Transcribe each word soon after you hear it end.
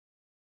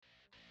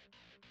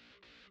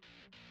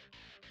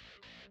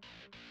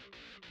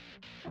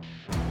All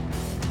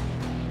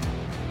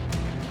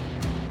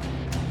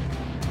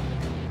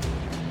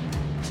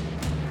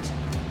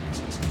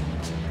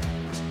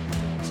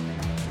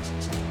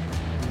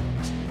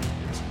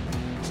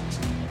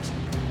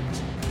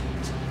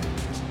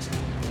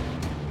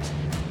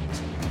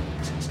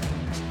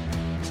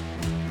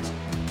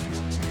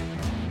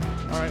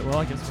right, well,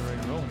 I guess we're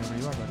ready to roll whenever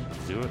you are, buddy.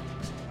 Let's do it.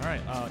 All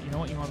right, you know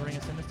what? You want to bring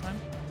us in this time?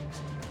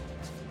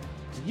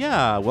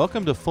 Yeah,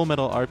 welcome to Full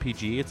Metal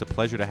RPG. It's a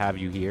pleasure to have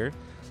you here.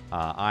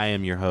 I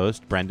am your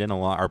host, Brendan.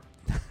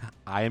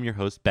 I am your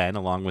host, Ben,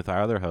 along with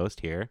our other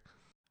host here.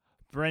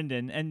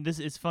 Brendan. And this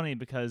is funny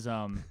because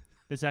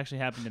this actually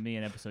happened to me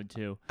in episode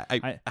 2.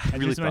 I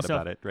really thought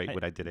about it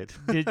when I did it.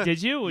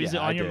 Did you? Was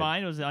Yeah, it on I your did.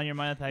 mind? Was it on your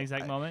mind at that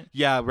exact moment?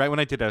 Yeah, right when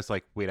I did it, I was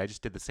like, wait, I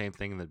just did the same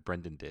thing that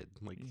Brendan did.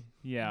 Like,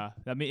 Yeah.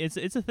 I mean,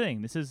 it's a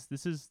thing. This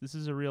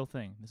is a real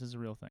thing. This is a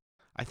real thing.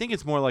 I think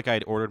it's more like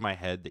I'd ordered in my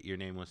head that your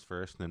name was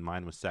first and then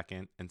mine was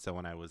second, and so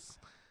when I was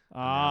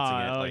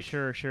announcing it, like,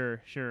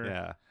 sure.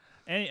 yeah.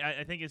 And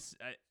I think it's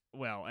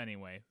well.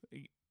 Anyway,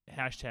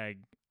 hashtag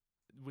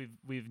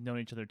we've known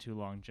each other too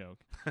long joke.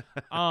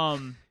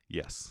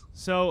 Yes.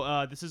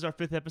 So this is our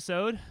 5th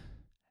episode.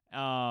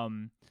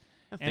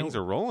 Things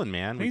are rolling,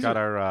 man. We things got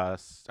our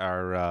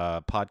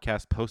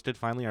podcast posted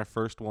finally, our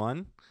first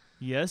one.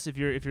 Yes, if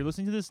you're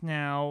listening to this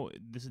now,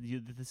 this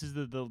is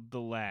the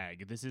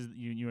lag. This is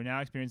you are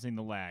now experiencing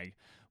the lag.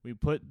 We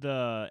put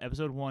the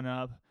episode 1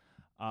 up,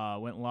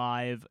 went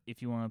live,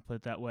 if you want to put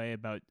it that way,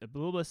 about a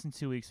little less than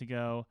 2 weeks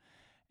ago,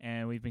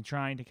 and we've been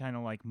trying to kind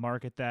of like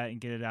market that and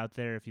get it out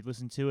there. If you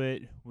listen to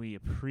it, we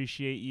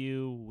appreciate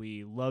you.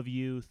 We love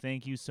you.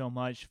 Thank you so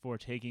much for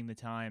taking the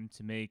time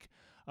to make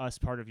us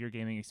part of your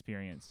gaming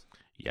experience.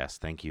 Yes,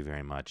 thank you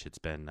very much. It's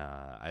been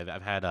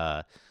I've had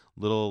a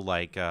little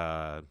like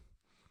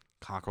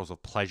cockles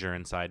of pleasure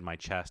inside my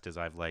chest as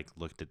I've like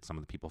looked at some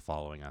of the people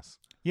following us.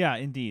 Yeah,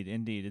 indeed.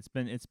 It's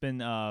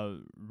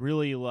been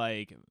really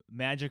like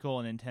magical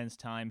and intense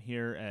time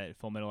here at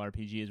Full Metal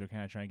RPG as we're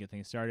kind of trying to get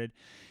things started,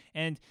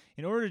 and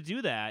in order to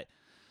do that,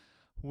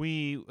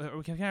 we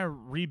kind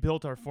of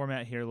rebuilt our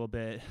format here a little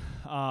bit.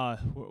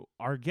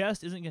 Our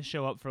guest isn't going to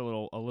show up for a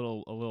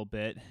little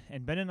bit,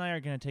 and Ben and I are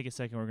going to take a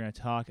second. We're going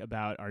to talk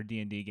about our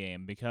D&D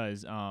game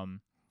because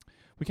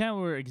we kind of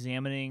were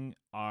examining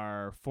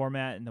our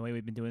format and the way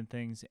we've been doing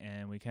things,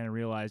 and we kind of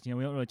realized, we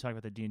don't really talk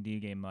about the D&D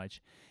game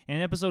much. And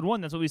in episode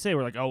 1, that's what we say.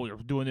 We're like, oh, we're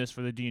doing this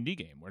for the D&D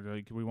game. We're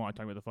like, we want to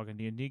talk about the fucking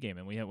D&D game,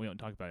 and we don't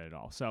talk about it at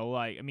all. So,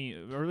 like, I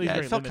mean, or at least Yeah,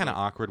 very it felt kind limited.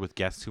 of awkward with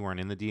guests who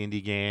weren't in the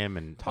D&D game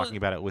and talking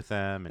about it with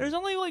them. And There's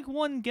only like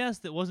one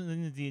guest that wasn't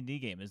in the D&D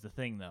game is the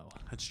thing, though.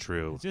 that's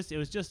true. It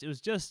was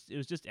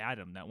just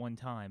Adam that one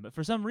time. But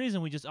for some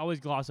reason, we just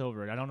always gloss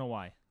over it. I don't know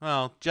why.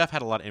 Well, Jeff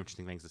had a lot of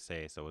interesting things to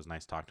say, so it was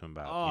nice to talk to him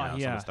about some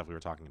of yeah. the stuff we were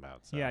talking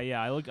about. So.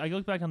 Yeah. I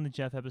look back on the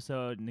Jeff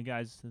episode, and the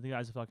guy's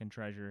a fucking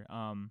treasure.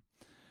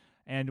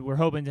 And we're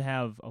hoping to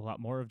have a lot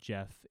more of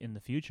Jeff in the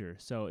future.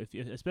 So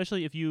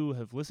especially if you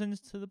have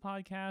listened to the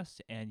podcast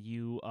and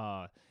you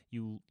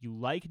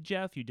like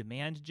Jeff, you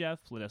demand Jeff,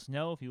 let us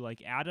know. If you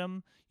like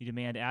Adam, you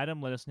demand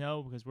Adam, let us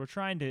know, because we're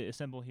trying to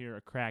assemble here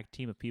a crack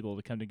team of people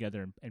to come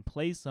together and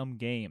play some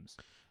games.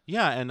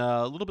 Yeah, and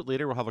a little bit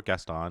later we'll have a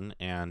guest on,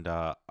 and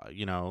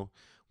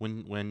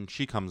when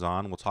she comes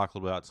on, we'll talk a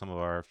little bit about some of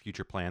our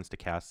future plans to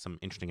cast some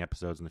interesting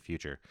episodes in the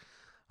future.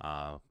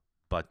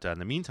 But in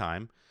the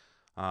meantime,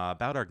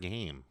 about our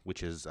game,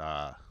 which is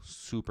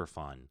super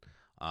fun.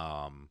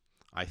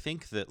 I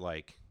think that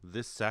like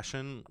this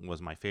session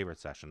was my favorite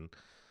session.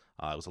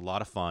 It was a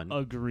lot of fun.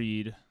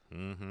 Agreed.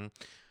 Mm-hmm.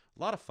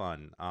 A lot of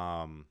fun.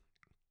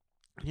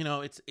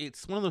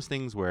 It's one of those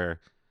things where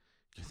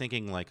you're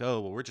thinking like,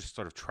 oh, well, we're just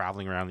sort of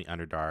traveling around the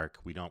Underdark.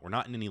 We're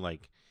not in any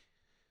like,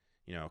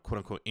 quote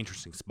unquote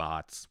interesting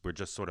spots. We're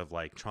just sort of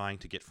like trying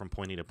to get from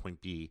point A to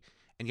point B,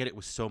 and yet it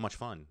was so much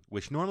fun.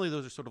 Which normally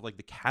those are sort of like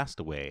the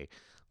Castaway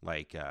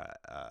like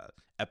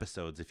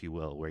episodes, if you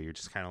will, where you're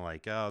just kind of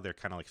like, oh, they're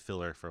kind of like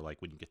filler for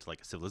like when you get to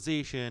like a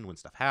civilization, when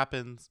stuff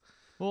happens.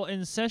 Well,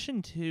 in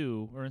session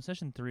 2 or in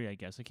session 3, I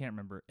guess I can't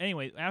remember.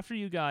 Anyway, after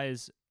you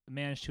guys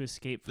managed to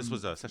escape from This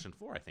was session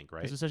 4, I think,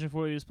 right? This was session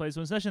 4 you just played.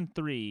 So in session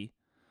 3,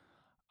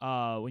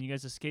 when you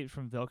guys escaped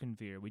from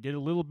Velkenvir, we did a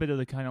little bit of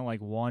the kind of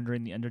like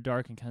wandering the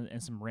Underdark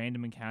and some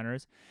random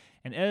encounters.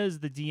 And as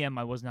the DM,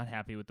 I was not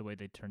happy with the way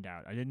they turned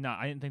out. I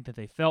didn't think that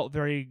they felt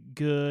very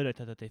good. I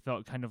thought that they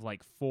felt kind of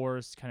like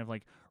forced, kind of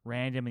like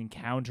random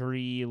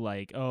encountery,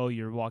 like, oh,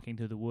 you're walking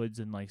through the woods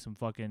and like some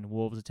fucking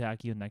wolves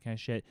attack you and that kind of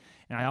shit.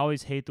 And I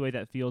always hate the way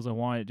that feels. I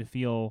want it to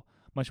feel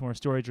much more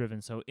story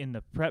driven. So in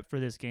the prep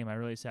for this game, I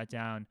really sat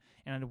down,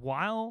 and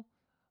while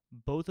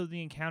both of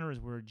the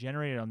encounters were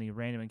generated on the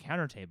random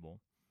encounter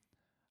table,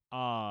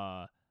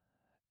 I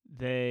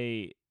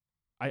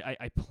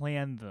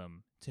planned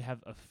them to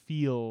have a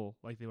feel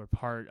like they were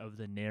part of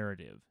the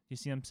narrative. You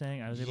see what I'm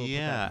saying? I was able to put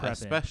that prep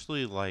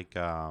especially like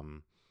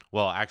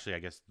well, actually I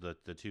guess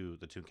the two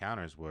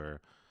encounters were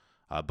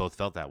both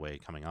felt that way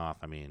coming off.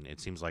 I mean, it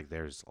seems like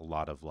there's a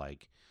lot of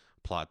like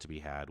plot to be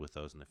had with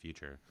those in the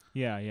future.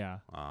 Yeah.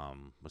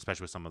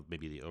 Especially with some of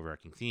maybe the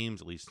overarching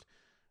themes, at least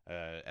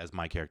as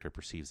my character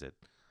perceives it.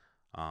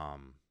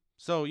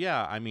 So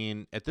yeah, I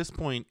mean, at this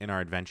point in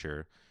our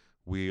adventure,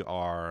 we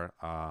are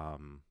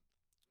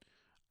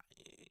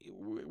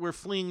we're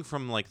fleeing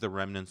from like the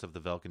remnants of the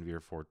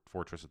Velkenvir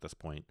fortress at this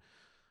point,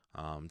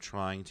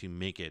 trying to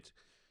make it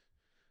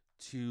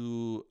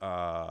to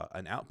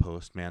an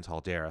outpost,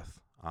 Mantal Dareth.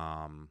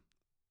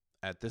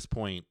 At this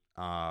point,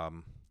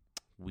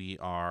 we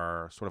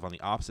are sort of on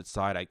the opposite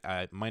side.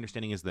 My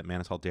understanding is that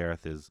Mantal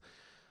Dareth is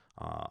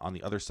on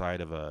the other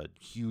side of a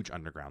huge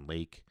underground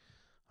lake.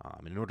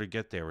 And in order to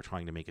get there, we're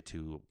trying to make it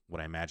to what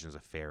I imagine is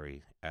a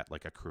ferry at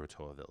like a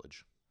Kurotoa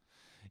village.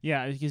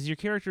 Yeah, because your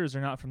characters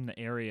are not from the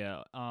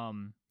area.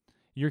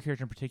 Your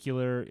character in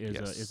particular is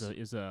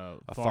Yes. a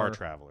Far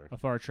traveler. a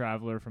far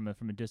traveler from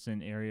a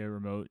distant area,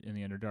 remote in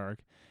the Underdark,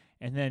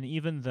 and then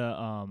even the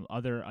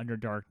other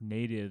Underdark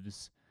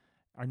natives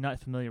are not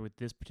familiar with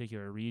this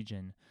particular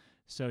region.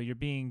 So you're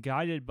being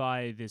guided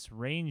by this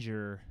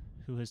ranger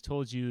who has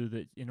told you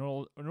that in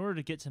order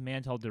to get to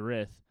Mantal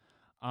Dareth,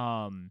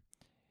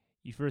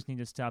 you first need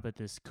to stop at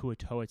this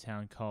Kuatoa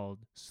town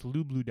called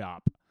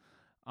Slubludop,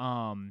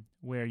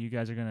 where you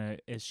guys are gonna,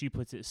 as she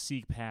puts it,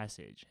 seek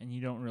passage, and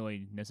you don't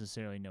really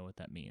necessarily know what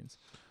that means.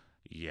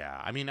 Yeah,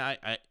 I mean,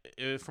 I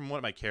from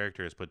what my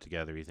character has put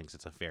together, he thinks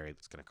it's a ferry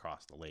that's going to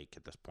cross the lake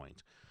at this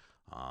point,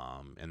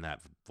 and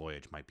that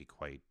voyage might be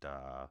quite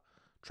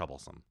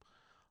troublesome.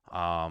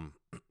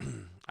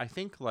 I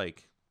think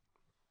like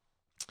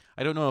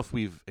I don't know if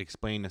we've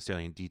explained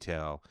necessarily in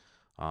detail.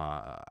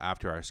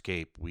 After our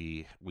escape,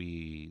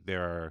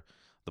 there are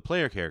the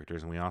player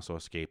characters, and we also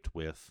escaped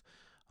with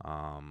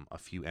a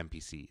few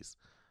NPCs.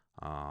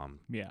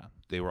 Yeah.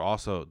 They were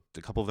also,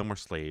 a couple of them were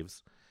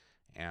slaves,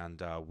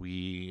 and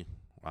we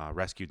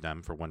rescued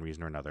them for one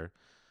reason or another.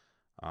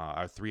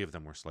 Three of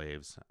them were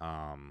slaves.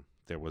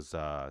 There was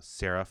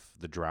Seraph,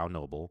 the drow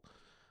noble,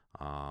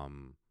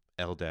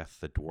 Eldeth,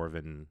 the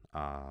dwarven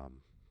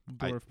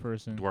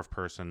dwarf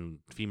person,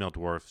 female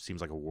dwarf, seems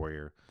like a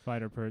warrior,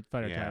 fighter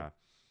type.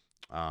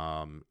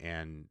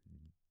 And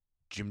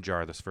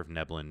Jimjar, the Svirf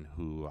Neblin,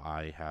 who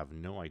I have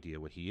no idea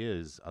what he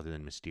is other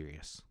than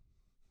mysterious.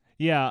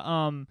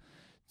 Yeah,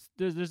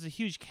 there's a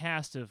huge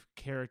cast of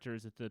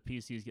characters that the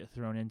PCs get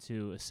thrown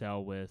into a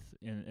cell with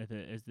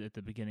at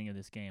the beginning of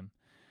this game,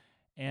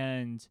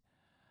 and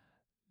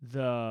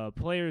the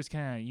players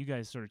you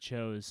guys sort of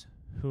chose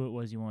who it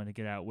was you wanted to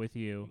get out with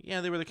you.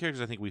 Yeah, they were the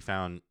characters I think we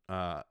found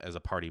as a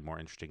party more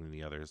interesting than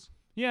the others.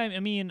 Yeah, I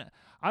mean,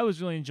 I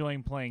was really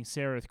enjoying playing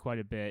Sareth quite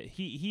a bit.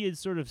 He had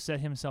sort of set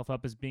himself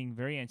up as being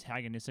very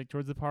antagonistic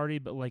towards the party,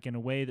 but like in a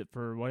way that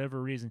for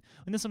whatever reason,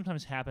 and this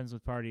sometimes happens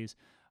with parties,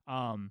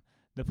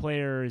 the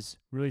players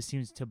really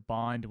seems to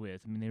bond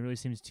with. I mean, they really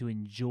seems to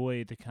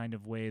enjoy the kind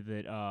of way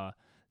that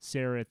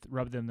Sareth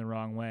rubbed them the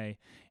wrong way.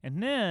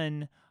 And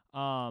then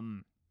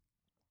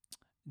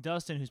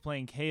Dustin, who's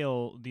playing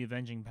Kale, the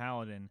Avenging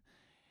Paladin,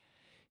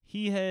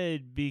 he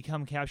had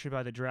become captured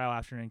by the Drow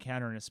after an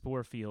encounter in a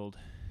spore field.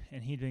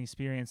 And he'd been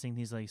experiencing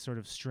these like sort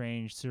of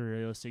strange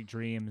surrealistic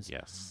dreams,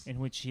 Yes, in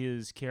which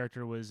his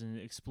character was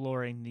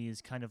exploring these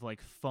kind of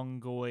like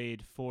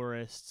fungoid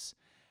forests,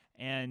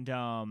 and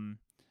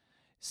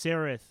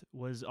Sareth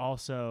was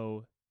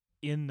also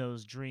in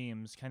those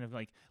dreams, kind of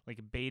like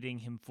baiting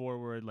him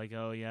forward, like,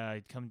 oh yeah,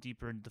 come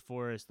deeper into the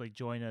forest, like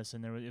join us.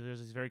 And there was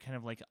this very kind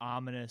of like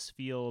ominous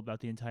feel about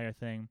the entire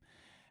thing.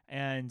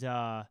 And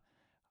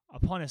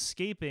upon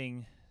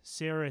escaping,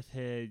 Sareth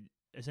had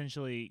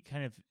essentially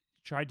kind of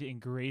tried to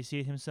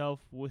ingratiate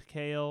himself with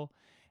Kale,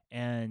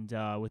 and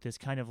with this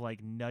kind of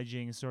like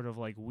nudging, sort of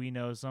like, we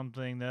know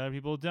something that other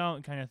people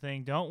don't kind of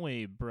thing, don't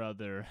we,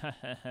 brother?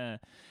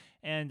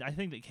 And I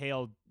think that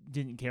Kale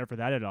didn't care for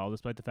that at all,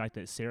 despite the fact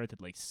that Sareth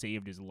had like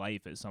saved his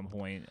life at some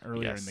point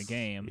earlier in the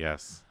game.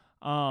 Yes.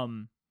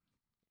 And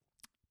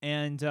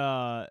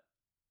I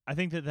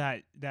think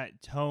that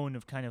tone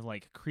of kind of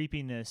like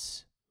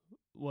creepiness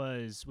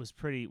was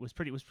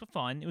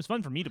fun. It was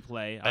fun for me to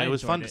play. It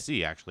was fun to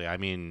see, actually. I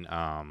mean,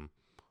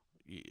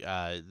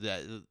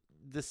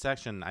 this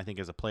section, I think,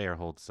 as a player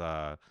holds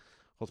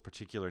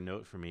particular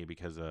note for me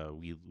because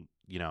we,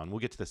 and we'll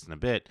get to this in a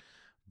bit,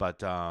 but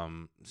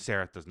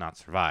Sareth does not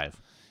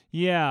survive.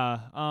 Yeah.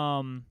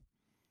 I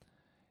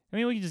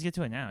mean, we can just get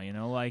to it now.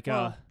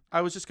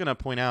 I was just gonna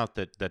point out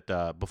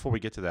that before we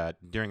get to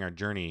that, during our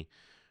journey,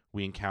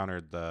 we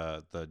encountered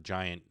the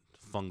giant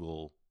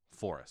fungal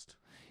forest.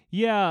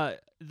 Yeah,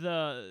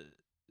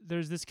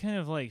 there's this kind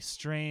of like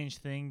strange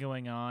thing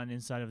going on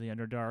inside of the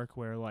Underdark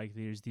where like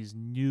there's these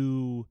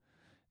new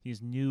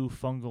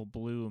fungal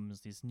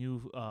blooms, these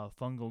new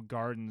fungal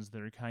gardens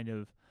that are kind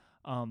of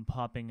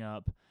popping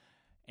up,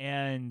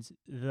 and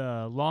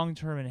the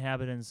long-term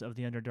inhabitants of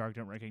the Underdark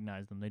don't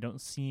recognize them. They don't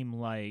seem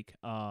like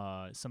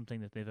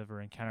something that they've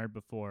ever encountered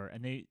before,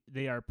 and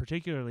they are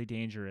particularly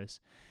dangerous.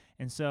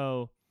 And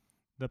so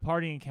the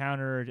party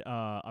encountered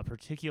a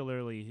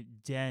particularly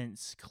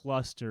dense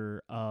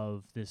cluster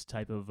of this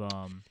type of Go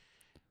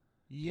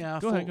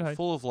ahead.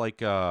 Full of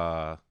like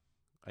I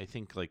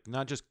think like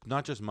not just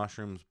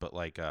mushrooms, but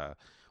like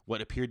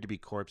what appeared to be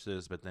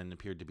corpses, but then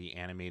appeared to be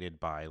animated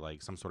by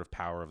like some sort of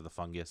power of the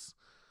fungus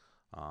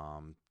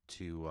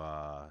to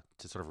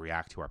sort of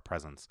react to our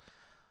presence.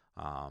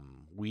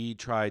 We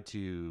tried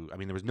to, I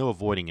mean, there was no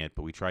avoiding it,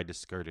 but we tried to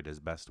skirt it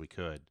as best we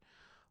could.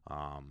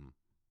 I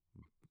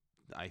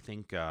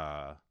think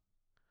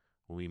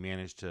we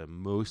managed to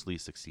mostly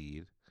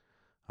succeed,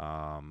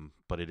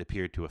 but it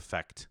appeared to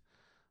affect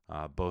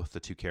both the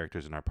two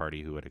characters in our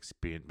party who had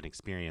been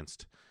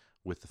experienced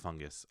with the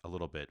fungus a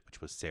little bit,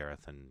 which was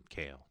Sereth and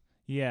Kale.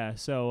 Yeah,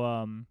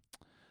 so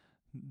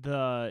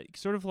the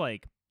sort of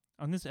like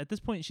at this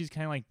point she's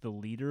kind of like the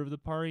leader of the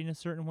party in a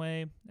certain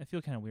way. I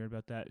feel kind of weird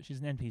about that. She's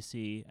an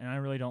NPC, and I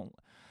really don't.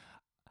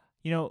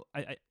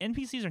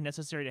 NPCs are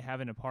necessary to have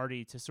in a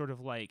party to sort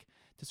of like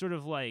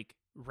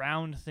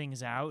round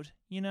things out,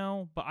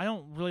 But I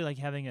don't really like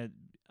having a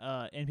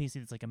NPC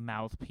that's like a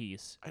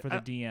mouthpiece for the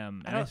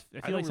DM. And I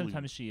feel like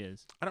sometimes she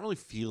is. I don't really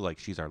feel like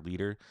she's our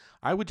leader.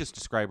 I would just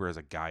describe her as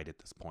a guide at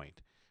this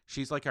point.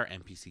 She's like our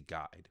NPC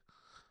guide.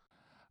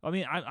 I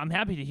mean, I'm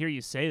happy to hear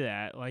you say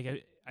that.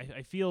 Like,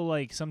 I feel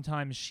like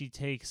sometimes she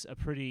takes a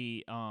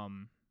pretty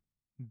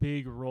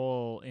big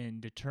role in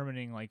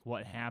determining like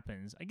what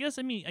happens. I guess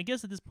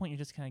at this point you're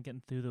just kind of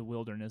getting through the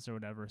wilderness or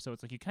whatever, so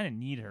it's like you kind of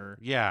need her.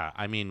 Yeah,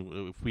 I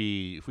mean, if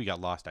we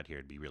got lost out here,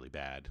 it'd be really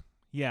bad.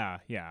 Yeah,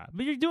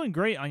 but you're doing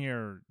great on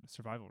your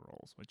survival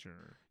rolls, which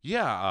are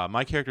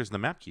my character's the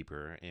map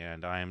keeper,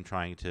 and I am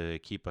trying to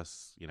keep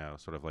us,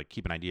 sort of like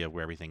keep an idea of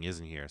where everything is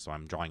in here. So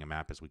I'm drawing a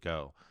map as we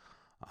go,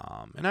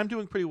 and I'm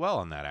doing pretty well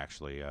on that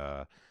actually.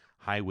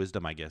 High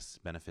wisdom, I guess,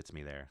 benefits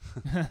me there.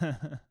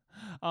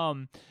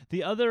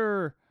 The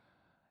other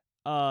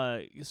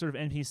sort of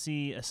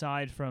NPC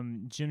aside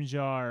from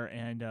Jimjar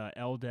and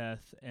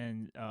Eldeth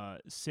and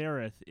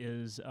Sereth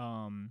is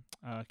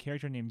a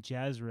character named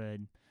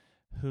Jazred,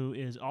 who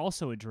is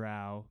also a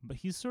drow, but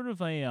he's sort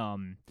of a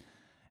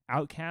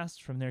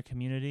outcast from their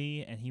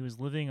community, and he was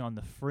living on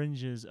the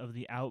fringes of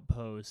the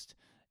outpost,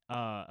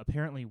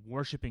 apparently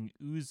worshipping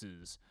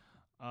oozes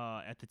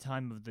at the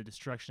time of the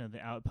destruction of the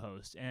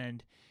outpost.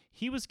 And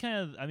he was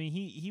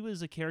he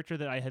was a character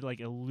that I had like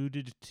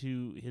alluded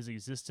to his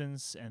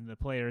existence, and the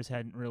players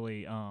hadn't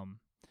really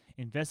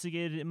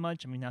investigated it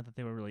much. I mean, not that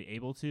they were really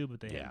able to, but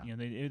they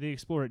they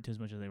explored it to as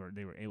much as they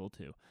were able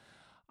to.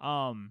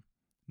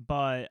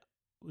 But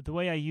the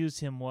way I used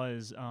him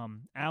was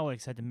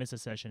Alex had to miss a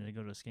session to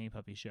go to a Skinny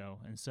Puppy show,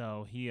 and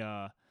so he'd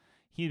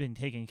been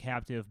taken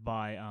captive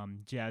by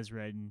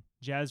Jazred, and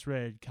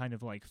Jazred kind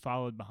of like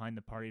followed behind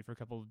the party for a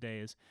couple of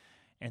days,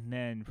 and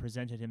then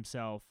presented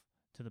himself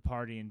to the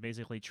party and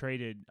basically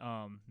traded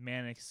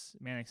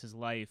Mannix's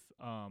life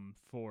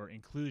for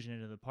inclusion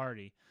into the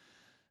party.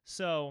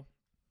 So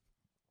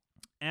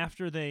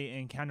after they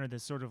encountered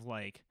this sort of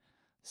like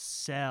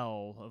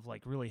cell of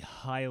like really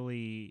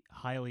highly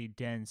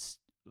dense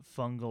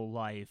fungal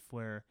life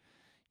where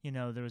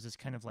there was this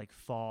kind of like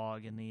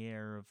fog in the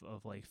air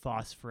of like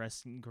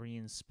phosphorescent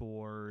green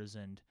spores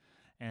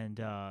and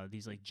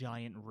these like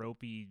giant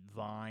ropey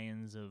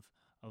vines of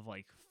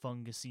like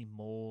fungusy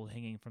mold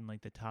hanging from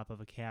like the top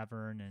of a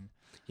cavern. And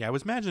yeah, I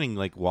was imagining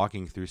like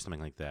walking through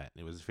something like that.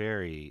 It was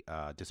very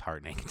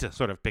disheartening to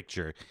sort of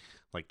picture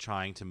like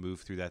trying to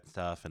move through that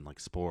stuff and like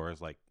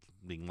spores like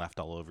being left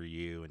all over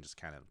you, and just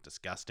kind of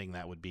disgusting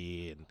that would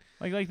be. And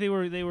like they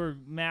were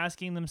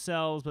masking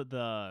themselves, but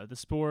the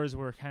spores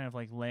were kind of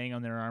like laying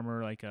on their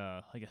armor like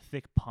a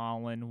thick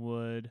pollen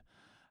would,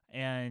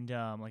 and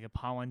like a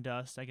pollen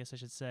dust, I guess I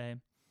should say.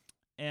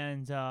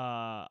 And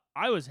I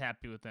was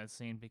happy with that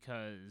scene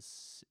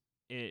because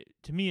it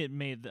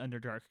made the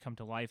Underdark come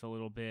to life a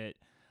little bit.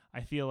 I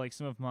feel like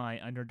some of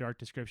my Underdark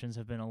descriptions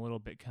have been a little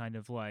bit kind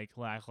of like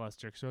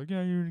lackluster. So like,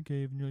 yeah, you're in a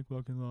cave and you're like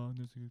walking along,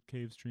 there's a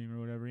cave stream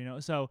or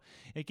whatever, So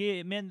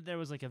it meant that there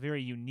was like a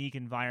very unique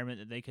environment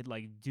that they could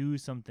like do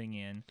something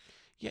in.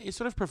 Yeah, it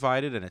sort of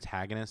provided an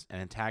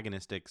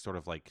antagonistic sort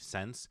of like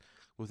sense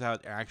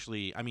without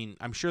actually. I mean,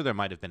 I'm sure there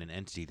might have been an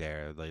entity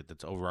there, like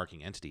that's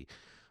overarching entity,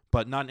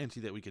 but not an entity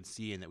that we could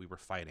see and that we were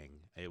fighting.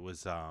 It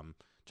was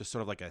just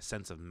sort of like a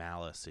sense of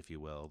malice, if you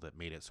will, that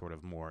made it sort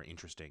of more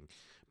interesting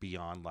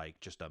beyond like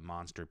just a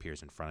monster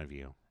appears in front of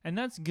you. And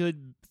that's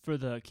good for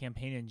the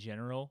campaign in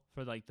general,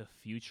 for like the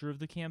future of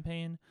the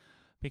campaign,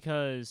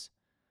 because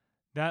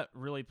that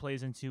really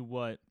plays into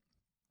what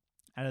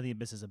Out of the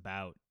Abyss is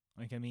about.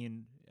 Like, I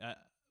mean,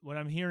 what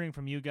I'm hearing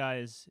from you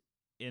guys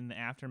in the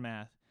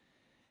aftermath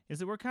is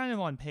that we're kind of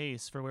on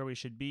pace for where we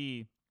should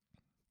be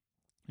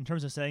in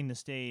terms of setting the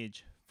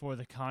stage for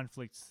the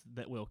conflicts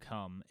that will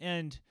come.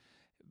 And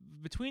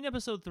between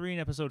episode 3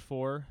 and episode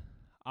 4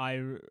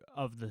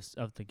 of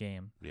the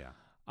game,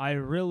 I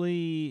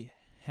really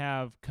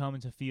have come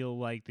to feel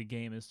like the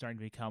game is starting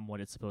to become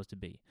what it's supposed to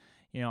be.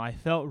 I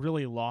felt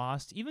really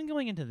lost. Even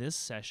going into this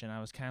session,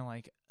 I was kind of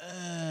like,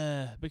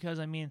 because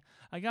I mean,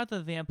 I got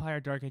the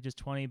Vampire Dark Ages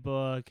 20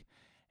 book,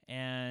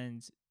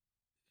 and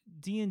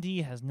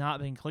D&D has not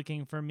been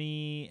clicking for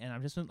me, and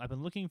I've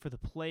been looking for the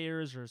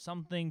players or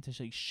something to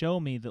like show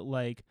me that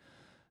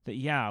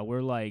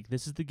we're like,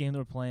 this is the game that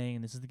we're playing,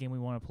 and this is the game we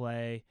want to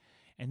play.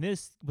 And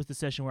this was the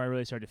session where I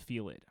really started to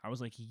feel it. I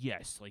was like,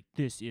 yes, like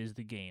this is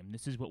the game.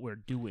 This is what we're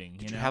doing.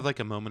 Did you you know? have like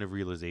a moment of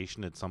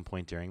realization at some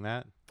point during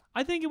that?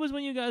 I think it was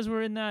when you guys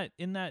were in my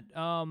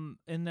GM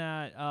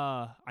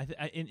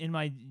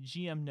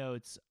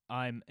notes.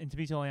 And to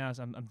be totally honest,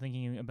 I'm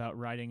thinking about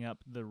writing up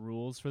the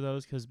rules for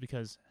those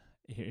because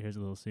here's a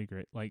little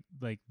secret. Like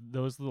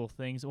those little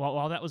things.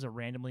 While that was a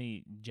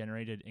randomly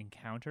generated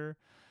encounter,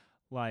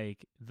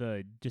 like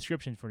the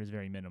description for it is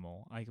very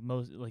minimal.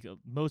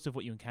 Most of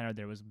what you encountered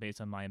there was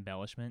based on my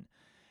embellishment.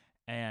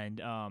 And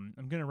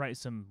I'm gonna write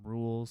some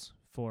rules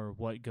for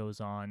what goes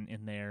on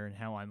in there and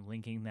how I'm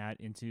linking that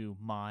into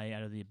my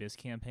Out of the Abyss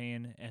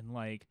campaign. And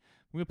like,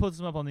 I'm gonna put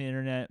some up on the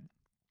internet.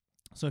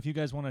 So if you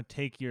guys want to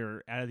take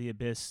your Out of the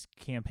Abyss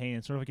campaign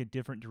in sort of like a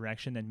different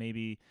direction than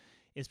maybe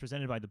is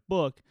presented by the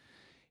book,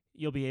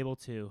 you'll be able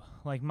to.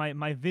 Like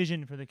my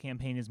vision for the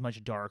campaign is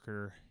much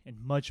darker and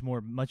much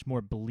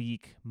more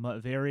bleak.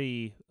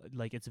 Very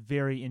like it's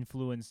very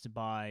influenced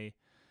by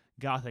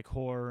gothic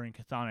horror and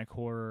chthonic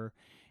horror.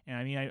 And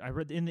I mean, I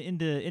read in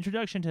the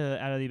introduction to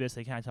Out of the Abyss,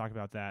 they kind of talk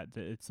about that.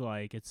 It's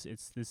like it's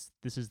this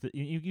is the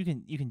you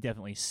can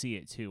definitely see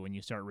it too when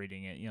you start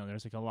reading it. You know,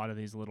 there's like a lot of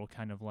these little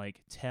kind of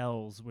like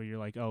tells where you're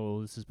like,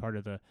 oh, this is part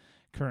of the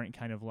current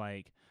kind of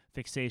like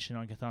fixation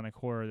on chthonic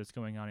horror that's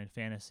going on in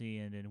fantasy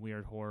and in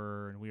weird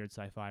horror and weird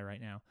sci-fi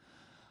right now.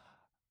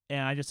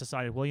 And I just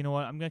decided, well, you know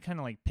what, I'm gonna kind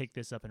of like pick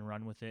this up and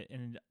run with it.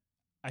 And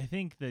I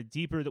think the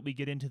deeper that we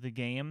get into the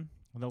game,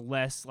 the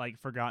less like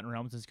Forgotten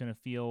Realms is going to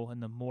feel,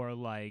 and the more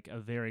like a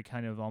very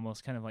kind of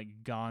almost kind of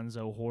like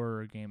gonzo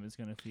horror game is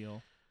going to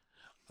feel.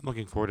 I'm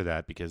looking forward to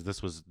that because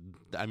this was,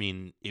 I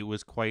mean, it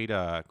was quite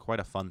a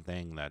fun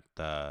thing that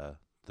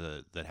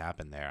that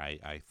happened there.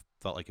 I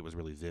felt like it was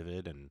really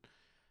vivid and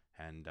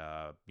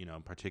you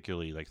know,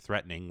 particularly like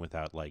threatening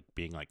without like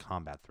being like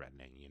combat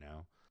threatening, you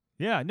know.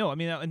 Yeah, no, I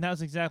mean, and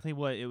that's exactly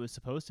what it was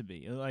supposed to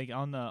be. Like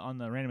on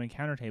the random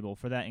encounter table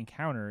for that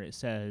encounter, it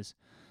says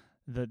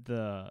that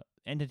the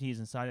entities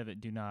inside of it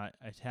do not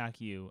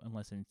attack you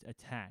unless it's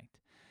attacked.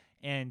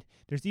 And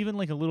there's even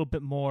like a little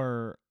bit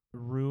more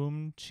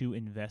room to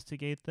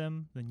investigate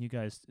them than you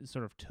guys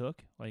sort of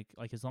took. Like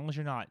as long as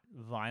you're not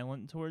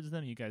violent towards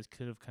them, you guys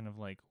could have kind of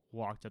like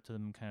walked up to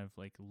them and kind of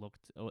like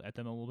looked at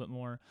them a little bit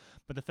more.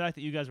 But the fact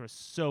that you guys were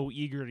so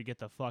eager to get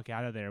the fuck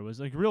out of there was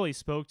like really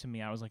spoke to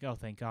me. I was like, oh,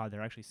 thank God,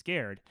 they're actually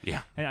scared.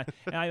 Yeah. And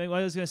what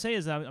I was gonna say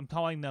is I'm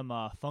calling them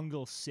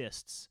fungal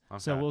cysts. Okay.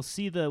 So we'll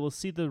see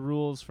the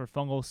rules for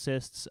fungal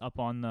cysts up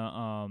on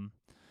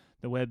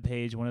the web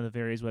page, one of the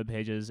various web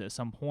pages at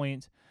some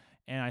point.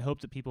 And I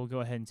hope that people go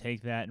ahead and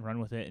take that and run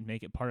with it and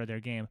make it part of their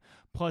game.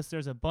 Plus,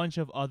 there's a bunch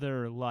of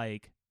other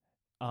like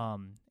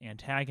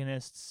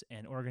antagonists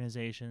and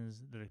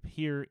organizations that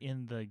appear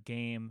in the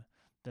game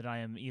that I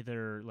am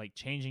either like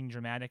changing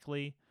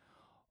dramatically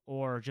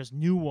or just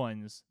new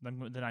ones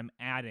that I'm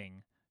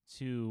adding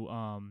to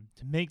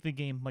make the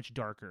game much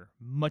darker,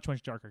 much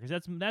darker.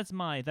 Because that's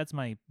my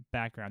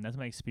background, that's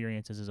my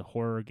experiences as a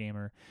horror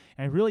gamer,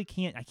 and I really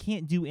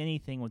can't do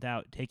anything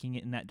without taking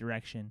it in that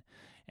direction.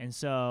 And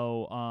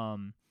so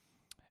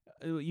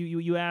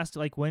you asked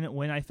like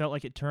when I felt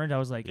like it turned. I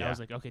was like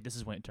okay, this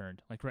is when it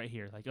turned, like right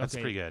here, like okay, that's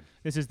pretty good.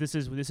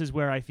 This is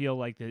where I feel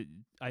like that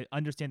I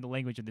understand the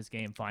language of this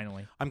game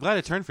finally. I'm glad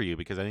it turned for you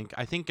because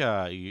I think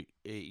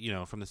you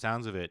know, from the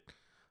sounds of it,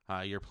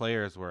 your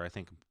players were, I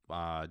think,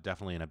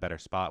 definitely in a better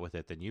spot with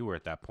it than you were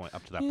at that point.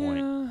 Up to that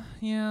point.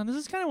 Yeah. This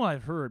is kind of what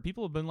I've heard.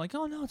 People have been like,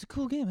 "Oh no, it's a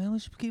cool game, man. We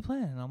should keep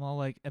playing." And I'm all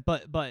like,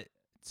 "But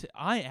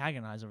I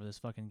agonize over this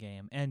fucking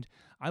game, and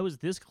I was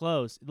this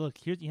close. Look,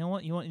 here, you know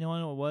what what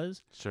it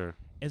was? Sure.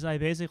 Is I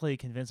basically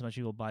convinced a bunch of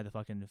people to buy the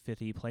fucking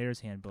 50 Player's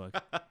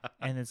Handbook,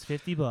 and it's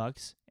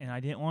 $50, and I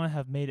didn't want to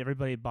have made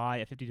everybody buy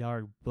a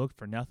 $50 book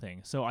for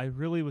nothing. So I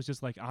really was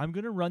just like, I'm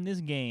gonna run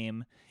this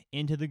game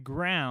into the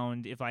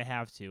ground if I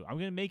have to. I'm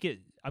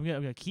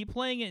gonna keep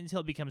playing it until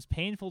it becomes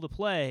painful to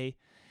play,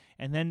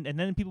 and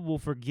then people will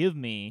forgive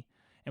me.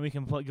 And we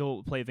can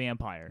go play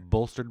Vampire.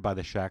 Bolstered by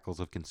the shackles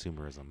of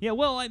consumerism. Yeah,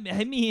 well, I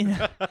mean,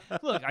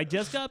 look, I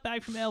just got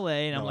back from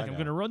L.A., and I'm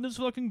going to run this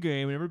fucking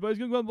game, and everybody's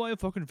going to go and buy a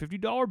fucking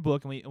 $50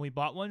 book. And we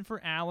bought one for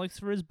Alex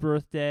for his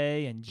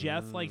birthday, and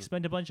Jeff, like,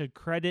 spent a bunch of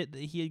credit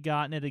that he had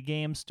gotten at a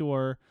game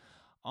store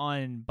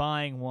on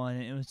buying one.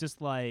 And it was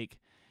just like,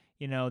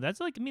 you know, that's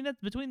like, I mean, that's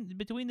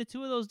between the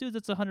two of those dudes,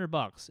 that's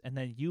 $100. And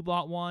then you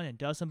bought one, and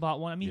Dustin bought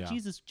one. I mean, yeah.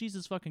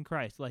 Jesus fucking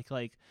Christ. Like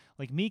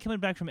me coming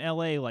back from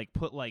LA, like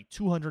put like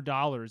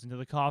 $200 into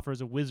the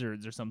coffers of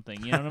Wizards or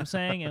something. You know what I'm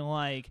saying? And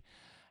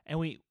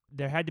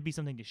there had to be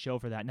something to show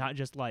for that, not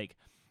just like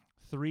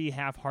 3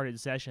 half-hearted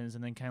sessions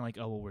and then kind of like,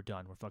 oh well, we're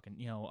done. We're fucking,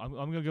 you know,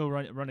 I'm gonna go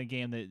run a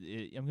game that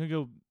I'm gonna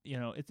go, you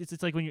know,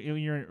 it's like when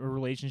you're in a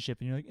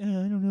relationship and you're like, I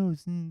don't know,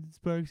 the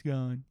spark's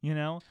gone, you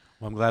know.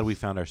 Well, I'm glad we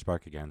found our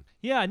spark again.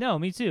 Yeah, no,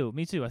 me too.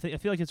 I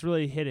feel like it's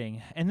really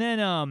hitting. And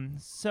then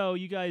so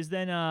you guys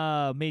then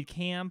made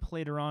camp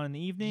later on in the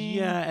evening.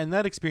 Yeah, and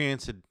that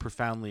experience had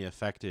profoundly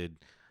affected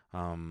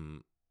at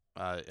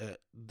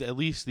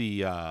least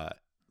the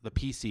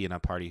PC in a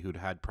party who'd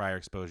had prior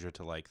exposure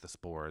to like the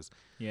spores.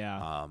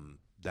 Yeah.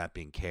 That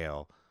being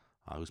Kale.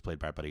 who's played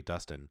by Buddy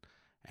Dustin,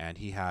 and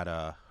he had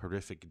a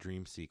horrific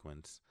dream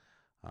sequence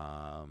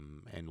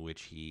in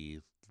which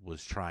he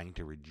was trying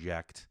to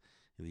reject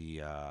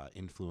the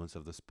influence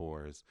of the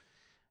spores,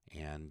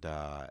 and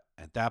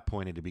at that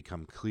point it had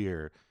become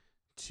clear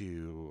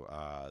to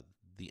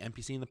the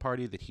NPC in the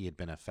party that he had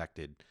been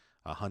affected,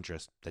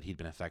 Huntress, that he'd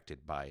been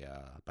affected by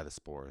the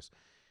spores,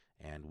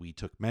 and we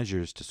took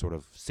measures to sort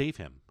of save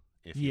him,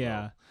 if you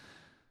will.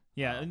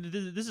 Yeah, and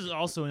this is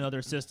also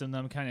another system that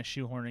I'm kind of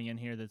shoehorning in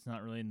here that's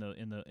not really in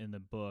the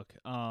book.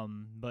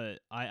 But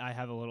I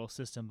have a little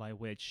system by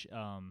which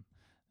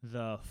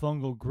the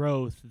fungal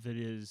growth that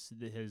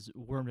has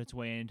wormed its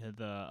way into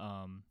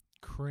the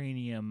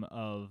cranium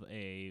of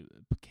a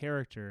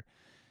character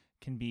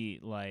can be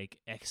like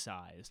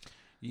excised.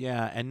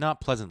 Yeah, and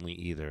not pleasantly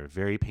either.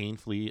 Very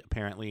painfully,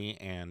 apparently,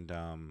 and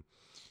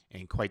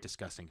in quite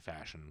disgusting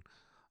fashion.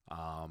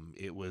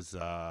 It was,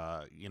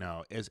 as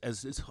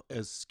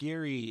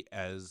scary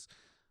as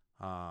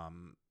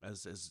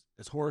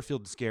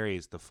horror-filled and scary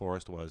as The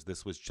Forest was.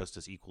 This was just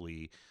as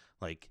equally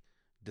like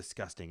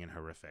disgusting and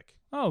horrific.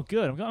 Oh,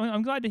 good.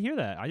 I'm glad to hear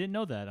that. I didn't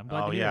know that. I'm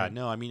glad to hear that.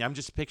 No, I mean, I'm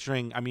just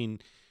picturing. I mean,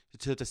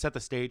 to set the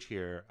stage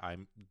here,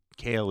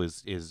 Kale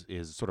is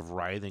sort of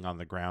writhing on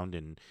the ground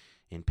in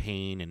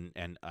pain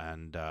and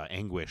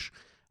anguish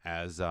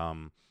as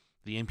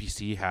the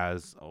NPC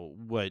has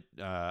what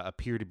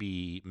appear to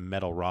be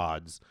metal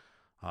rods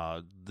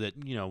that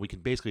we can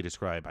basically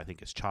describe, I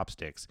think, as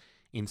chopsticks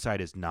inside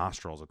his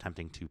nostrils,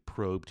 attempting to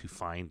probe to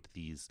find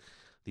these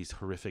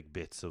horrific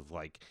bits of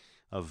this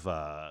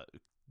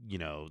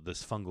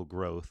fungal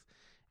growth,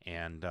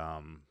 and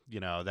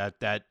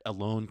that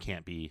alone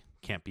can't be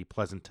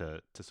pleasant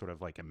to sort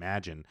of like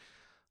imagine.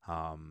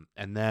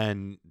 And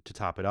then to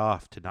top it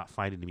off, to not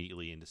find it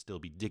immediately and to still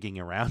be digging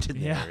around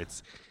in there,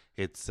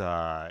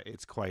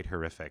 it's quite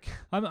horrific.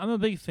 I'm a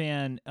big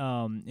fan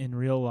in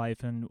real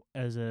life, and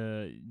as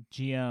a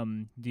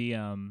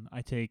DM,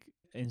 I take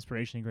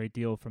inspiration a great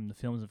deal from the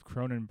films of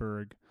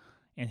Cronenberg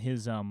and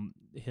his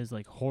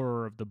like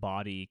horror of the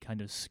body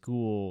kind of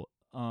school.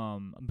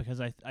 Because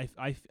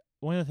I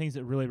one of the things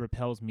that really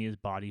repels me is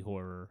body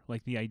horror,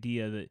 like the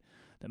idea that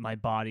my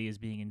body is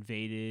being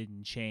invaded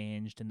and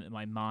changed, and that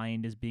my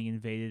mind is being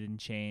invaded and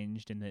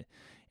changed, and that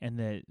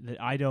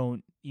I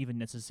don't even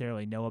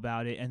necessarily know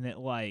about it, and that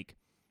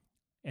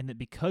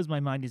because my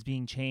mind is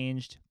being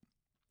changed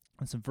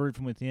and subverted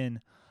from within,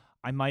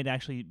 I might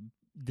actually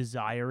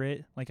desire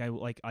it.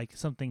 Like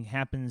something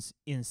happens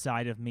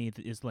inside of me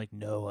that is like,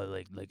 no, I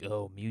like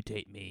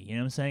mutate me. You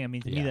know what I'm saying? I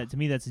mean, to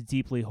me that's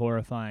deeply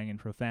horrifying and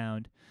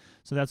profound.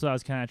 So that's what I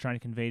was kind of trying to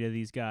convey to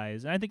these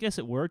guys. And I guess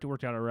it worked. It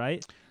worked out all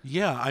right.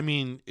 Yeah, I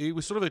mean, it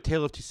was sort of a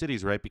tale of two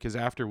cities, right? Because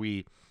after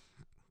we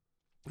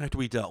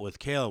dealt with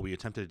Kale, we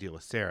attempted to deal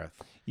with Sereth.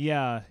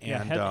 Yeah,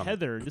 and,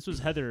 Heather. This was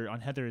Heather on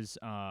Heather's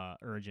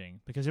urging,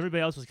 because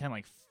everybody else was kind of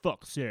like,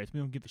 "Fuck Sereth, we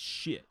don't give a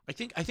shit." I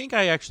think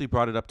I actually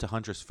brought it up to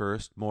Huntress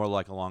first, more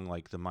like along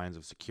like the lines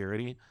of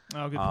security.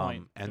 Oh, good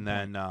point. And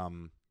then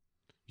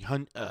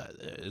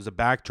as a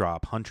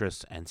backdrop,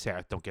 Huntress and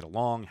Sereth don't get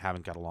along,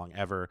 haven't got along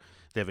ever.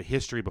 They have a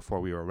history before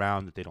we were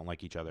around that they don't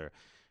like each other,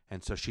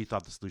 and so she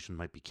thought the solution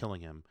might be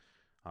killing him.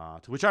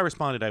 To which I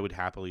responded, I would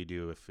happily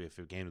do if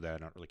it came to that. I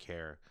don't really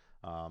care.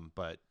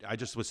 But I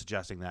just was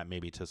suggesting that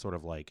maybe to sort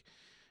of like,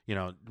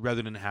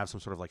 rather than have some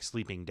sort of like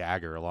sleeping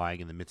dagger lying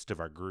in the midst of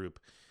our group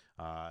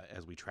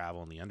as we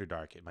travel in the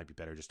Underdark, it might be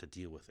better just to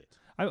deal with it.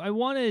 I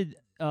wanted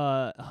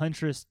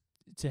Huntress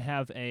to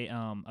have a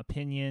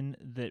opinion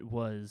that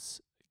was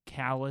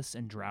callous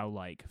and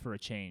drow-like for a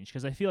change,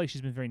 because I feel like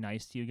she's been very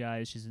nice to you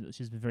guys.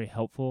 She's been very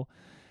helpful.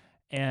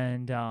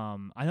 And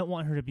I don't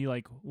want her to be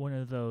like one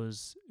of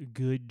those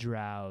good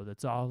drow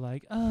that's all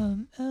like,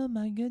 oh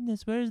my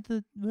goodness, where's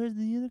the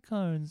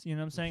unicorns? You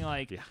know what I'm saying?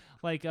 Like, yeah.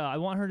 I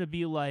want her to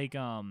be like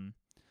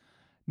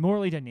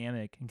morally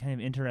dynamic and kind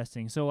of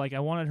interesting. So like I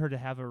wanted her to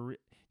have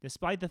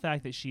despite the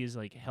fact that she is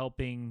like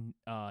helping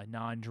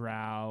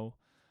non-drow,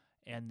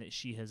 and that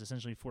she has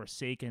essentially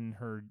forsaken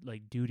her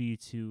like duty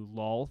to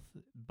Lolth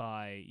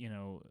by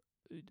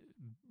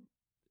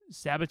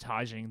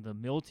sabotaging the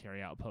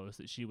military outpost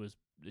that she was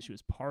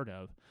part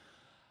of.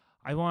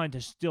 I wanted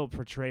to still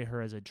portray her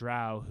as a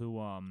drow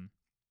who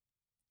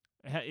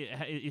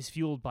is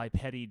fueled by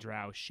petty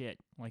drow shit.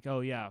 Like, oh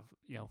yeah,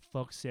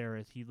 fuck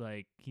Sereth.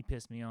 He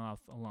pissed me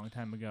off a long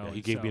time ago. Yeah,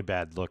 he gave me a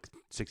bad look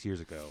 6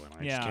 years ago, and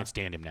I just can't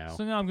stand him now.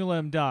 So now I'm gonna let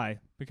him die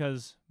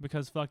because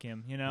fuck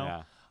him.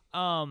 Yeah.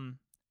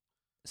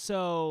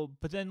 So,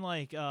 but then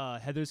like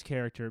Heather's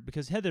character,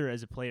 because Heather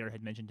as a player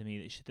had mentioned to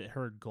me that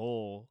her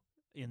goal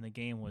in the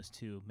game was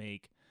to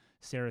make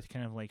Sereth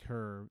kind of like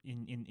her,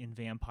 in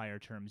vampire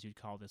terms, you'd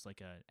call this like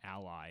a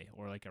ally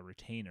or like a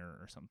retainer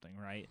or something,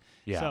 right?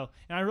 Yeah. So,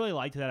 and I really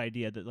liked that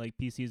idea that like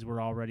PCs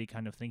were already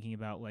kind of thinking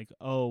about like,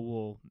 oh,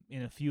 well,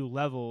 in a few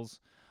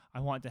levels, I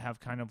want to have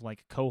kind of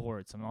like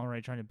cohorts. I'm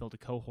already trying to build a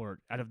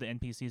cohort out of the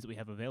NPCs that we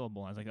have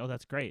available. And I was like, oh,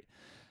 that's great.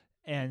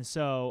 And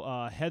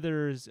so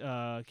Heather's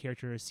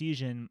character,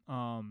 Season,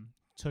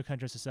 took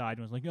Huntress aside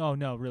and was like, oh,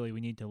 no, really,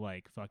 we need to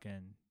like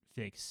fucking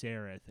fix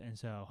Sareth. And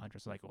so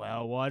Huntress was like,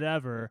 well,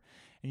 whatever.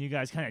 And you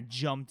guys kind of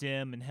jumped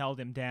him and held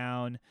him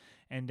down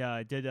and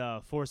did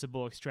a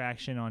forcible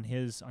extraction on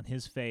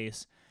his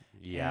face.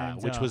 Yeah,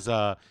 And, which was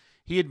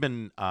he had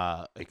been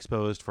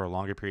exposed for a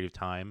longer period of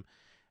time,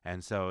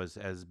 and so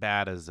as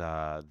bad as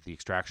the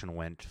extraction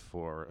went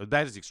for, as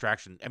bad as the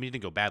extraction, I mean, it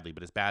didn't go badly,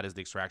 but as bad as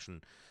the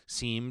extraction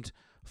seemed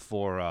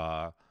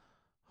for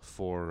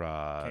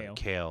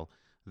Kale,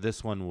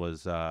 this one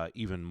was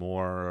even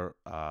more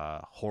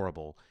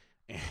horrible,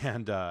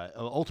 and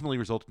ultimately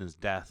resulted in his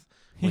death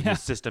when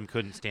his system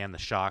couldn't stand the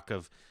shock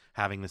of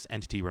having this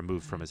entity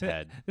removed from his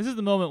head. This is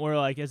the moment where,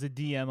 like, as a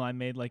DM, I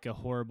made like a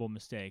horrible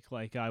mistake.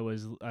 Like, I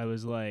was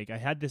like, I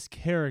had this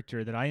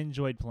character that I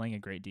enjoyed playing a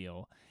great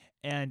deal,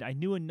 and I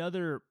knew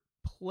another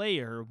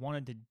player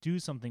wanted to do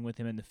something with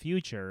him in the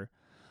future,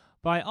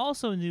 but I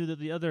also knew that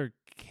the other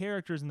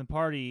characters in the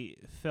party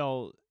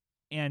felt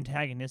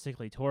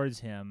antagonistically towards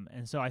him,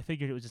 and so I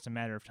figured it was just a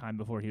matter of time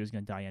before he was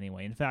going to die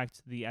anyway. In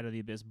fact, the Out of the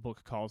Abyss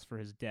book calls for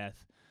his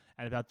death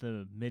at about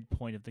the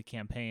midpoint of the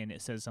campaign.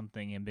 It says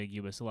something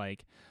ambiguous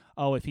like,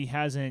 oh, if he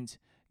hasn't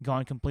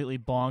gone completely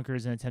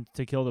bonkers and attempted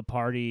to kill the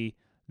party,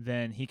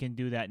 then he can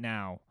do that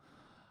now.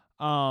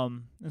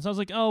 And so I was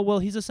like, oh, well,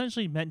 he's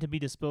essentially meant to be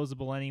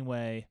disposable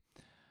anyway.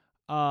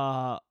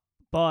 But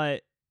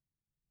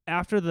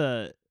after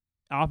the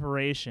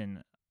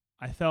operation,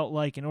 I felt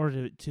like in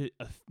order to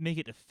make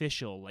it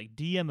official, like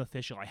DM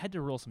official, I had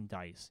to roll some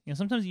dice. You know,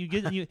 sometimes you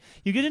get you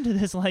get into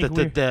this like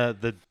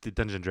the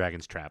Dungeons and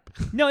Dragons trap.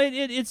 No,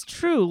 it's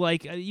true.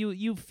 Like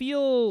you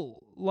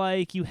feel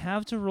like you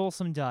have to roll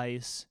some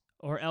dice,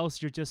 or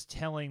else you're just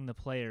telling the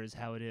players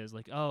how it is.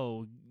 Like,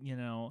 oh, you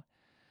know,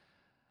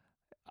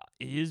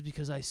 it is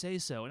because I say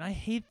so, and I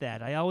hate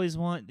that. I always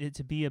want it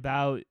to be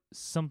about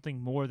something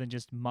more than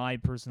just my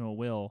personal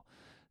will.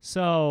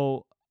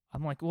 So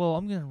I'm like, well,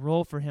 I'm going to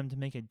roll for him to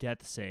make a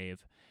death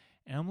save.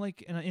 And I'm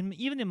like,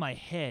 even in my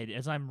head,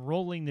 as I'm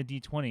rolling the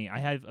D20, I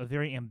have a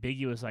very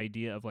ambiguous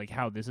idea of like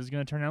how this is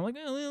going to turn out. I'm like,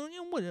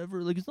 oh,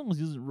 whatever. Like, as long as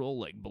he doesn't roll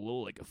like below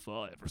like a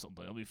 5 or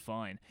something, I'll be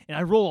fine. And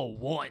I roll a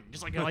 1,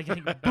 just like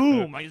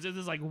boom. Like,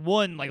 there's like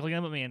 1, like looking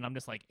up at me, and I'm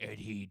just like, and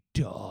he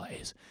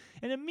dies.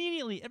 And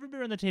immediately,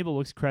 everybody on the table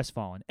looks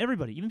crestfallen.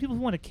 Everybody, even people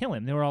who want to kill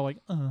him, they were all like,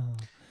 oh.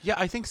 Yeah,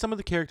 I think some of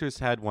the characters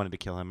had wanted to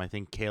kill him. I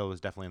think Kale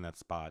was definitely in that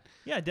spot.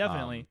 Yeah,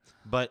 definitely.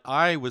 But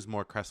I was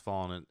more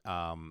crestfallen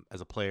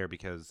as a player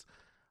because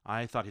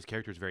I thought his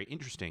character was very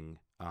interesting.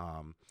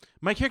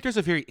 My character has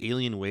a very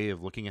alien way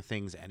of looking at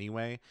things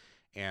anyway,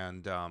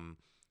 and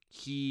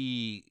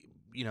he,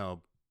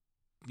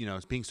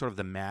 is being sort of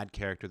the mad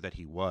character that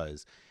he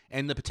was,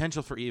 and the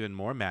potential for even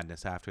more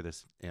madness after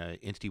this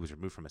entity was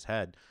removed from his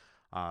head.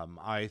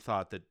 I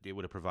thought that it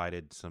would have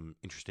provided some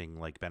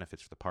interesting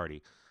benefits for the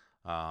party.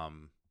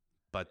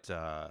 But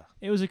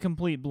it was a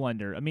complete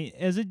blunder. I mean,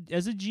 as a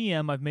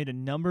GM, I've made a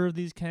number of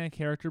these kind of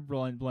character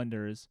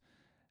blunders,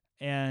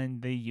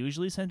 and they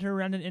usually center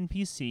around an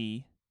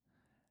NPC.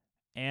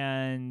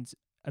 And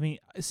I mean,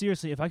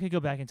 seriously, if I could go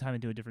back in time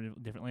and do it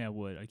differently, I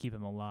would. I'd keep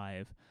him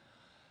alive.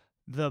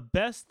 The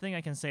best thing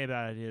I can say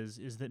about it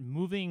is that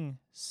moving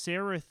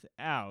Sareth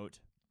out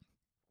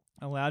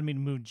allowed me to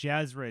move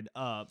Jazred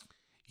up.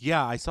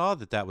 Yeah, I saw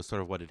that was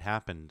sort of what had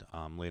happened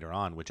later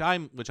on, which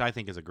I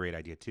think is a great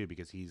idea too,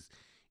 because he's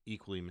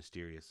equally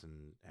mysterious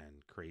and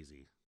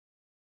crazy.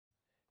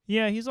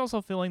 Yeah, he's also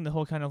feeling the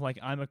whole kind of like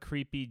I'm a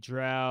creepy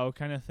drow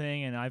kind of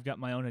thing, and I've got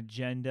my own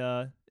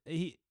agenda.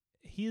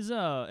 He's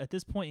at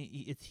this point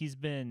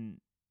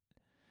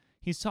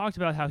he's talked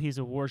about how he's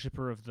a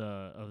worshiper of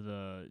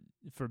the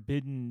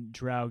forbidden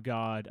drow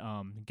god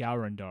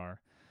Gaurandar,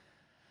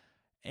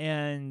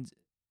 and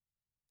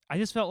I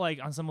just felt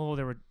like on some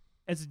level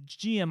as a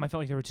GM, I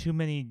felt like there were too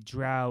many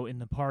drow in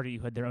the party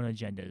who had their own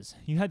agendas.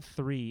 You had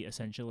 3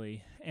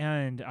 essentially,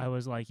 and I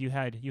was like, you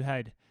had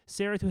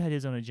Sareth who had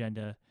his own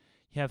agenda.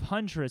 You have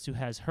Huntress who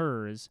has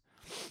hers,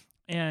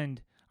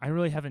 and I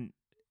really haven't,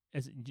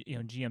 as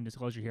GM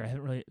disclosure here, I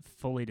haven't really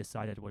fully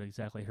decided what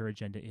exactly her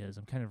agenda is.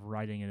 I'm kind of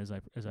writing it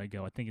as I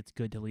go. I think it's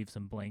good to leave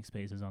some blank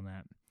spaces on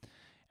that.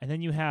 And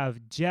then you have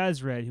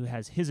Jazred who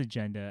has his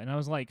agenda, and I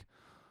was like,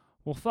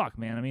 well, fuck,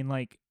 man. I mean,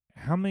 like,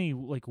 how many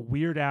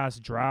weird ass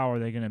drow are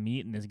they gonna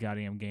meet in this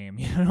goddamn game?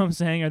 You know what I'm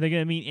saying? Are they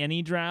gonna meet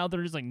any drow?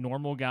 They're just like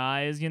normal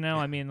guys,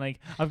 I mean, like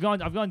I've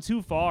gone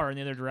too far in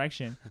the other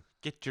direction.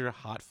 Get your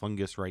hot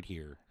fungus right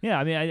here. Yeah,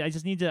 I mean, I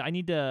just need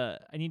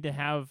to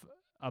have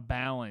a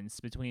balance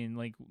between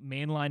like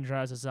mainline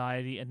drow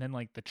society and then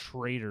like the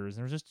traitors.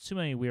 There's just too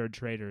many weird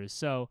traitors.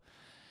 So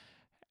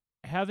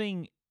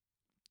having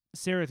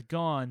Sareth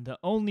gone, the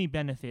only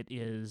benefit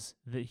is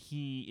that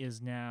he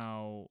is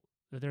now.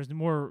 There's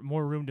more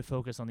room to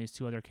focus on these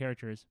 2 other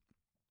characters.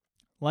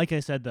 Like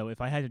I said, though,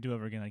 if I had to do it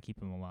over again, I'd keep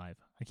him alive.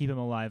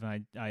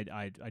 And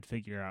I'd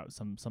figure out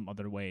some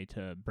other way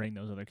to bring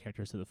those other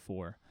characters to the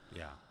fore.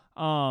 Yeah.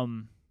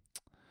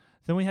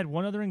 Then we had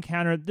one other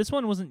encounter. This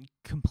one wasn't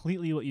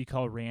completely what you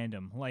call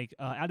random. Like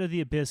Out of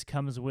the Abyss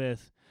comes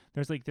with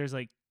there's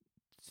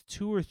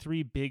 2 or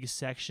 3 big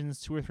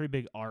sections, 2 or 3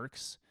 big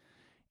arcs,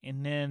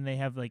 and then they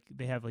have like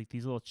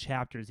these little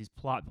chapters, these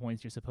plot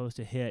points you're supposed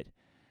to hit,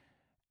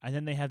 and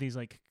then they have these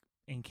like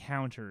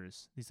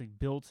encounters, these like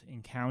built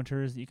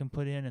encounters that you can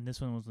put in, and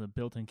this one was a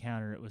built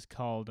encounter. It was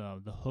called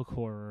the Hook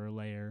Horror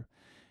Layer,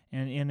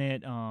 and in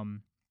it,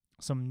 some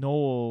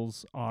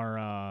gnolls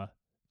are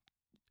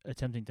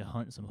attempting to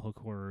hunt some hook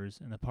horrors,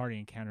 and the party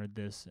encountered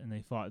this, and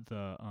they fought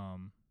the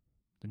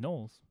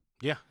gnolls.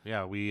 Yeah.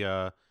 We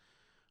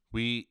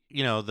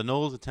the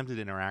gnolls attempted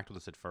to interact with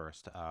us at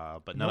first,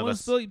 but none No of one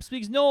us.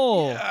 speaks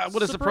gnoll. Yeah,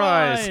 what a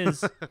Surprise!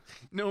 surprise!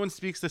 No one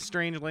speaks this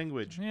strange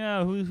language.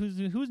 Yeah,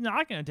 who's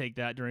not gonna take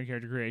that during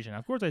character creation?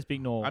 Of course, I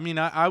speak gnoll. I mean,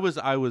 I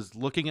was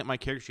looking at my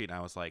character sheet and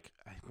I was like,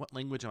 what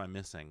language am I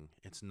missing?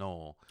 It's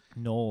Gnoll.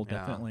 Gnoll, Yeah,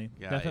 definitely,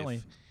 yeah,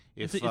 definitely.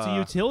 If It's a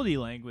utility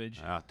language.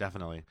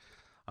 definitely.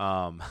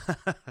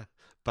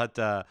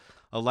 But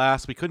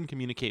alas, we couldn't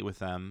communicate with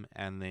them,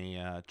 and they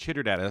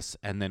chittered at us,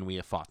 and then we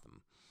fought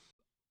them.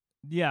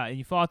 Yeah, and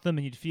you fought them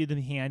and you defeated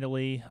them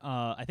handily.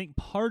 I think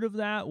part of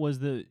that was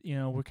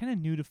we're kind of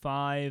new to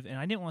 5, and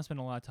I didn't want to spend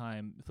a lot of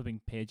time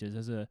flipping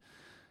pages.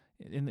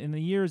 In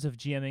the years of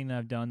GMing that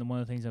I've done, one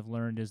of the things I've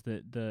learned is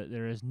that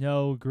there is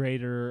no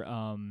greater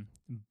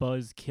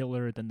buzz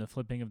killer than the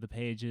flipping of the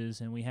pages.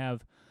 And we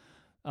have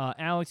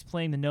Alex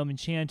playing the Gnome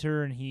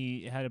Enchanter, and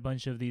he had a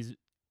bunch of these,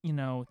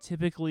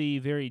 typically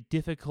very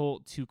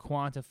difficult to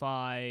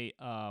quantify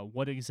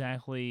what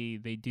exactly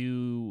they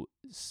do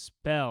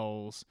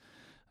spells.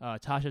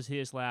 Tasha's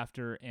Hideous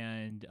Laughter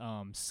and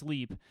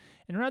Sleep.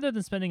 And rather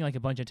than spending like a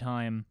bunch of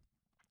time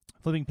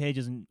flipping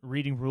pages and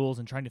reading rules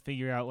and trying to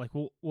figure out like,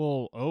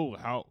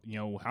 how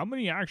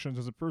many actions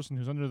does a person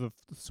who's under the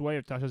sway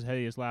of Tasha's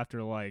Hideous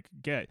Laughter like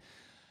get?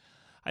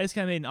 I just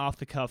kind of made an off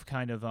the cuff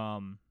kind of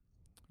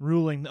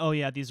ruling. Oh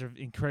yeah, these are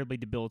incredibly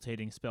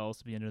debilitating spells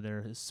to be under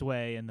their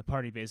sway, and the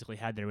party basically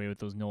had their way with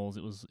those gnolls.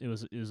 It was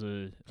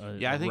a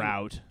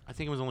rout. I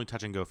think it was only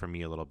touch and go for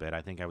me a little bit.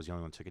 I think I was the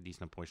only one who took a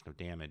decent portion of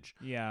damage.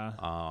 Yeah.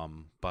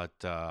 But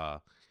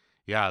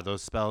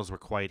those spells were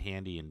quite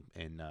handy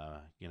in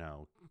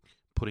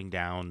putting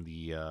down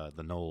the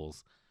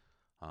gnolls.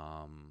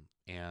 I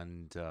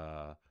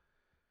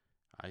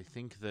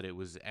think that it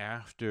was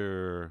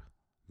after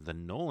the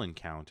gnoll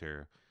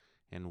encounter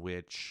in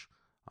which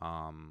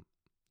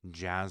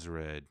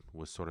Jazzred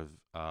was sort of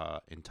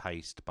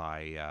enticed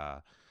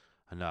by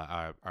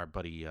our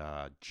buddy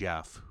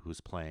Jeff,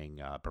 who's playing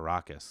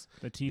Baracus,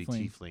 The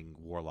tiefling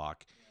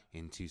warlock,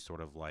 into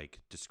sort of like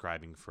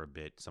describing for a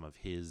bit some of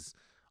his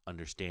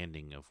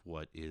understanding of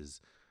what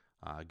is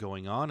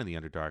going on in the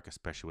Underdark,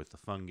 especially with the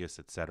fungus,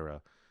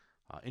 etc.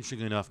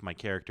 Interestingly enough, my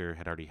character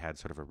had already had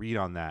sort of a read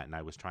on that, and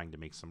I was trying to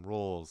make some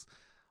rolls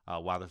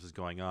while this was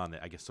going on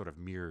that I guess sort of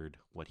mirrored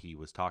what he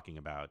was talking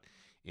about,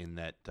 in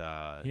that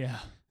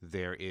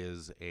there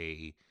is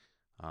a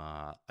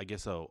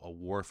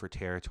war for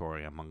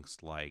territory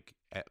amongst like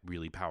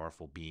really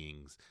powerful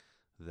beings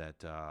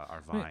that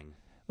are vying.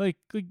 Like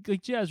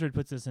Jazzred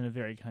puts this in a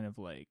very kind of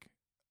like,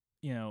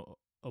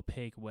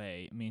 opaque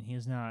way. I mean,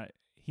 he's not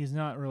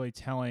really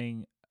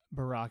telling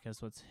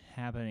Baracus what's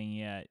happening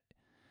yet.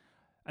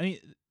 I mean,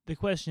 the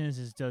question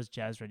is does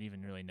Jazzred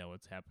even really know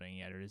what's happening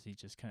yet, or is he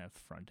just kind of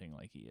fronting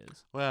like he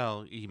is?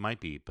 Well, he might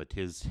be, but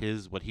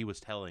his what he was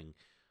telling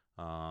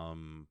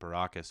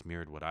Baracus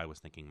mirrored what I was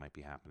thinking might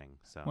be happening.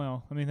 So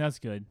well, I mean, that's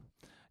good.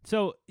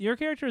 So your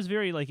character is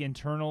very like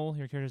internal.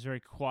 Your character is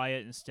very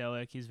quiet and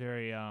stoic. He's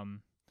very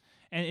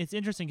and it's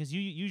interesting because you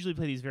usually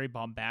play these very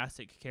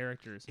bombastic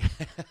characters.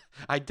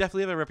 I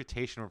definitely have a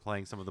reputation for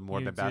playing some of the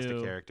more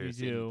bombastic characters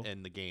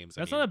in the games.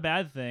 That's not a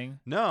bad thing.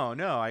 No,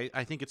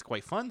 I think it's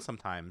quite fun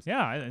sometimes.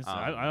 Yeah,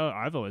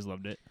 I've always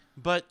loved it.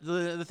 But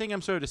the thing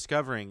I'm sort of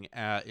discovering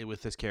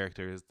with this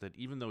character is that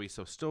even though he's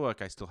so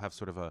stoic, I still have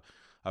sort of a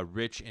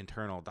rich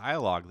internal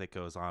dialogue that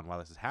goes on while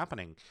this is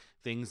happening.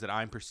 Things that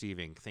I'm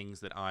perceiving,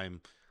 things that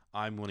I'm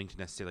willing to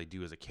necessarily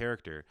do as a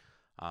character.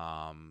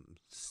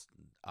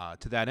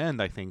 To that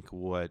end, I think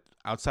what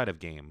outside of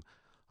game,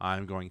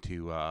 I'm going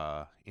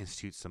to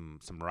institute some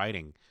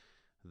writing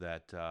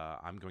that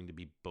I'm going to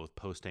be both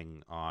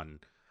posting on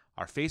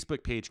our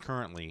Facebook page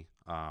currently,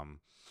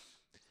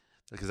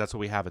 because that's what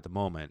we have at the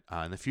moment.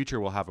 In the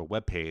future, we'll have a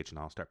web page, and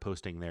I'll start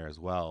posting there as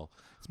well.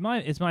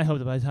 It's my hope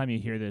that by the time you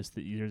hear this,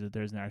 that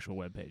there's an actual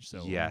web page.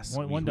 So yes,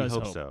 one does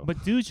hope so.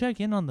 But do check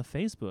in on the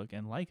Facebook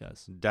and like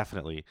us.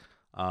 Definitely.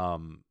 I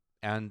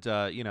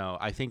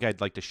think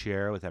I'd like to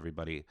share with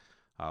everybody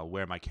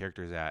where my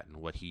character's at and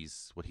what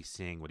he's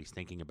seeing, what he's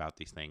thinking about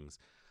these things,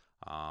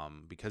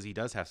 because he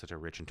does have such a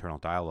rich internal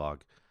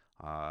dialogue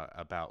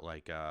about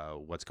like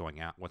what's going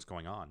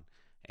on,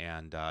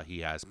 and he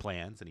has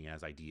plans and he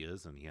has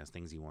ideas and he has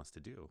things he wants to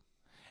do.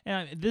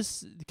 And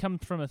this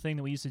comes from a thing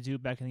that we used to do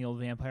back in the old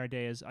Vampire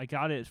days. I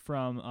got it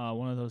from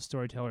one of those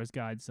storytellers'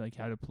 guides, like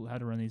how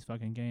to run these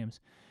fucking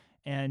games,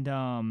 and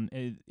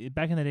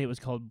back in the day it was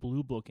called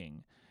Blue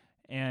Booking.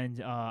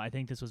 And I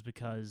think this was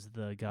because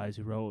the guys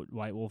who wrote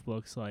White Wolf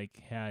books like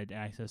had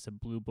access to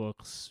blue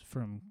books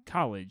from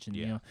college,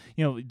 and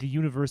the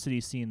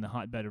university scene, the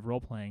hotbed of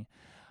role playing.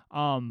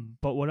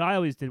 But what I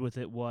always did with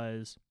it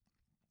was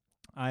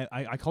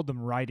I called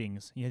them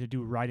writings. You had to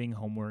do writing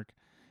homework,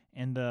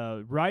 and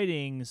the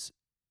writings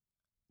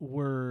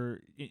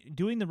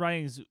doing the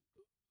writings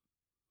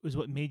was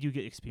what made you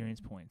get experience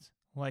points.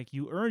 Like,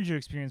 you earned your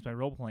experience by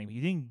role playing, but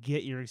you didn't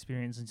get your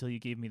experience until you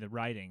gave me the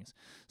writings.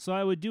 So what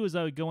I would do is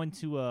I would go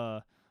into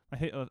a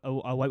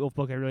White Wolf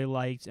book I really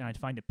liked, and I'd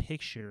find a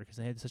picture because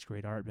they had such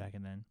great art back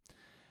then.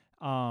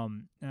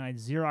 And I'd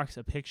Xerox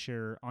a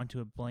picture onto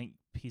a blank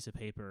piece of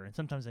paper, and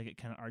sometimes I get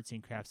kind of artsy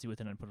and craftsy with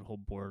it, and I'd put a whole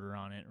border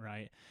on it,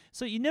 right?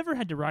 So you never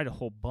had to write a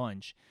whole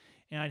bunch.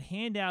 And I'd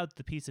hand out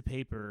the piece of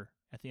paper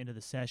at the end of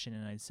the session,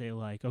 and I'd say,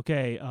 like,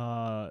 okay,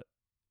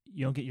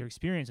 you don't get your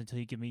experience until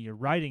you give me your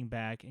writing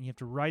back, and you have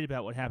to write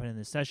about what happened in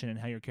the session and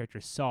how your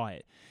character saw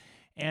it.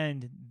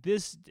 And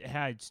this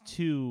had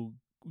two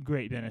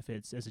great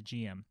benefits as a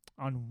GM.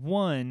 On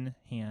one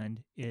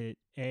hand, it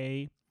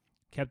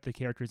kept the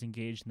characters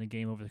engaged in the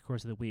game over the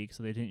course of the week,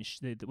 so they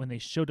didn't. When they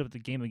showed up at the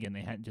game again,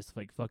 they hadn't just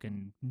like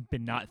fucking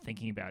been not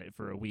thinking about it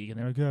for a week, and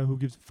they're like, "Oh, who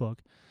gives a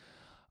fuck?"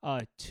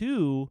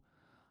 Two,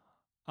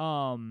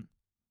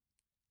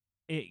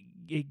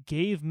 it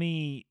gave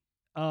me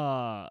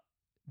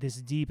this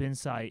deep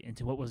insight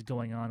into what was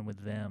going on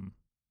with them,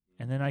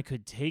 and then I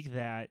could take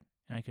that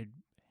and I could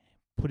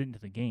put it into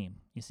the game.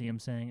 You see what I'm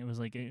saying? It was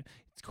like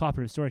it's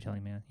cooperative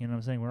storytelling, man. You know what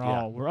I'm saying? We're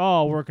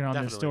all working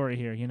on this story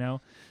here, you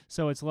know?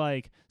 So it's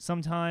like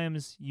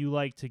sometimes you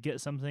like to get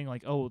something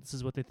like, oh, this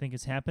is what they think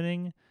is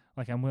happening.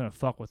 Like, I'm going to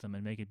fuck with them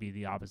and make it be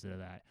the opposite of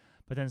that.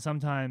 But then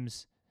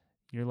sometimes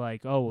you're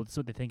like, oh, well, this is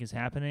what they think is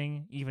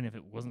happening. Even if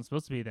it wasn't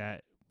supposed to be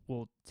that,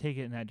 we'll take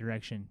it in that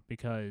direction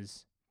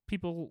because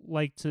people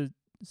like to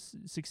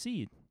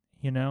succeed,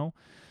 you know?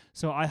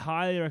 So I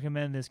highly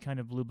recommend this kind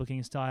of blue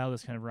booking style,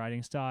 this kind of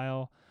writing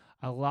style.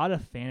 A lot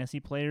of fantasy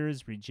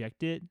players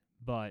reject it,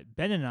 but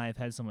Ben and I have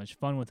had so much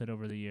fun with it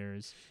over the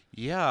years.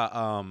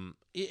 Yeah.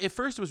 At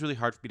first it was really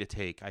hard for me to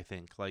take, I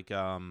think. Like,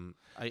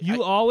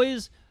 you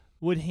always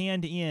would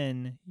hand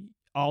in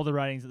all the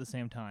writings at the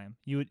same time.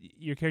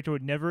 Your character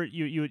would never.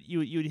 You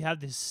would have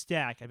this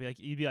stack.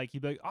 You'd be like,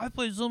 I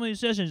played so many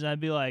sessions, and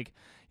I'd be like,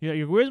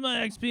 where's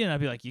my XP? And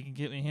I'd be like, you can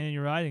get me handing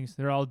your writings.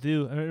 They're all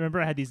due. I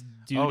remember I had these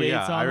due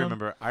dates on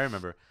them. I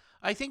remember.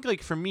 I think,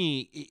 like, for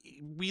me,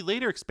 we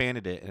later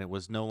expanded it, and it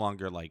was no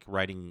longer like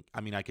writing. I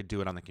mean, I could do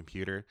it on the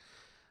computer.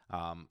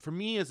 For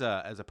me, as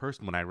a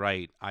person, when I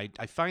write, I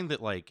find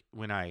that, like,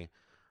 when I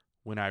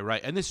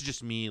write, and this is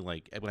just me,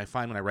 like, when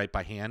I write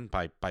by hand,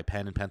 by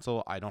pen and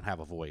pencil, I don't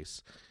have a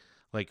voice.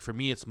 Like, for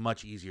me, it's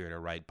much easier to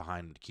write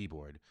behind the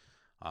keyboard.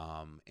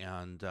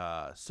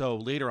 So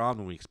later on,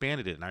 when we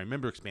expanded it, and I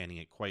remember expanding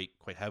it quite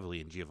heavily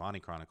in Giovanni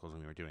Chronicles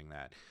when we were doing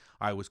that,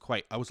 I was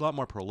a lot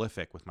more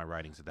prolific with my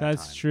writings at that time.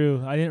 That's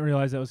true. I didn't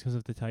realize that was because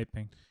of the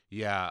typing.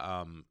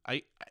 Yeah.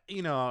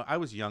 I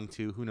was young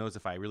too. Who knows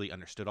if I really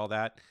understood all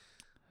that.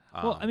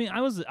 Well, I mean, I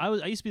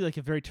used to be like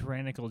a very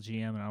tyrannical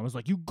GM, and I was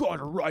like, you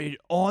gotta write it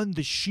on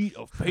the sheet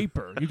of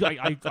paper.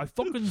 I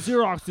fucking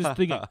Xerox this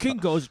thing at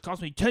Kinko's. It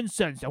cost me 10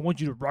 cents. I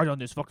want you to write on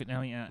this fucking.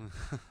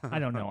 I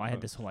don't know. I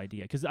had this whole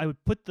idea because I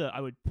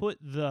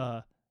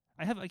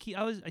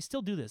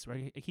still do this,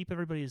 right? I keep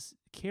everybody's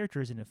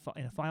characters in a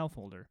file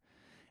folder,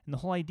 and the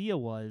whole idea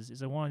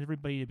is I wanted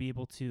everybody to be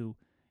able to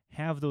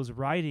have those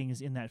writings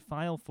in that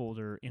file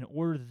folder in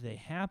order that they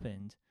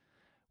happened,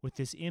 with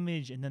this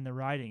image and then the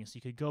writing, so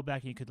you could go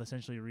back and you could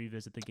essentially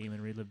revisit the game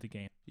and relive the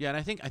game. Yeah, and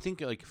I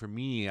think like for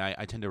me,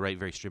 I tend to write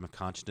very stream of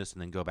consciousness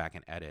and then go back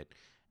and edit,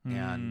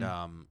 and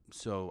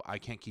so I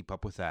can't keep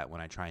up with that when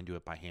I try and do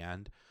it by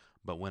hand.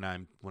 But when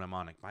I'm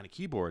on a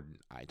keyboard,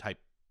 I type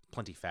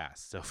plenty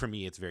fast. So for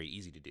me, it's very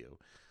easy to do,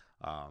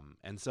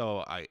 and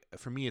so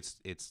for me,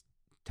 it's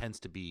tends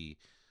to be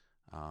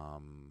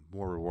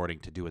more rewarding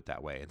to do it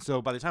that way. And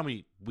so by the time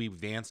we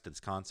advanced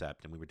this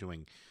concept and we were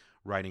doing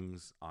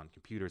writings on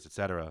computers,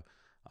 etc.,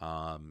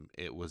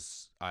 it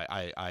was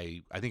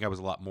I think I was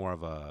a lot more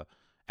of a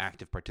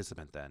active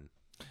participant then.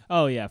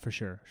 Oh yeah, for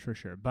sure.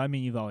 But I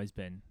mean, you've always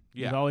been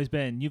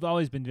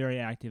very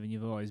active, and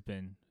you've always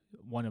been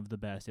one of the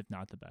best, if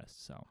not the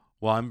best. So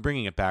well, I'm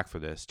bringing it back for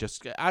this.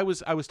 Just I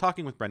was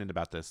talking with Brendan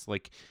about this.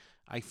 Like,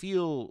 I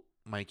feel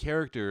my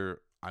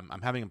character,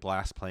 I'm having a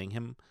blast playing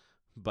him,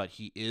 but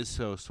he is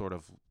so sort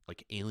of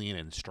like alien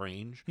and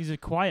strange. He's a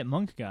quiet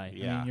monk guy.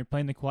 Yeah. I mean, you're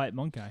playing the quiet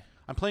monk guy.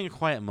 I'm playing a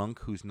quiet monk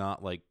who's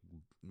not like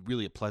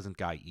really a pleasant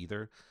guy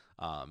either.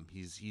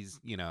 He's he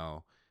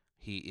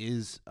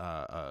is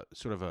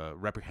sort of a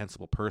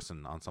reprehensible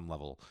person on some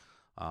level.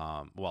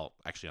 Well,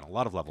 actually on a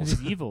lot of levels.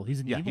 He's evil. He's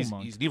an evil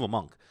monk. He's an evil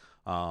monk.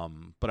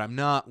 But I'm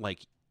not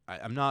like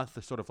I'm not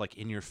the sort of like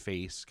in your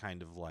face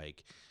kind of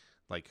like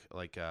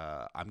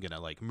I'm gonna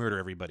like murder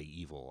everybody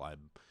evil.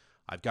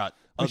 I've got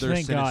other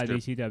thank sinister.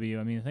 God, ACW.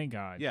 I mean, thank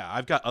God. Yeah,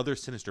 I've got other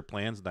sinister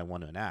plans that I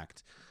want to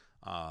enact.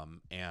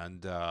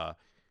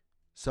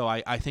 So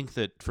I think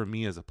that for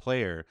me as a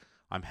player,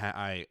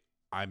 I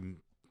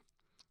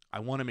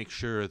want to make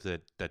sure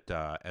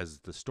that as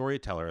the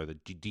storyteller or the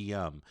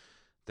DM,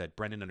 that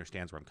Brendan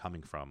understands where I'm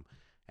coming from,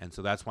 and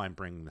so that's why I'm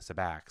bringing this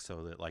back,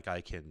 so that like I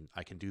can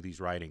do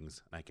these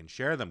writings and I can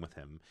share them with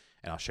him,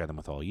 and I'll share them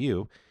with all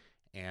you,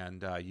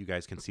 and you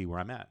guys can see where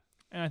I'm at.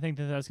 And I think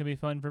that that's going to be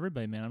fun for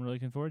everybody, man. I'm really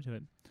looking forward to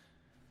it.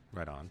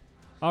 Right on.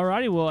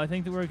 Alrighty, well, I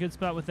think that we're a good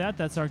spot with that.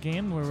 That's our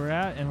game, where we're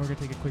at, and we're going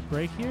to take a quick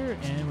break here,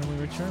 and when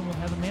we return, we'll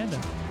have Amanda.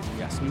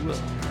 Yes, we will.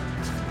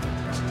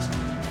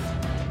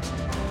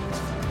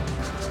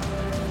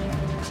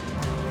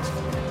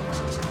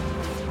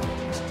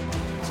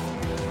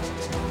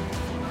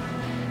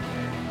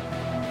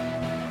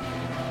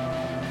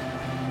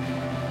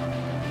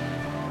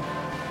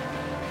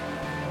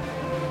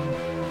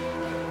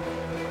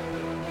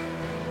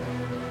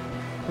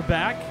 We're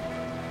back,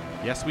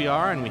 Yes, we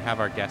are, and we have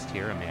our guest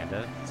here,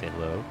 Amanda. Say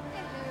hello.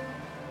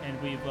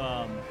 and we've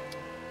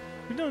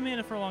known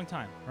Amanda for a long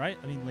time, right?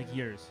 I mean, like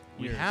years.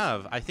 We Years.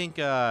 have. I think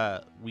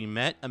we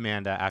met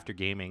Amanda after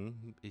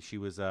gaming. She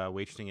was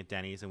waitressing at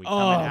Denny's, and we come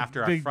Oh, in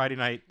after our big Friday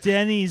night.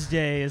 Denny's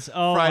days.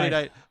 Oh,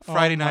 Friday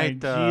my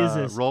night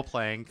Jesus. role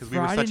playing because we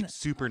were Friday such ni-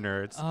 super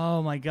nerds.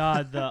 Oh my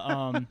God,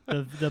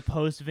 the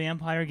post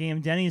vampire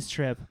game Denny's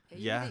trip. Yeah, you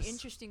were Yes. the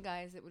interesting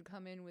guys that would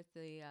come in with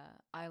the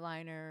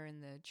eyeliner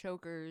and the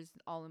chokers,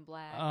 all in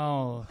black.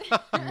 Oh,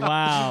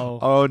 wow.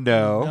 Oh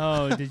no!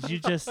 No, did you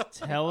just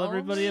tell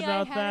everybody Only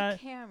about I had that? A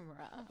camera.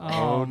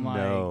 Oh Oh, my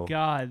no.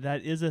 God,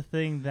 that is a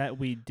thing that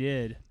we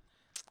did.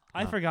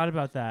 I forgot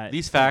about that.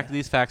 These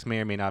facts may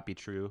or may not be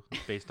true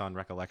based on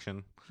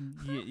recollection.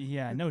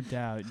 Yeah, no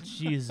doubt.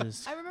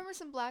 Jesus, I remember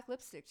some black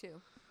lipstick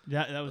too.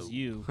 that was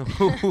you.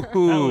 That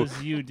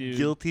was you, dude.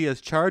 Guilty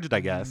as charged, I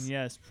guess.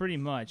 Yes, pretty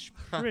much.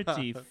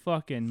 Pretty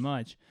fucking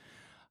much.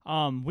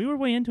 We were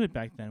way into it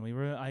back then.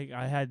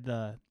 I had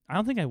I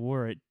don't think I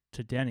wore it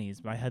to Denny's,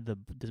 but I had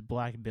this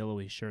black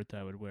billowy shirt that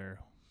I would wear.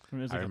 It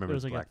was I like remember it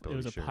was the like black it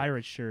was billowy a shirt.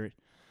 pirate shirt,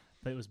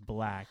 but it was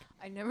black.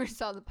 I never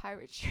saw the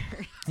pirate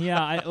shirt.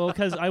 Yeah,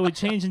 because I would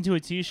change into a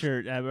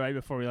T-shirt right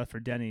before we left for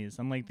Denny's.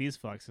 I'm like these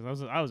fucks,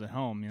 'cause I was at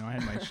home, I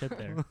had my shit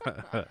there.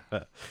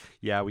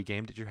 Yeah, we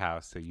gamed at your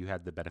house, so you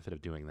had the benefit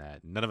of doing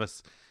that. None of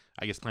us,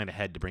 I guess, planned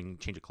ahead to bring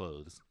change of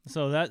clothes.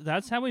 So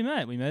that's how we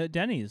met. We met at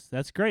Denny's.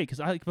 That's great,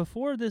 because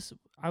before this,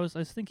 I was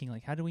thinking,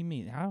 like, how do we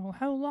meet? How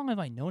long have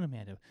I known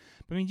Amanda?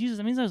 But I mean, Jesus,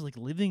 that means I was like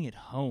living at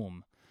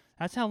home.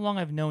 That's how long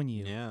I've known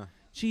you. Yeah.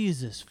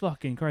 Jesus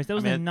fucking Christ, that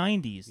was mean, the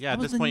 90s. Yeah, That at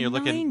was this the point, you're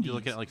 90s.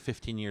 looking at like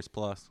 15 years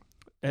plus.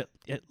 At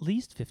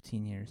least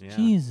 15 years. Yeah.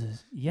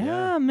 Jesus. Yeah,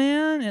 Yeah.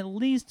 man. At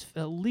least.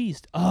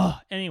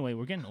 Anyway,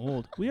 we're getting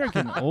old. We are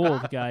getting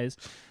old, guys.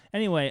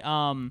 Anyway,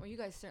 Well, you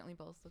guys certainly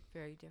both look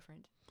very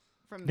different.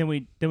 From than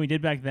we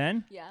did back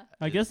then. yeah,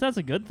 I guess that's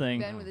a good thing.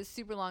 Ben with his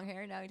super long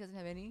hair. Now he doesn't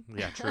have any.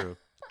 Yeah, true.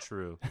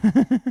 True.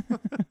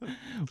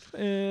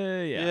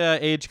 Yeah. Yeah,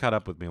 age caught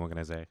up with me. What can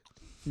I say?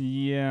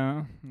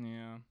 Yeah.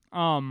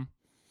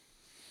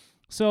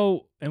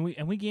 So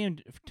we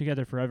gamed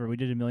together forever. We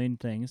did a million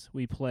things.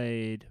 We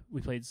played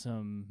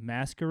some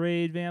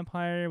Masquerade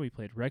Vampire. We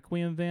played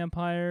Requiem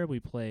Vampire. We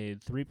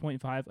played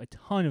 3.5, a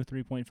ton of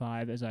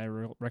 3.5, as I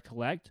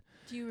recollect.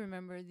 Do you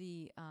remember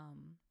the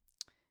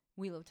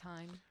Wheel of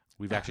Time?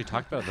 We've actually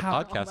talked about it in the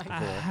How- podcast oh my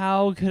before.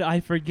 How could I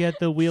forget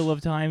the Wheel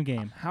of Time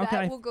game? How could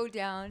that I? will go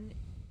down.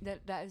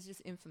 That is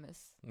just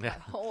infamous. Yeah. That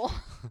whole.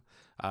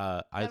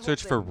 I whole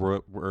searched for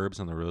thing. herbs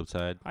on the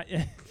roadside.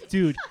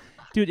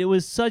 Dude, it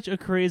was such a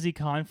crazy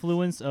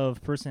confluence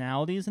of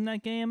personalities in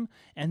that game,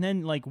 and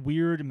then like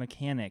weird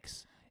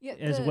mechanics Yeah,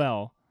 as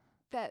well.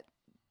 That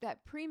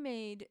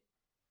pre-made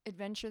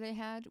adventure they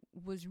had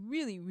was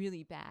really,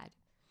 really bad,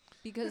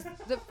 because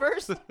the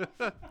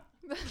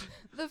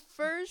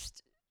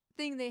first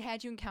thing they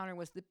had you encounter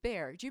was the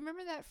bear. Do you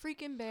remember that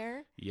freaking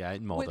bear? Yeah,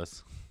 it mauled With-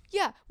 us.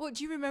 Yeah. Well,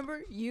 do you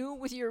remember you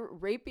with your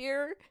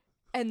rapier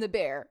and the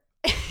bear?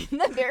 And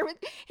the bear would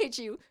hit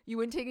you. You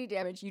wouldn't take any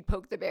damage. You'd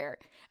poke the bear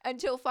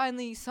until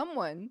finally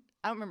someone,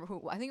 I don't remember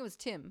who, I think it was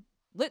Tim,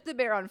 lit the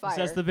bear on fire.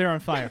 Sets the bear on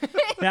fire.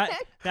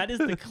 that is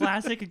the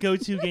classic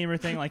go-to gamer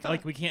thing.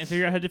 Like we can't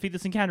figure out how to defeat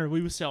this encounter.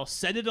 We will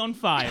set it on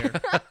fire.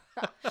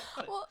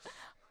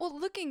 Well,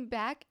 looking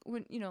back,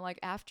 when like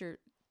after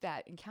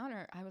that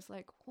encounter, I was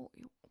like, oh,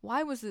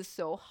 why was this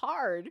so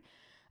hard?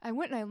 I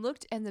went and I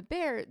looked, and the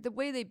bear, the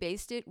way they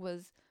based it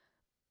was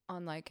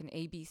on like an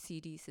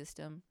ABCD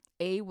system.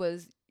 A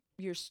was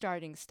your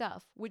starting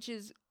stuff, which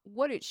is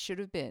what it should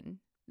have been.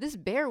 This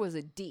bear was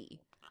a D.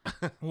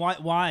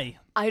 Why?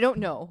 I don't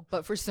know,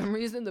 but for some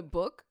reason the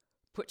book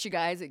put you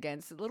guys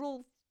against a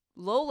little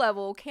low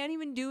level, can't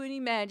even do any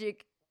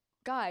magic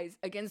guys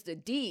against a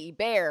D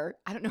bear.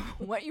 I don't know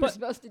what you were But-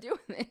 supposed to do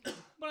with it.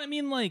 But I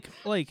mean, like,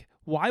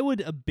 why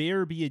would a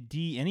bear be a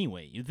D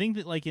anyway? You'd think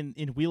that, like, in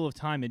Wheel of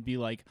Time, it'd be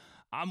like,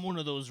 I'm one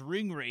of those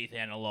ring wraith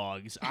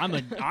analogs.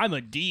 I'm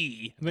a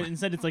D. But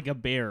instead, it's like a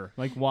bear.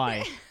 Like,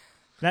 why?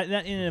 That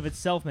in and of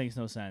itself makes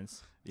no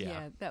sense.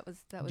 Yeah. That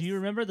was. Do you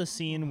remember the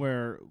scene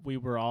where we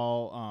were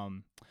all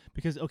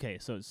because okay,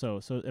 so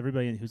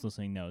everybody who's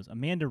listening knows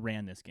Amanda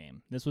ran this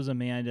game. This was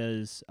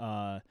Amanda's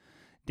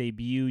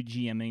debut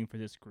GMing for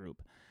this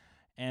group.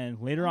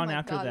 And later on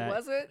after God, that,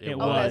 was it? it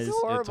Oh, that's was. It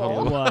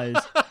horrible. it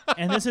was.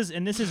 And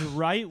this is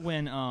right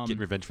when Getting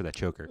revenge for that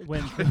choker.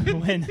 when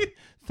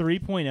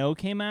 3.0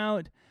 came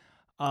out,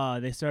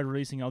 they started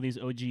releasing all these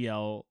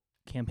OGL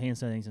campaign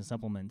settings and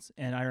supplements.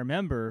 And I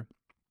remember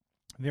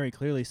very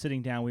clearly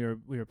sitting down. We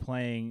were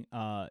playing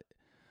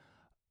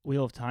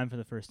Wheel of Time for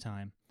the first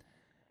time,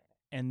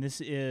 and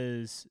this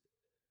is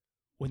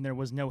when there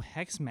was no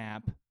hex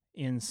map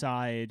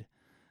inside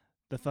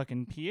the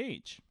fucking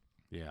PH.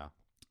 Yeah.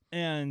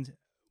 And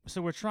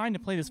so we're trying to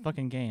play this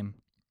fucking game.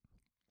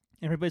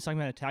 Everybody's talking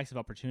about attacks of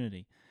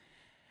opportunity.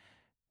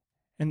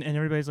 And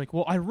everybody's like,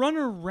 well, I run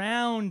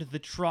around the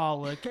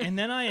Trolloc, and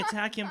then I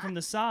attack him from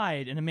the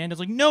side. And Amanda's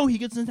like, no, he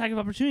gets an attack of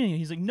opportunity. And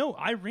he's like, no,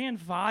 I ran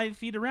 5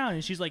 feet around.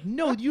 And she's like,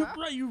 no, you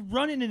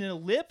run in an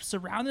ellipse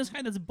around this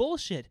guy? That's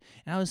bullshit.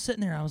 And I was sitting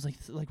there, I was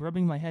like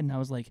rubbing my head, and I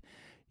was like,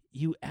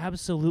 you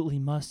absolutely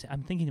must.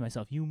 I'm thinking to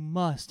myself, you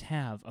must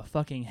have a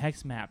fucking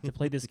hex map to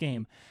play this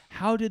game.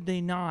 How did they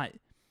not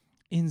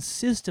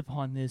insist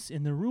upon this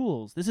in the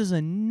rules? This is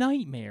a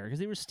nightmare, because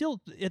they were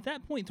still, at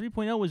that point,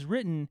 3.0 was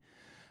written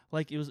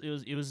like it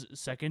was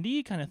second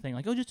E kind of thing.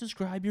 Like, oh, just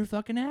describe your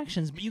fucking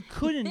actions. But you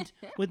couldn't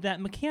with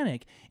that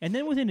mechanic. And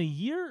then within a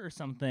year or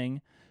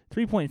something,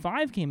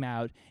 3.5 came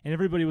out, and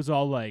everybody was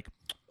all like,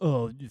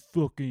 oh,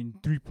 fucking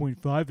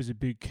 3.5 is a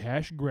big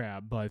cash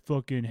grab by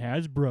fucking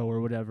Hasbro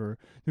or whatever.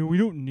 No, we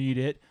don't need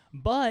it.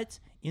 But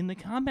in the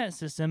combat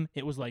system,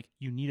 it was like,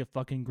 you need a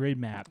fucking grid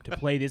map to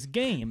play this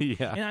game.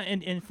 Yeah.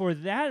 And for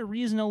that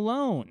reason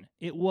alone,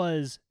 it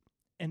was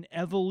an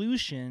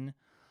evolution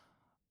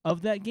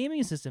of that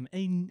gaming system,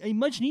 a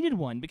much needed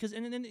one, because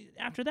and then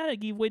after that it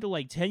gave way to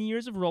like 10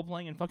 years of role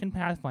playing and fucking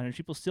Pathfinder.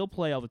 People still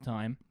play all the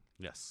time.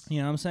 Yes. You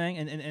know what I'm saying?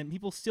 And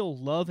people still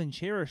love and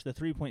cherish the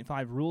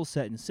 3.5 rule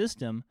set and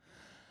system,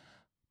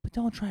 but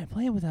don't try to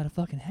play it without a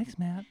fucking hex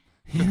map.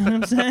 You know what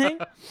I'm saying?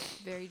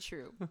 Very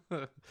true.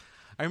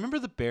 I remember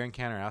the bear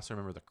encounter. I also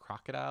remember the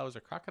crocodile. Was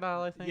it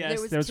crocodile, I think? Yes,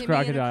 there there was Timmy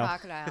crocodile. and a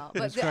crocodile.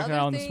 But the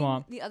crocodile in other the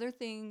swamp. the other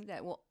thing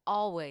that will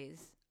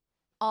always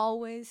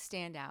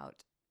stand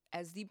out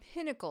as the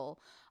pinnacle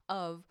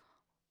of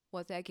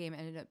what that game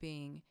ended up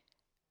being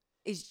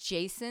is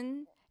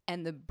Jason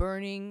and the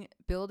burning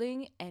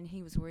building, and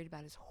he was worried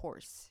about his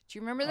horse. Do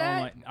you remember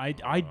that? Oh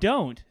I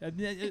don't.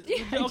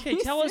 Okay,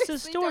 tell us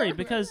this seriously story, don't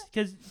because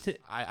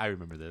I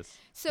remember this.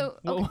 So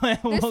What okay,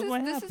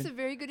 this is happened? a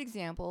very good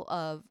example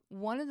of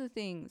one of the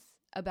things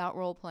about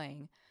role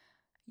playing.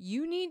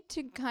 You need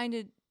to kind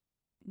of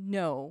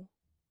know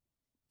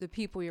the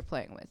people you're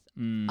playing with.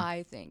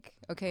 I think,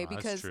 okay, That's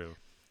because true.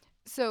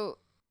 so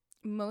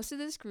most of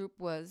this group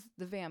was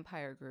the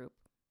vampire group,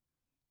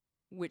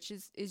 which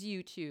is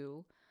you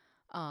two.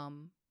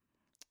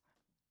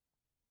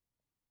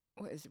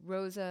 What is it?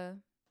 Rosa?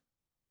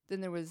 Then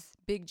there was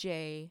Big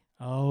J,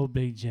 Oh,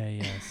 Big J,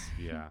 yes.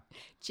 Yeah.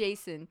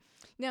 Jason.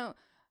 Now,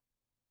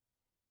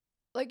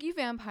 like you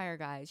vampire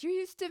guys, you're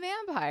used to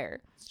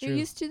vampire. It's You're true.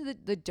 used to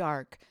the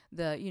dark,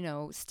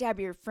 stab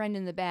your friend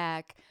in the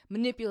back,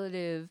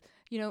 manipulative.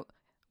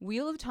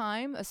 Wheel of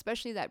Time,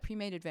 especially that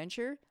pre-made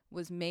adventure,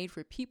 was made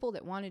for people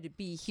that wanted to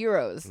be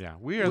heroes. Yeah.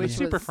 We are the Which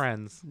super was-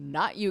 friends.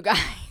 Not you guys.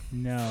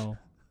 No.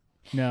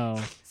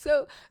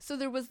 So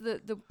there was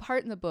the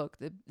part in the book,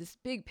 this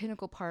big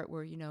pinnacle part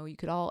where, you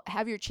could all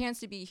have your chance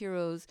to be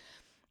heroes,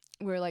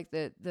 where like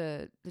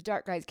the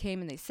dark guys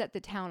came and they set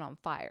the town on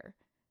fire.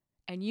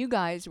 And you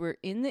guys were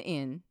in the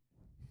inn.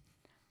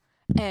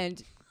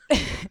 And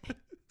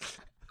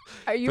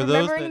are you For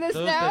those remembering this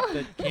those now?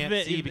 that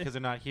can't see because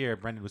they're not here,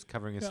 Brendan was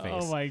covering his face.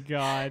 Oh my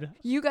God.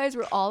 You guys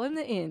were all in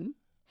the inn,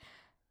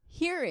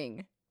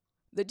 hearing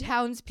the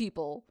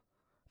townspeople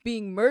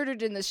being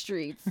murdered in the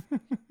streets,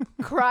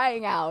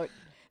 crying out,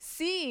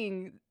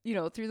 seeing,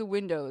 through the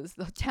windows,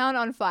 the town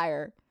on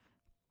fire.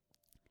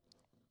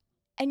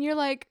 And you're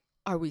like,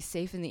 are we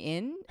safe in the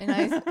inn? And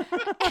I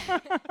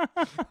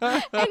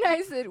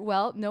said,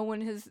 well, no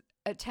one has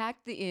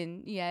attacked the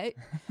inn yet.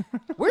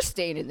 We're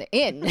staying in the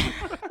inn.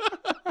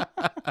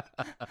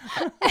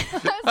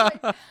 I was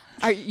like,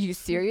 are you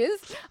serious?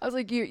 I was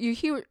like, you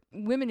hear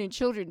women and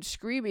children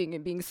screaming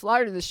and being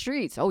slaughtered in the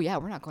streets. Oh, yeah,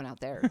 we're not going out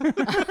there.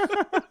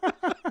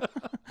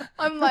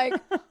 I'm like,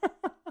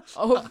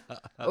 oh,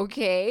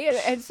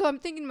 okay. And so I'm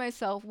thinking to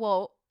myself,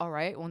 well, all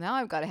right, well, now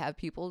I've got to have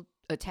people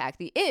attack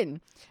the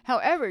inn.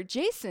 However,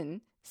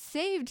 Jason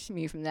saved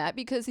me from that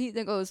because he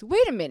then goes,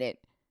 wait a minute.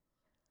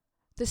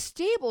 The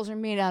stables are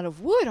made out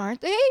of wood,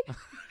 aren't they?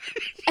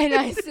 And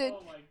I said,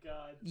 Oh my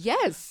God.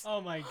 yes. Oh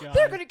my God.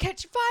 They're going to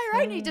catch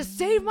fire. I need to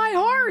save my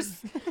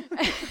horse.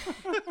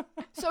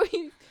 So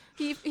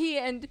he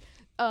and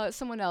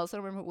someone else, I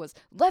don't remember who it was,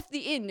 left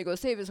the inn to go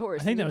save his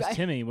horse. I think that And was the guy-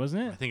 Timmy,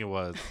 wasn't I it? think it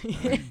was.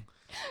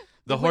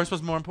 The horse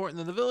was more important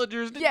than the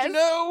villagers. Did Yes. you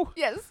know?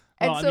 Yes.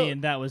 And Well, so, I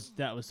mean, that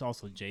was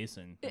also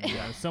Jason.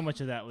 So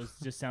much of that was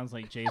just sounds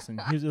like Jason.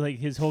 He was like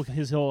his whole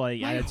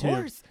like my attitude. of-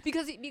 horse,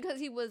 because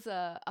he was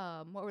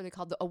what were they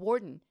called, a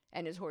warden,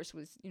 and his horse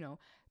was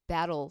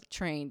battle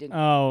trained and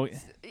Oh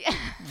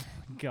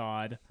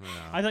God! Yeah.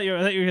 I thought you were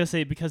gonna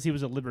say because he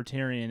was a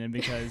libertarian and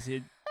because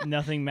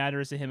nothing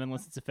matters to him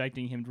unless it's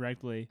affecting him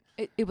directly.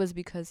 it was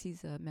because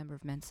he's a member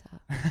of Mensa.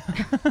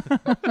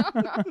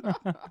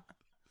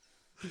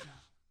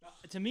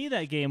 To me,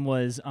 that game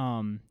was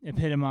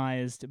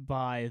epitomized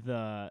by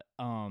the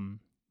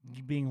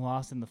being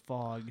lost in the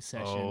fog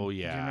session. Oh, Do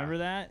you yeah. remember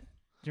that?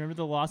 Do you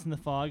remember the Lost in the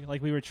Fog?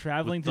 Like we were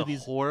traveling With through the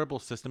these. horrible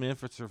system in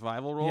for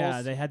survival rolls.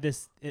 Yeah, they had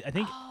this. I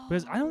think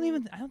because I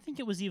don't think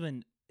it was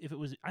even if it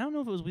was. I don't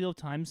know if it was Wheel of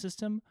Time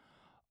system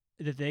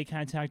that they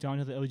kind of tacked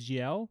onto the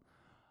OGL,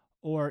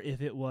 or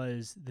if it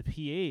was the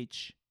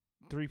PH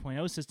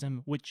 3.0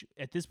 system, which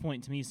at this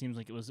point to me seems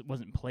like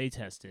wasn't play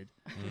tested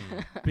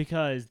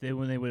because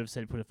when they would have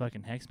said put a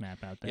fucking hex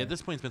map out there. Yeah, at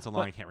this point it's been so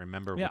long I can't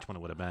remember which one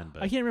it would have been.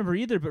 But I can't remember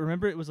either. But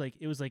remember, it was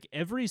like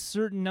every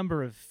certain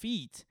number of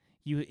feet.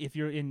 If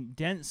you're in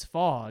dense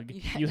fog,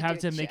 you have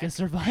to make a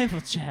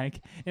survival check.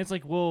 And it's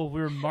like, well,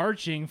 we're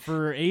marching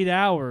for 8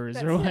 hours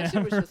or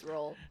whatever. Was just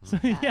roll, so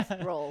pass,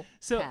 roll,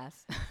 so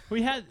pass.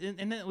 we had,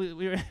 and then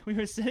we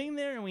were sitting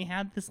there, and we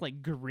had this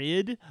like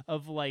grid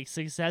of like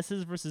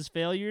successes versus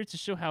failures to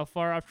show how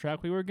far off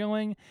track we were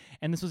going.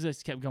 And this was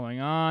just kept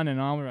going on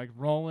and on. We were like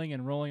rolling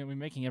and rolling, and we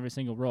were making every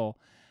single roll.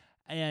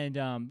 And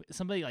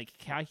somebody like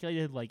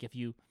calculated like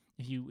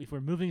if we're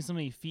moving so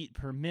many feet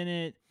per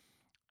minute,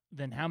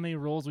 then how many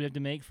rolls we have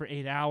to make for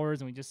 8 hours,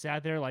 and we just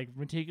sat there like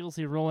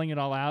meticulously rolling it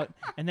all out.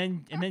 and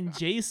then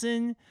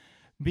Jason,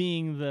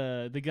 being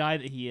the guy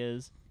that he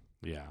is,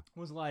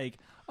 was like,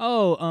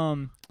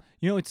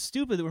 it's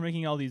stupid that we're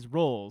making all these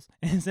rolls.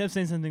 And instead of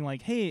saying something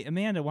like, hey,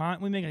 Amanda, why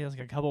don't we make like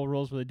a couple of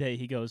rolls for the day?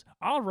 He goes,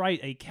 I'll write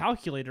a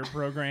calculator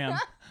program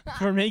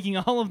for making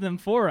all of them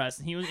for us.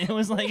 And he would sit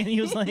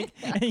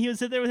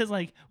there with his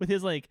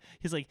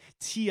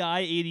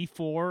TI-84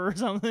 or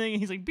something. And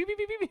he's like, beep, beep,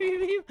 beep, beep,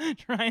 beep, beep,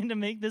 trying to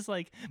make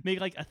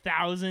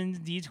 1,000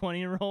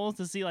 D20 rolls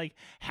to see like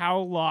how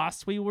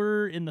lost we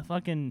were in the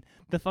fucking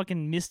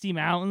misty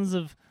mountains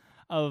of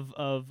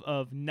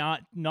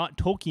not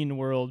Tolkien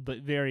world, but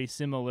very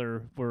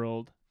similar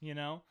world, you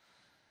know?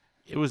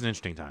 it was an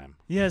interesting time.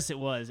 Yes, it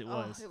was. It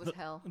was. It was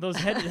hell. Those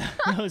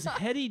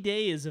heady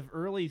days of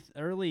early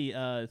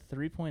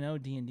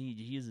 3.0 D&D.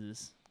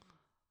 Jesus.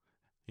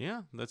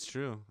 Yeah, that's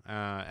true.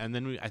 And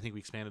then I think we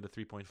expanded to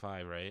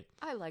 3.5, right?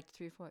 I liked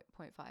 3.5.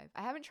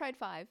 I haven't tried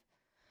 5.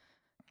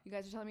 You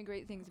guys are telling me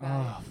great things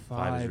about it.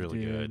 5 is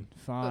really good.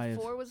 5.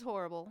 But 4 was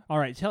horrible. All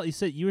right,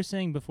 you were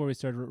saying before we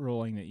started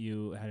rolling that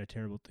you had a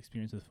terrible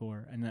experience with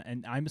 4,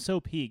 and I'm so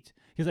piqued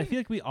because I feel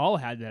like we all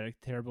had that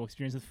terrible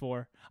experience with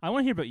 4. I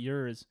want to hear about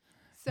yours.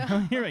 So, I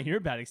want to hear about your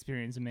bad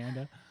experience,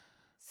 Amanda.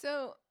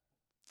 So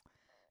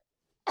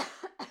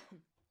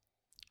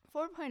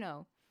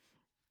 4.0.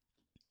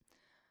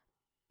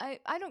 I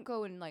don't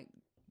go and like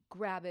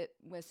grab it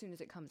as soon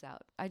as it comes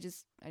out. I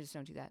just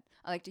don't do that.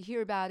 I like to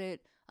hear about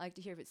it. I like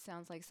to hear if it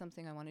sounds like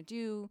something I want to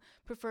do.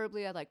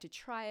 Preferably, I'd like to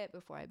try it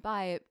before I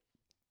buy it.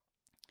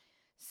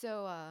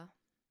 So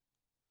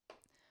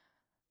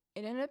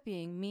it ended up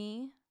being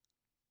me,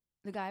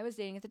 the guy I was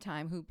dating at the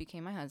time, who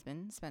became my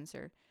husband,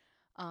 Spencer,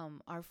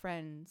 our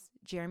friends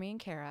Jeremy and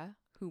Kara,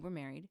 who were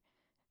married.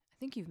 I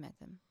think you've met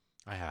them.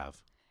 I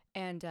have.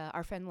 And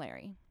our friend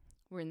Larry.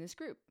 We're in this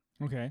group.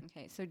 Okay.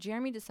 Okay, so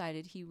Jeremy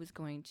decided he was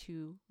going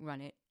to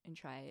run it and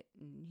try it,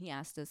 and he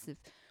asked us if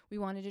we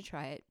wanted to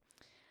try it.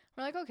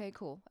 We're like, okay,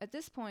 cool. At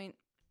this point,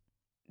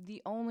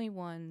 the only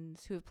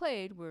ones who have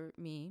played were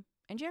me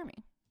and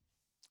Jeremy.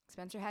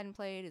 Spencer hadn't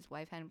played, his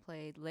wife hadn't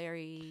played,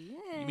 Larry.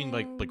 You mean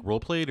like role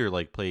played or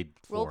like played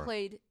role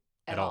played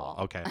at all?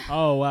 Okay.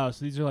 Oh wow,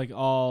 so these are like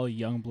all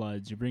young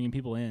bloods. You're bringing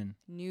people in.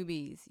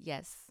 Newbies,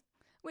 yes.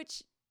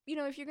 Which,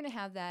 if you're gonna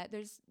have that,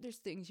 there's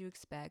things you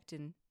expect,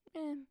 and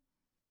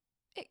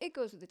it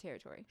goes with the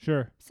territory.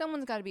 Sure.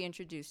 Someone's got to be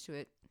introduced to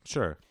it.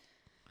 Sure.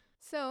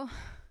 So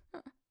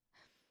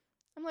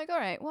I'm like, all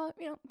right, well,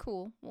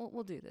 cool.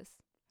 We'll do this.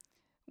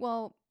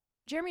 Well,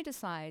 Jeremy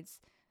decides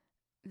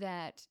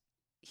that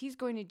he's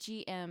going to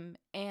GM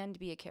and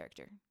be a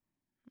character.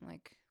 I'm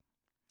like,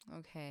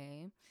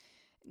 okay.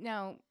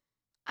 Now,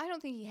 I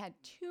don't think he had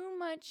too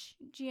much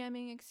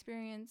GMing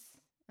experience.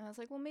 And I was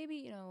like, well,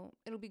 maybe,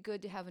 it'll be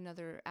good to have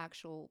another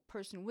actual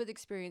person with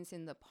experience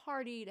in the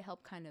party to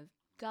help kind of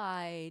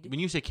guide. When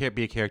you say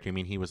be a character, I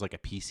mean he was like a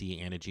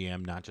PC and a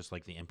GM, not just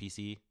like the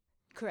NPC?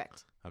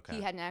 Correct. Okay.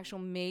 He had an actual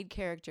made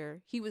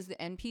character. He was the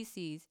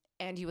NPCs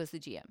and he was the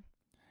GM.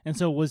 And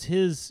so was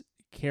his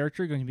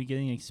character going to be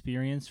getting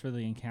experience for the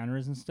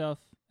encounters and stuff?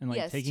 And like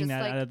Yes, taking just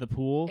that like out of the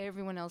pool?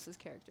 Everyone else's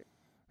character.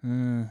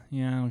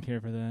 Yeah, I don't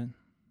care for that.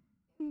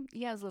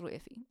 Yeah, it was a little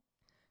iffy.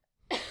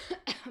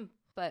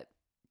 But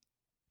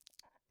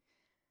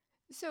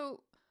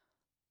so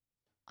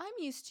I'm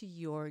used to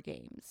your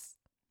games,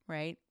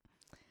 right?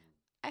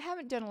 I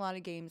haven't done a lot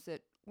of games that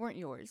weren't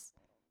yours.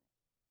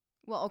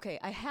 Well, okay,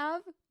 I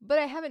have, but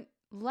I haven't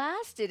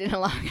lasted in a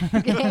lot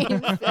of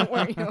games that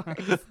weren't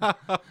yours.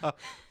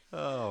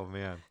 Oh,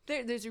 man.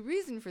 There's a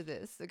reason for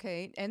this,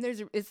 okay? And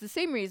it's the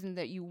same reason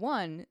that you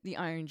won the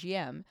Iron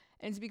GM, and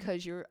it's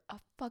because you're a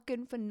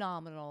fucking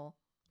phenomenal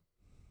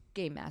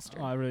game master.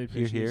 Oh, I really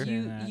appreciate here? you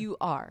saying that. You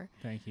are.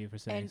 Thank you for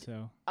saying And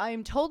so. I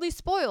am totally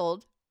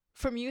spoiled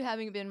from you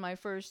having been my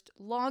first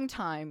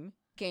long-time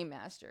game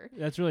master.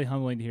 That's really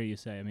humbling to hear you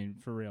say. I mean,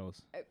 for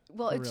reals.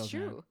 Well, For it's reals,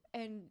 true.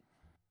 And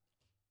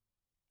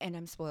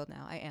I'm spoiled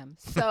now. I am.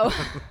 So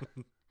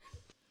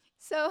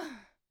so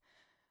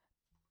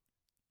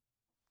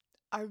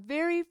our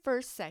very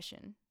first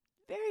session,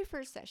 very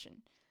first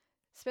session,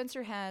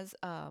 Spencer has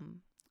a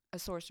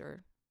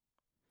sorcerer.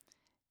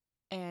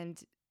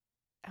 And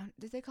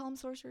did they call them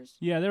sorcerers?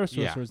 Yeah, there were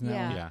Yeah. sorcerers in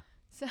that one.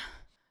 Yeah.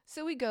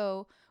 So we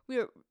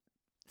were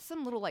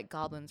some little like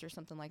goblins or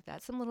something like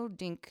that, some little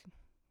dink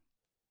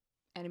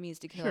enemies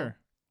to kill. Sure.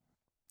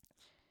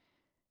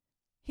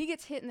 He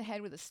gets hit in the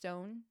head with a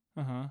stone,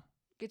 Uh-huh.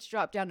 gets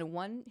dropped down to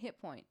 1 hit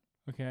point,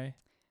 Okay.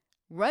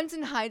 runs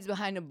and hides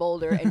behind a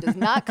boulder, and does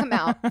not come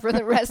out for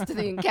the rest of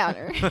the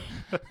encounter.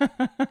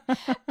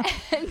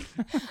 And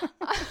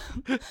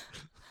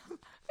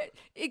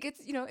it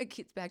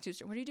gets back to his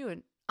turn. What are you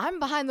doing? I'm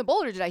behind the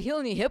boulder. Did I heal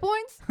any hit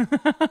points?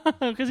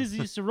 Because he's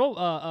used to roll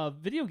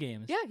video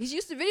games. Yeah, he's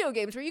used to video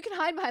games where you can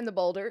hide behind the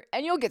boulder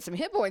and you'll get some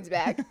hit points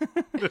back.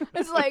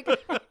 It's like,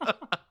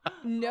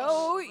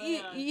 no,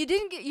 you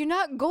didn't get. You're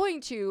not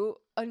going to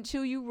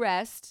until you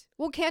rest.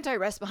 Well, can't I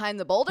rest behind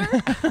the boulder?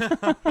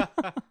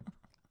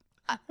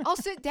 I'll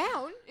sit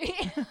down.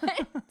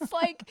 It's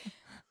like,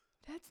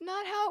 that's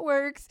not how it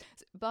works.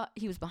 But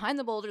he was behind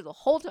the boulder the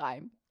whole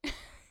time.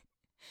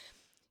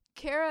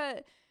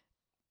 Kara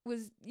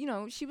was,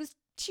 she was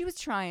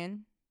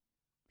trying.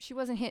 She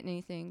wasn't hitting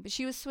anything, but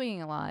she was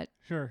swinging a lot.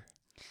 Sure.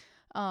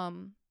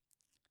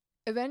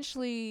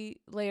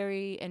 Eventually,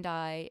 Larry and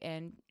I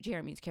and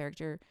Jeremy's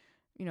character,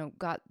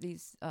 got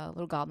these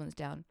little goblins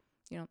down.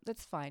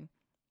 That's fine.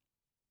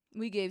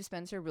 We gave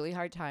Spencer a really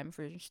hard time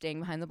for staying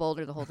behind the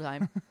boulder the whole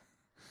time.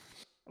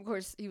 Of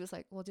course, he was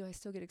like, well, do I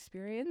still get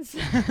experience?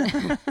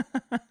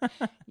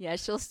 Yeah,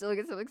 she'll still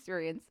get some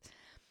experience.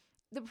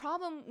 The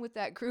problem with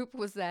that group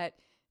was that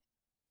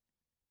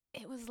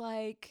it was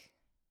like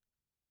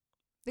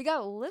they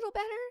got a little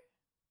better,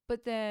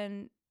 but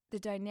then the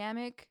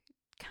dynamic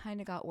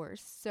kind of got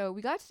worse. So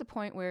we got to the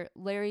point where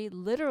Larry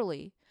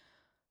literally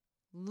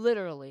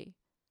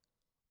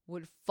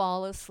would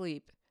fall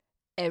asleep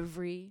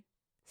every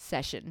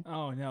session.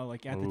 Oh no!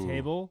 Like at the Ooh.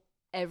 table.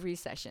 Every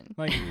session.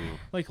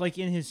 Like like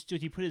in his.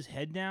 Would he put his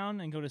head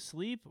down and go to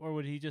sleep, or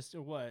would he just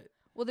or what?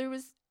 Well, there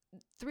was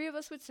 3 of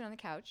us would sit on the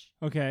couch.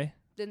 Okay.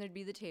 Then there'd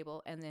be the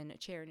table, and then a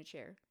chair and a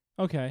chair.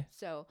 Okay.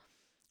 So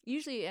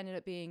usually it ended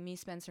up being me,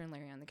 Spencer, and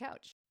Larry on the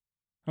couch.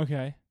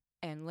 Okay.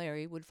 And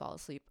Larry would fall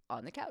asleep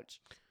on the couch.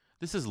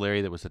 This is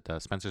Larry that was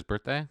at Spencer's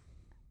birthday?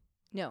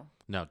 No.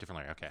 No,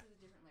 different Larry. Okay. This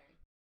is a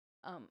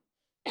different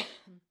Larry.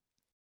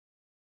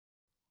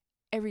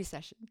 Every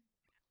session,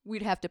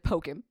 we'd have to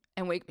poke him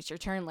and wake, it's your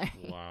turn,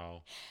 Larry.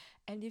 Wow.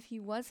 And if he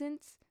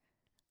wasn't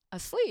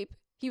asleep,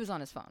 he was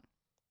on his phone.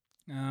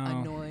 Oh.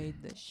 Annoyed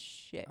the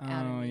shit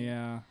out of Oh me.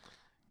 yeah.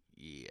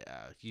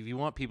 Yeah. If you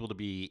want people to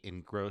be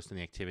engrossed in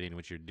the activity in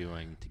which you're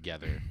doing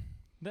together.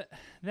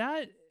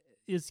 That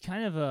is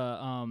kind of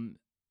a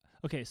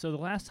okay, so the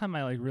last time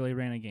I really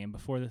ran a game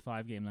before the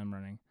 5 game that I'm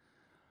running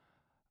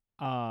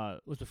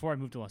was before I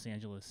moved to Los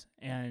Angeles,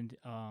 and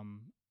a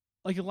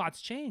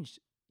lot's changed,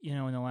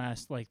 in the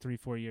last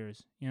 3-4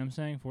 years. You know what I'm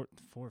saying? 4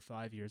 or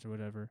 5 years or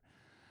whatever.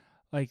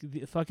 Like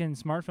the fucking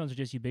smartphones are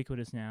just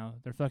ubiquitous now.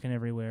 They're fucking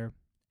everywhere.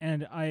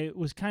 And I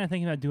was kind of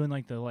thinking about doing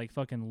the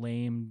fucking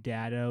lame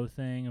dado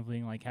thing of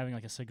being having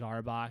a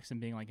cigar box and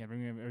being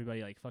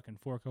everybody fucking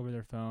fork over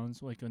their phones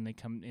when they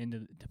come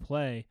into to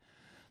play.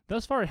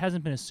 Thus far, it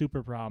hasn't been a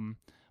super problem,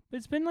 but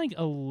it's been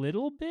a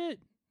little bit.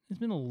 It's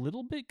been a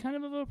little bit kind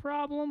of a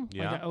problem.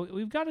 Yeah.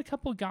 We've got a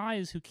couple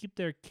guys who keep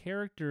their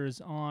characters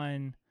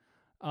on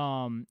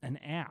an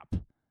app.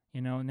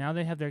 Now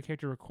they have their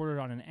character recorded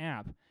on an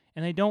app.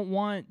 And they don't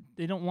want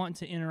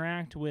to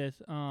interact with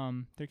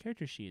their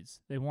character sheets.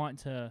 They want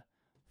to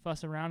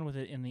fuss around with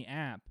it in the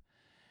app.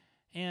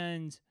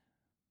 And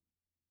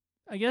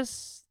I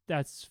guess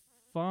that's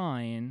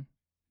fine.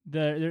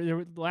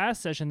 The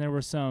last session there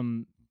were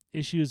some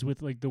issues with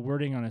the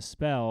wording on a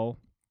spell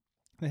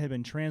that had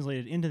been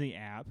translated into the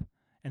app,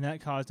 and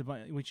that caused a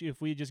bunch. Which if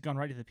we had just gone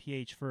right to the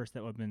PH first,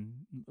 that would have been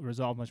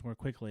resolved much more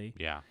quickly.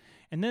 Yeah.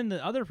 And then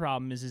the other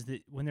problem is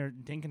that when they're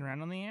dinking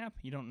around on the app,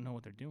 you don't know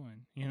what they're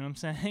doing. You know what I'm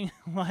saying?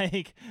 they're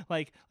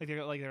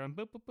on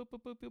boop boop boop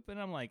boop boop boop, and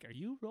I'm like, are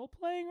you role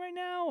playing right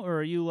now, or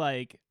are you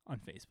on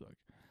Facebook?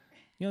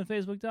 You on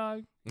Facebook,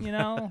 dog?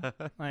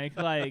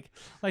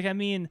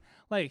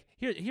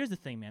 Here's the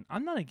thing, man.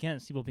 I'm not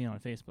against people being on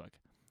Facebook,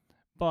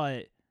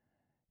 but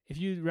if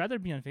you'd rather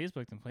be on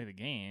Facebook than play the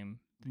game,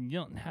 then you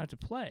don't have to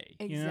play.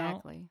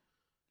 Exactly.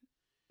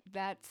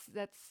 That's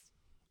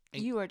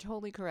you are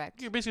totally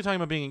correct. You're basically talking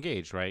about being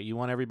engaged, right? You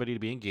want everybody to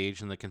be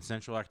engaged in the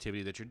consensual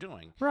activity that you're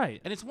doing. Right.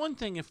 And it's one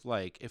thing if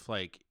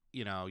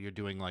you're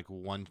doing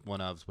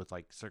one-ofs with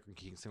certain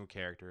single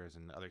characters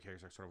and other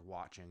characters are sort of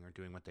watching or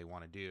doing what they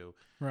want to do.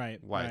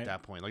 Right. At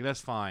that point,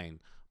 that's fine.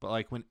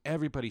 But when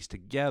everybody's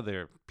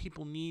together,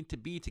 people need to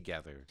be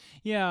together.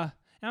 Yeah.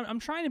 I'm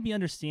trying to be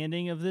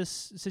understanding of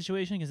this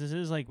situation because this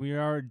is we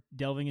are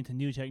delving into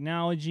new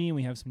technology and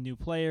we have some new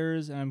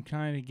players, and I'm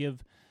trying to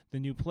give the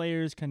new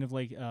players kind of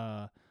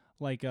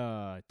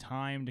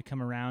time to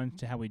come around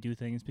to how we do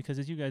things, because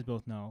as you guys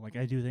both know,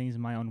 I do things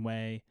in my own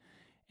way,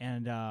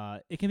 And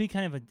it can be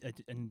kind of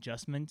an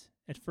adjustment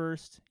at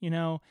first,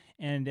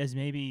 And as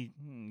maybe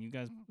you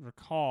guys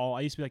recall,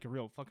 I used to be like a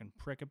real fucking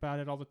prick about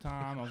it all the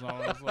time. I was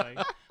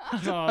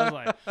always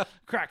like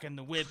cracking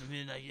the whip and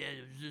being like, yeah,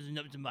 this isn't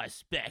up to my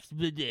specs,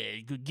 but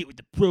go get with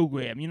the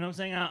program. You know what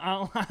I'm saying?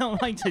 I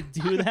don't like to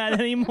do that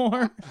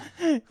anymore,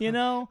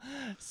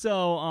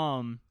 So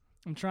I'm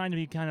trying to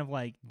be kind of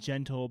like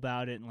gentle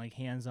about it and like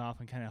hands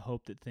off and kind of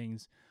hope that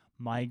things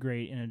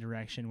migrate in a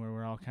direction where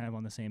we're all kind of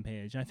on the same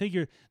page. And I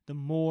figure the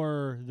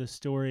more the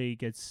story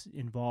gets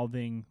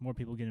involving, more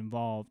people get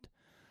involved,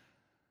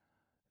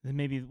 then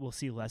maybe we'll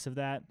see less of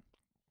that.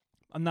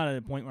 I'm not at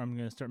a point where I'm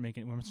just going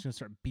to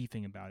start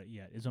beefing about it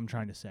yet, is what I'm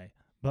trying to say.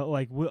 But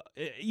like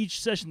each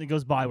session that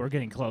goes by, we're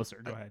getting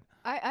closer. Go ahead.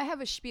 I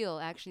have a spiel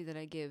actually that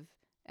I give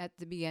at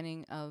the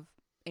beginning of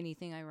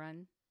anything I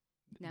run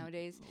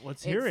nowadays.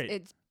 Let's hear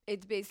it.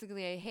 It's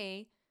basically a,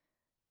 hey,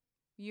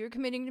 you're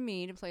committing to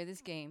me to play this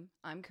game.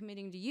 I'm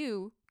committing to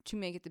you to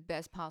make it the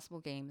best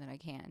possible game that I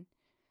can.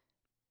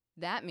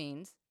 That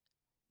means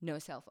no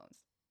cell phones.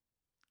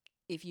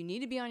 If you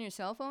need to be on your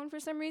cell phone for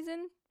some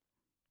reason,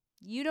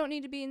 you don't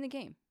need to be in the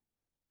game.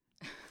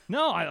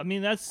 No, I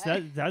mean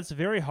that's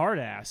very hard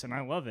ass, and I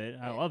love it.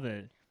 I love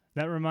it.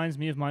 That reminds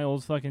me of my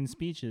old fucking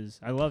speeches.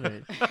 I love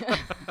it.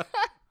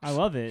 I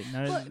love it.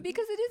 Well,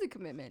 because it is a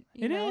commitment.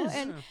 It is.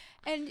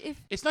 And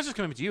if it's not just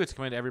commitment to you, it's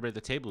commitment to everybody at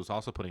the table who's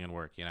also putting in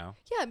work, Yeah,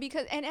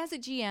 and as a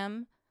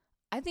GM,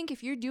 I think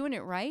if you're doing it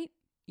right,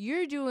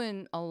 you're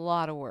doing a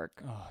lot of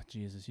work. Oh,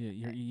 Jesus.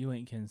 You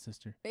ain't kidding,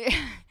 sister.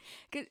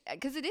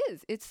 Because it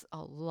is. It's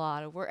a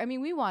lot of work. I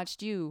mean, we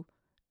watched you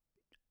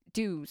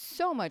do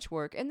so much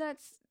work, and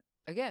that's,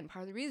 again,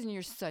 part of the reason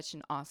you're such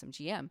an awesome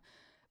GM.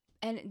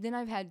 And then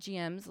I've had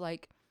GMs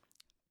like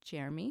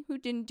Jeremy, who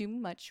didn't do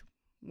much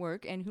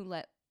work and who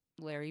let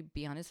Larry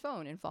be on his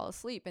phone and fall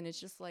asleep. And it's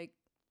just like,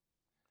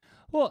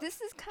 well,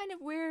 this is kind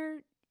of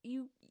where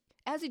you,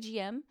 as a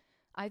GM,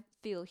 I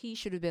feel he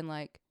should have been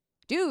like,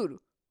 dude,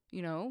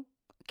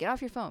 get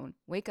off your phone,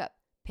 wake up,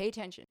 pay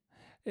attention.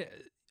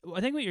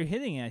 I think what you're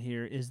hitting at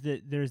here is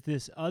that there's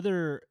this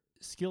other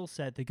skill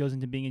set that goes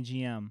into being a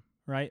GM,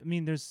 right? I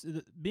mean, there's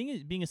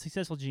being a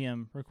successful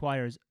GM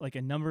requires like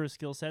a number of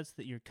skill sets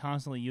that you're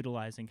constantly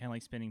utilizing, kind of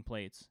like spinning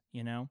plates,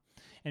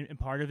 and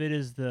part of it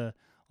is the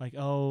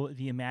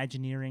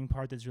Imagineering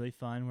part that's really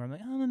fun, where I'm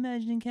like, I'm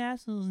imagining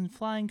castles and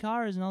flying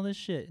cars and all this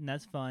shit, and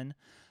that's fun.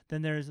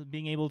 Then there's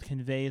being able to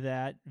convey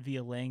that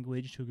via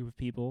language to a group of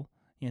people,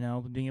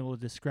 being able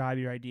to describe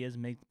your ideas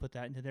and put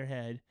that into their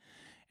head.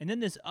 And then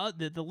this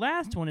the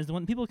last one is the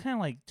one people kind of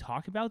like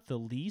talk about the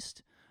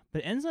least,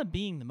 but ends up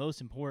being the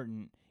most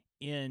important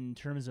in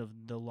terms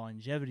of the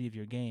longevity of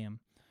your game,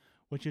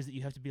 which is that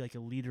you have to be like a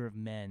leader of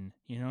men.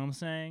 You know what I'm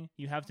saying?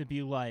 You have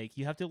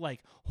to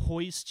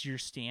hoist your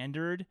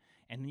standard,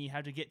 and then you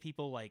have to get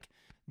people like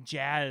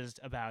jazzed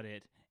about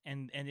it.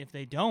 And if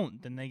they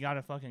don't, then they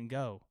gotta fucking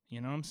go. You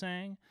know what I'm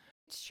saying?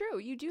 It's true.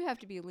 You do have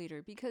to be a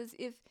leader, because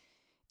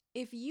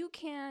if you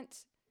can't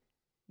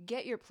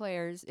get your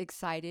players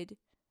excited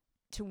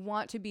to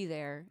want to be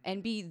there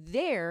and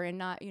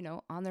not,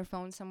 on their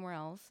phone somewhere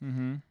else,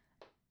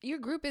 your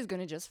group is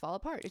going to just fall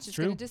apart. It's just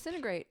going to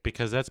disintegrate.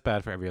 Because that's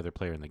bad for every other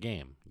player in the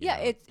game.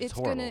 It's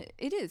going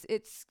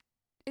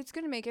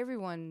to make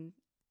everyone,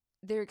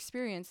 their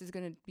experience is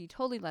going to be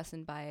totally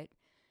lessened by it.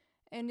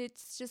 And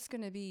it's just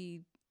going to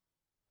be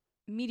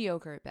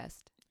mediocre at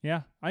best.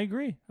 Yeah, I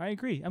agree.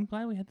 I'm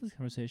glad we had this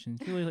conversation.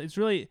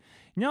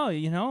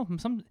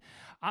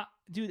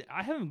 Dude,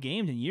 I haven't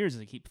gamed in years,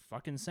 as I keep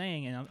fucking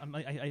saying, and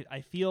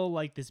I feel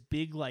like this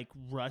big, like,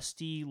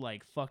 rusty,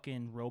 like,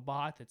 fucking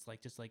robot that's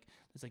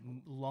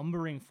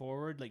lumbering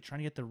forward, like, trying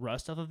to get the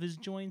rust off of his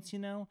joints,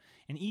 And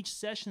each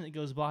session that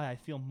goes by, I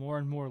feel more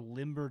and more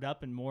limbered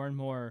up and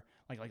more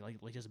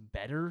like just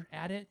better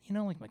at it,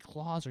 Like my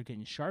claws are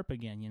getting sharp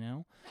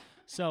again,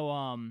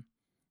 So,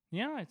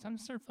 yeah, it's time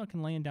to start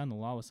fucking laying down the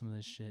law with some of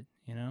this shit,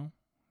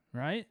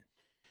 right?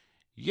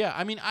 Yeah,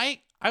 I mean, I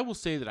will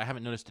say that I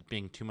haven't noticed it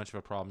being too much of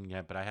a problem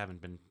yet, but I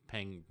haven't been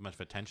paying much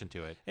of attention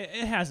to it.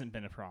 It hasn't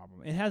been a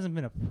problem.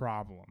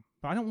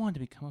 But I don't want it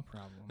to become a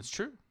problem. It's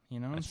true.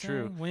 You know what I'm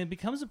saying? True. When it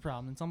becomes a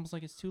problem, it's almost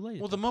like it's too late.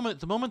 Well, the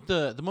moment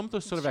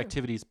those sort of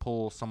activities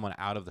pull someone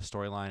out of the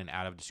storyline and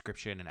out of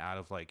description and out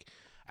of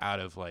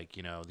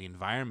the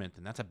environment,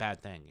 and that's a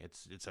bad thing.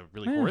 It's a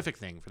really horrific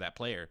thing for that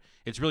player.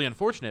 It's really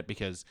unfortunate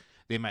because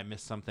they might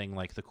miss something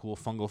like the cool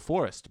fungal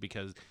forest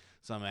because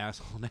some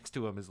asshole next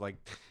to him is like,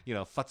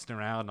 futzing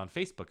around on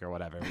Facebook or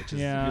whatever, which is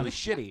really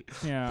shitty.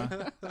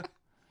 Yeah.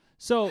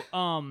 So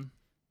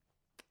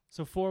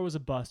 4 was a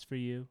bust for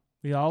you.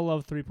 We all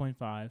love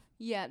 3.5.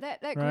 Yeah, that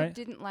right? group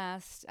didn't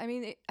last. I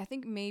mean, I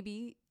think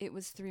maybe it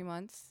was 3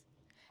 months.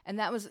 And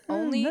that was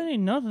only... That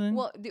ain't nothing.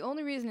 Well, the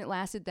only reason it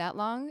lasted that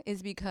long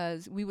is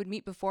because we would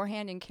meet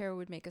beforehand and Kara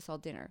would make us all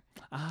dinner.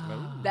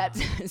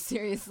 That's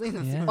seriously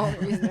the only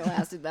reason it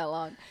lasted that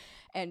long.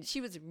 And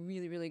she was a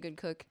really, really good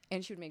cook,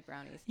 and she would make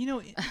brownies.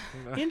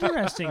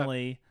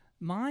 Interestingly,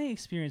 my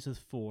experience with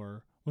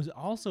 4 was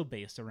also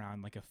based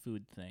around like a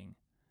food thing.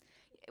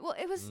 Well,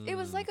 it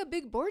was like a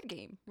big board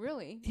game,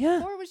 really.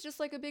 Yeah. 4 was just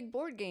like a big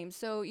board game.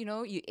 So,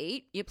 you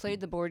ate, you played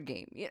the board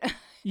game.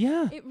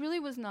 Yeah. It really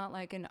was not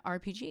like an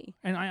RPG.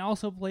 And I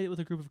also played it with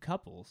a group of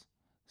couples.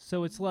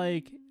 So it's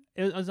like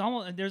it was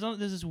almost there's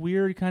this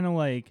weird kind of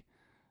like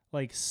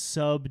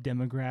sub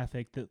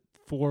demographic that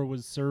 4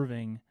 was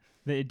serving.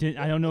 That it did.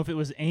 I don't know if it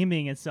was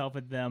aiming itself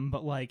at them,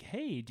 but like,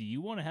 hey, do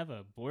you want to have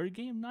a board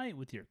game night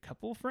with your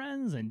couple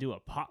friends and do a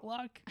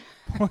potluck,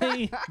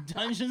 play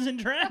Dungeons and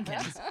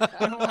Dragons?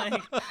 I'm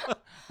like,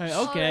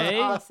 okay,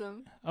 Oh, that's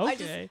awesome.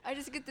 okay, I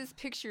just get this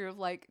picture of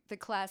like the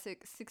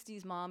classic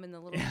 60s mom in the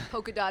little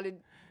polka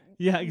dotted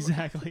yeah,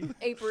 exactly.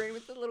 apron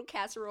with the little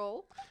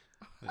casserole.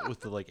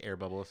 With the like air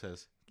bubble that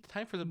says,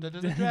 "Time for the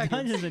Dungeons and Dragons."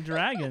 Dungeons and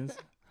Dragons.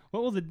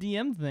 What will the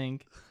DM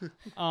think?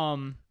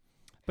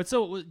 But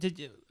so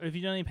have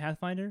you done any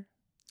Pathfinder?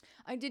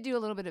 I did do a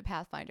little bit of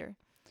Pathfinder.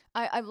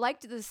 I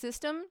liked the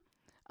system.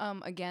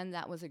 Again,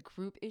 that was a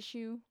group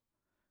issue.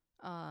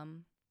 That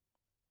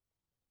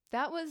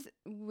was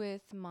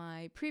with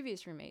my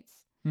previous roommates.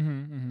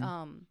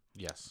 Mm-hmm.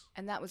 Yes.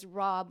 And that was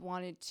Rob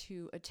wanted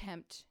to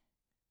attempt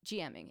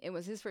GMing. It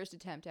was his first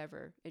attempt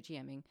ever at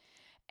GMing.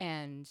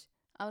 And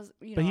I was,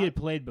 But he had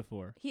played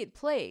before. He had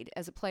played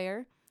as a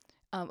player.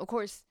 Of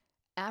course,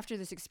 after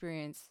this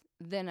experience,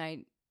 then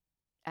I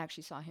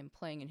actually saw him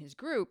playing in his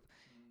group.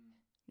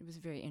 It was a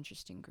very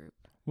interesting group.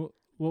 What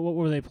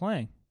were they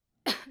playing?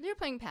 They were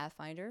playing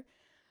Pathfinder.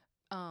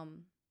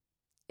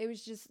 It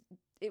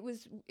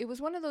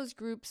was one of those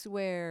groups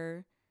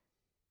where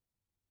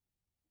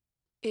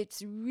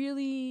it's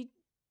really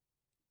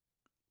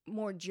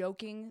more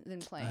joking than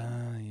playing.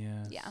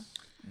 Yes. Yeah.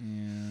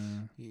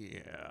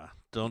 Yeah.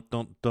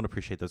 Don't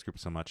appreciate those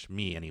groups so much.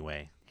 Me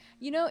anyway.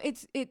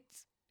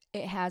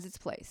 It has its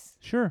place.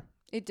 Sure.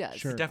 It does.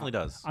 Sure. It definitely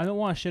does. I don't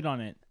want to shit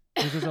on it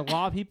because there's a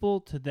lot of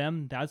people, to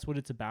them that's what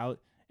it's about,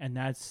 and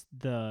that's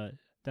the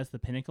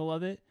pinnacle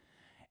of it.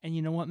 And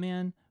you know what,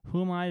 man?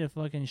 Who am I to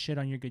fucking shit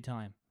on your good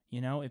time?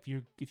 If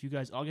you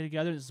guys all get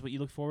together, this is what you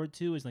look forward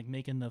to, is like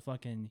making the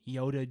fucking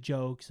Yoda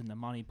jokes and the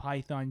Monty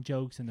Python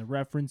jokes and the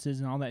references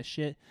and all that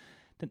shit.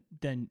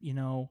 Then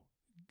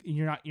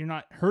you're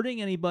not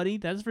hurting anybody,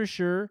 that's for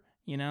sure.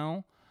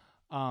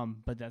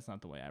 But that's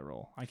not the way I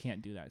roll. I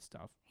can't do that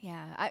stuff.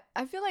 Yeah,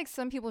 I feel like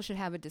some people should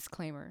have a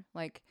disclaimer,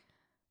 like,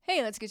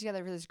 hey, let's get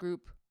together for this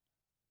group,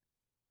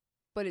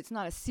 but it's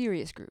not a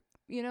serious group.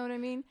 You know what I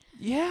mean?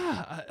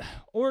 Yeah.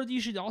 Or you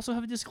should also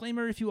have a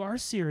disclaimer if you are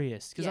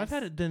serious, because I've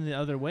had it done the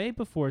other way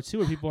before too,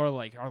 where people are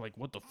like,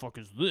 what the fuck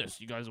is this?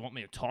 You guys want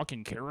me to talk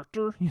in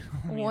character?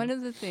 One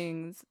of the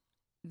things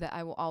that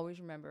I will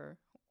always remember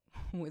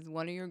with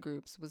one of your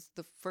groups was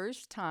the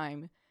first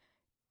time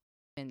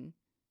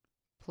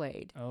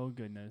played. Oh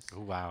goodness. Oh,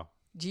 wow.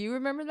 Do you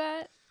remember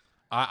that?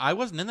 I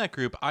wasn't in that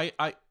group.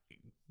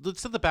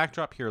 Let's set the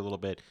backdrop here a little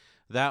bit.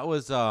 That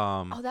was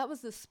that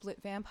was the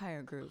Split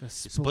Vampire group. The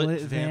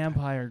Split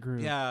Vampire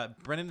group. Yeah,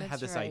 Brennan had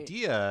this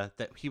idea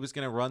that he was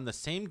going to run the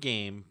same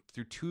game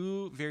through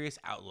 2 various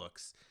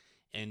outlooks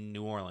in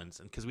New Orleans,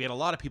 and because we had a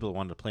lot of people that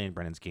wanted to play in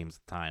Brennan's games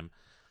at the time.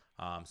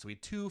 So we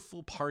had 2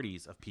 full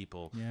parties of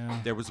people. Yeah.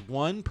 There was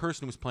one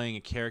person who was playing a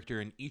character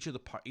in each of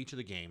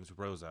the games,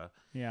 Rosa.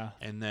 Yeah.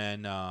 And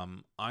then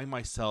I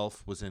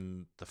myself was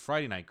in the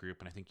Friday night group,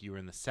 and I think you were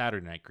in the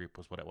Saturday night group,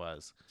 was what it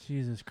was.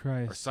 Jesus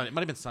Christ. Or Sunday. It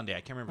might have been Sunday. I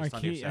can't remember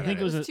Sunday or Saturday. I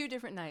think it was 2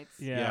 different nights.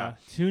 Yeah.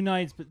 2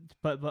 nights,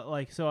 but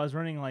like, so I was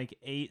running like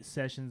 8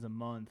 sessions a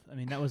month. I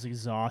mean, that was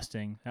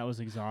exhausting. Oh,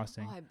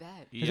 I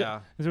bet. Yeah.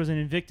 Because there was an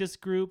Invictus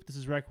group. This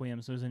is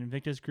Requiem. So there was an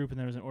Invictus group, and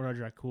there was an Ordo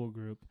Dracul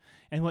group.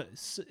 And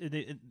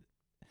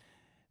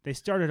they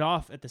started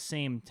off at the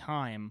same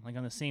time, like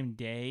on the same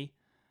day,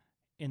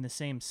 in the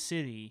same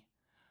city,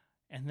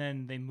 and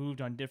then they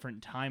moved on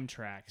different time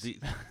tracks. The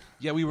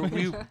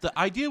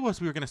idea was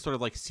we were going to sort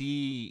of like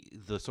see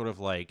the sort of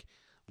like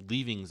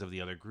leavings of the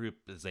other group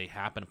as they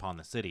happen upon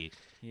the city,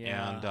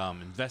 and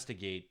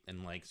investigate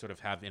and like sort of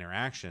have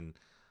interaction.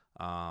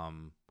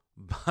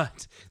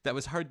 But that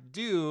was hard to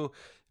do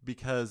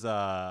because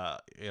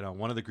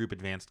one of the group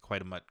advanced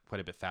quite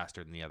a bit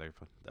faster than the other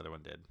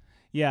one did.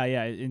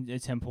 Yeah,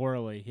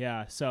 temporally,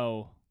 yeah.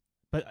 So,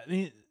 but I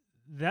mean,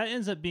 that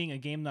ends up being a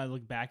game that I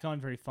look back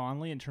on very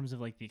fondly in terms of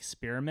like the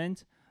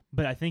experiment.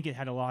 But I think it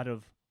had a lot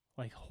of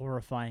like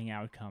horrifying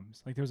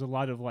outcomes. Like there was a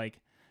lot of like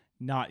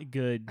not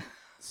good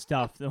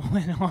stuff that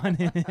went on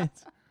in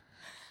it.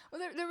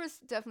 Well, there was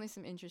definitely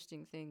some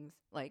interesting things.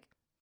 Like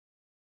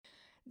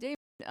David,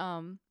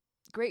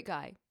 great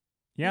guy.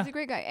 Yeah, he's a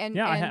great guy. And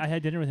I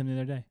had dinner with him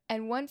the other day.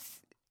 And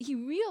once he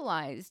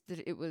realized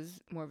that it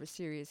was more of a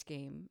serious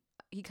game,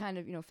 he kind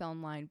of, fell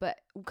in line. But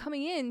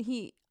coming in,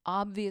 he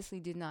obviously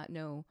did not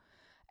know.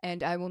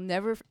 And I will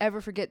never,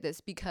 ever forget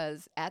this,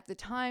 because at the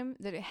time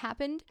that it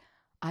happened,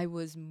 I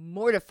was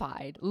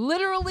mortified.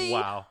 Literally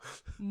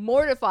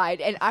mortified.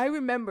 And I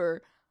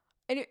remember,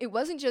 and it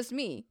wasn't just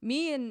me.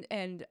 Me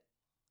and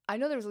I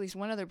know there was at least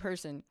one other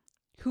person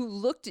who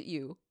looked at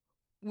you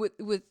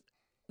with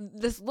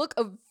this look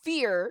of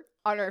fear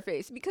on our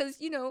face. Because,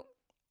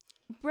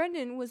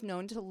 Brendan was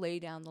known to lay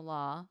down the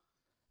law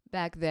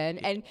back then,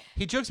 and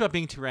He jokes about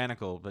being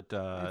tyrannical, but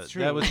It's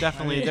true. there was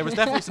definitely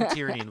some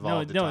tyranny No,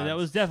 involved. no, at that times.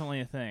 was definitely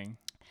a thing.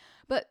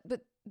 but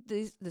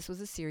this was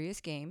a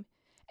serious game,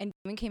 and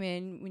Damon came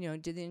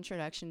in, did the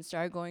introduction,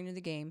 started going to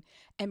the game,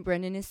 and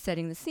Brendan is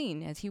setting the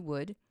scene as he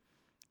would,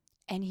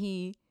 and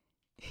he's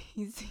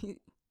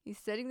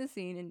setting the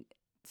scene, and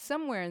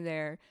somewhere in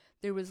there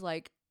was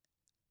like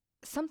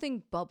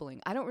something bubbling.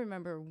 I don't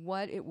remember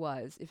what it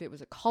was, if it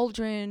was a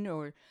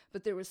cauldron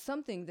but there was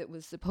something that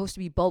was supposed to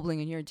be bubbling,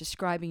 and you're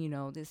describing,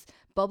 this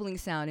bubbling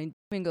sound, and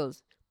Damon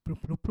goes,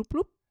 bloop, bloop, bloop,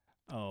 bloop.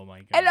 Oh my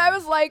god! And I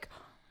was like,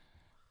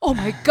 oh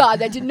my god,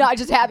 that did not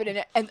just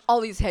happen. And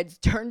all these heads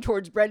turned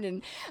towards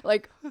Brendan,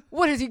 like,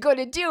 what is he going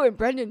to do? And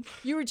Brendan,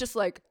 you just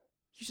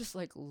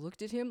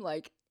looked at him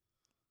like,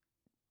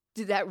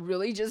 did that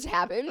really just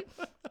happen?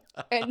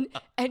 and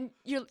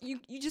you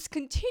just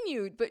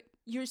continued, but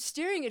you're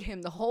staring at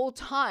him the whole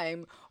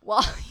time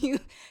while you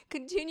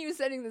continue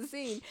setting the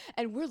scene.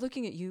 And we're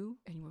looking at you,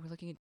 and we're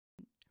looking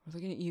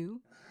at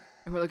you,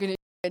 and we're looking at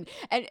and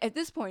at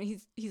this point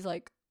he's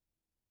like,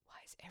 why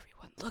is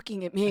everyone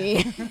looking at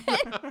me?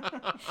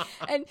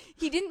 And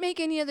he didn't make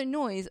any other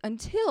noise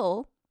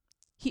until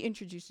he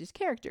introduced his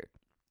character,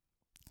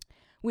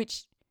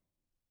 which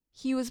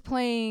he was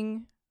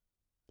playing,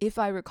 if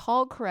I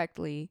recall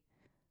correctly.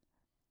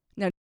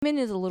 Now, Damon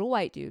is a little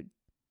white dude.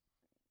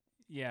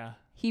 Yeah.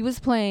 He was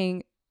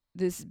playing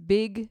this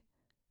big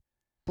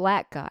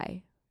black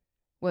guy,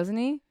 wasn't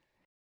he?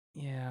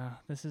 Yeah.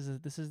 This is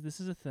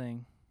a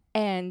thing.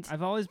 And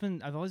I've always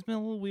been a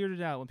little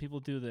weirded out when people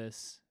do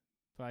this,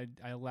 but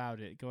I allowed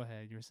it. Go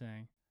ahead. You were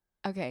saying.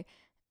 okay,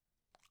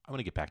 I'm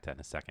gonna get back to that in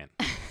a second.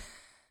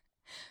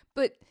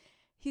 but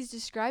he's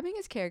describing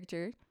his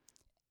character,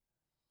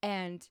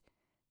 and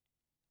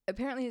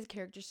apparently his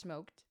character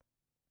smoked,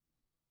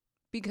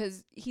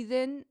 because he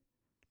then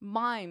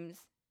mimes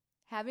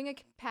having a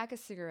pack of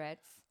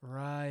cigarettes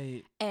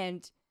Right.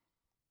 and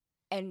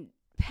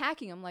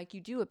packing them like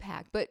you do a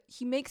pack, but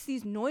he makes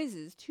these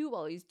noises too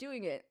while he's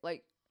doing it,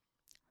 like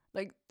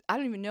I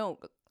don't even know,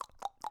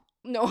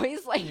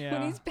 noise, like when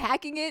Yeah. he's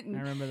packing it, I and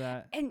remember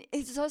that.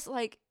 it's just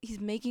like he's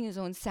making his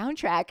own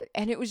soundtrack,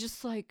 and it was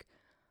just like,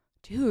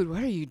 dude,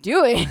 what are you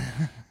doing?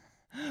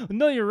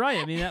 No, you're right.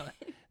 I mean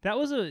that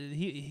was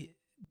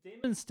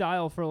Damon's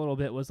style for a little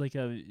bit was like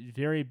a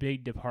very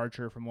big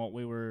departure from what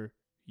we were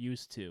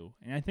used to,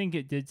 and I think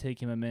it did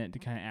take him a minute to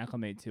kind of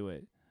acclimate to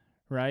it,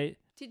 right?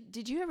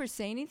 Did you ever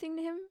say anything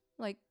to him?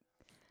 Like,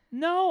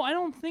 No, I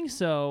don't think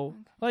so.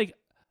 Like,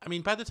 I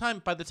mean, by the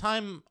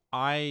time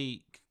I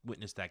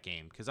witnessed that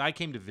game, because I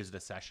came to visit a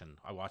session,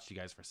 I watched you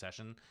guys for a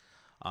session.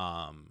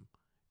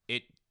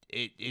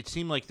 It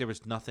seemed like there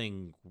was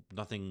nothing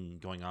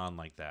going on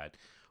like that.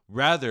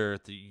 Rather,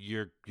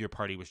 your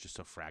party was just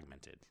so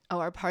fragmented. oh,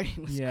 our party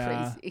was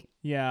Yeah. crazy.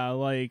 yeah,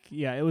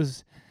 it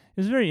was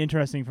very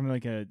interesting from a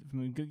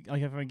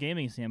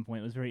gaming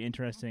standpoint. It was very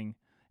interesting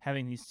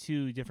having these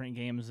two different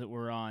games that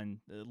were on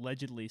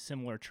allegedly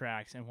similar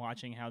tracks and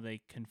watching how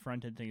they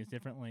confronted things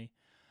differently.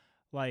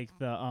 Like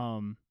the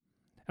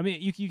I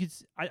mean, you could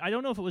I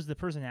don't know if it was the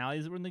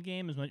personalities that were in the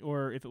game as much,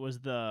 or if it was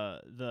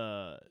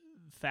the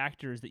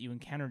factors that you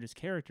encountered as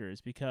characters,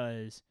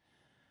 because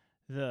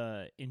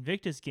the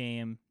Invictus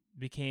game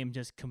became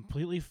just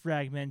completely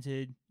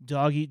fragmented,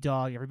 dog eat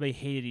dog, everybody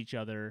hated each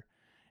other.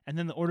 And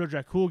then the Ordo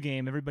Dracul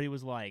game, everybody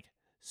was like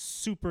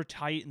super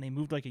tight and they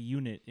moved like a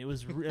unit. It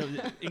was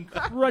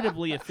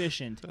incredibly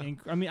efficient. And,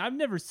 I mean,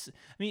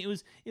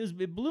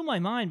 it blew my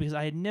mind because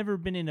I had never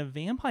been in a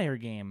vampire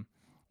game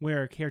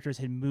where characters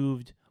had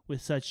moved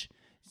with such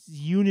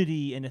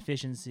unity and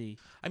efficiency.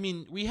 I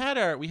mean, we had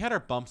our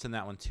bumps in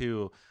that one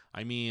too.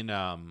 I mean,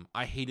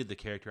 I hated the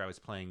character I was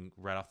playing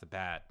right off the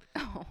bat.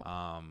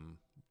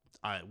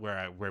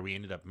 Where we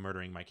ended up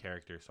murdering my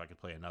character so I could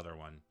play another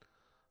one.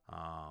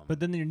 But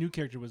then your new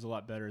character was a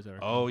lot better, as I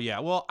recall. Oh yeah,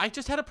 well, I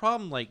just had a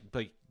problem like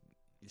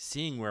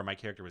seeing where my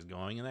character was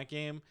going in that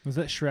game. Was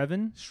that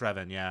Shreven?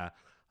 Shreven, yeah.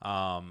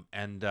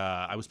 And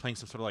I was playing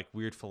some sort of like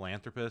weird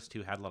philanthropist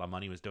who had a lot of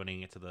money, was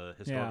donating it to the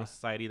historical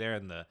society there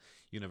and the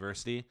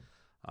university,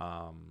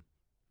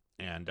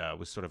 and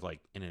was sort of like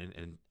in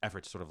an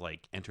effort to sort of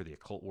like enter the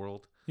occult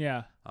world.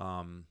 Yeah.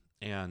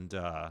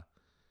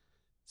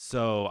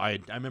 So I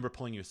remember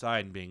pulling you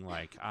aside and being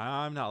like,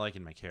 I'm not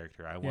liking my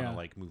character. I want to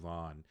like move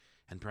on.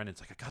 And Brendan's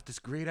like, I got this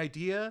great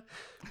idea.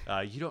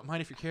 You don't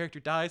mind if your character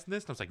dies in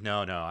this? And I was like, no,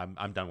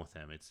 I'm done with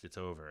him. It's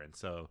over. And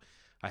so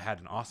I had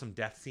an awesome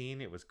death scene.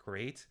 It was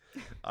great.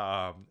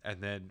 And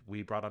then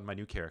we brought on my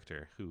new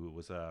character, who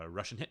was a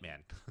Russian hitman.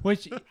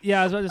 Which, yeah,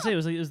 I was about to say, it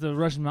was the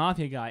Russian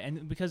mafia guy.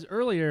 And because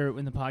earlier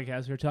in the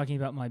podcast, we were talking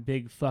about my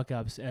big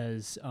fuck-ups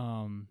as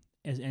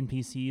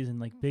NPCs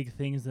and like big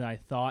things that I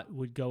thought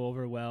would go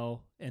over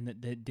well and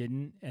that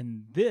didn't.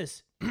 And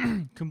this,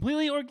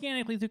 completely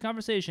organically through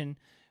conversation,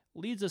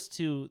 leads us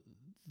to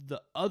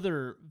the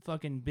other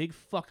fucking big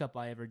fuck-up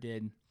I ever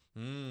did.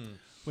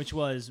 Which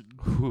was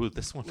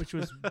this one. which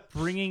was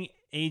bringing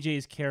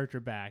AJ's character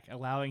back,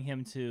 allowing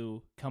him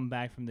to come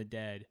back from the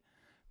dead.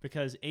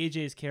 because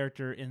AJ's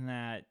character in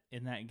that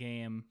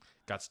game,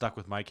 got stuck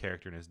with my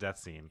character in his death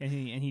scene. and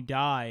he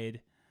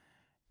died,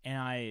 and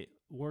I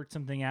worked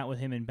something out with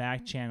him in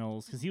back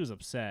channels because he was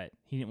upset.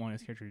 He didn't want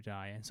his character to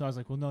die, and so I was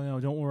like, well, no,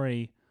 don't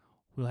worry,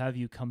 we'll have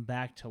you come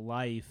back to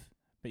life.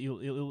 But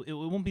it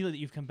won't be that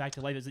you've come back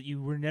to life. It's that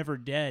you were never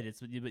dead.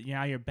 But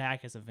now you're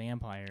back as a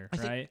vampire,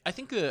 right? I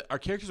think our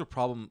characters were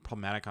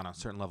problematic on a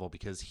certain level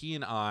because he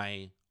and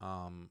I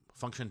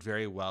functioned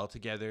very well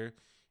together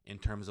in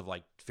terms of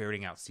like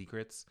ferreting out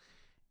secrets.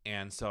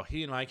 And so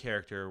he and my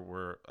character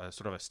were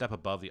sort of a step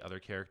above the other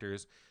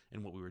characters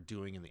in what we were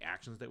doing and the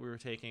actions that we were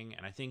taking.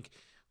 And I think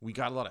we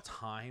got a lot of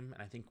time,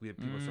 and I think we had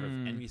people sort of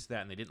envious of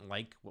that, and they didn't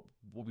like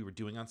what we were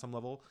doing on some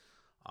level.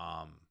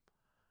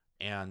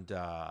 And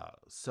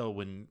so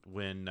when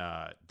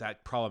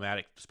that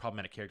problematic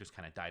characters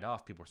kind of died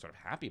off, people were sort of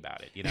happy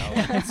about it, you know.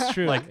 It's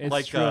true.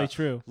 It's really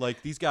true.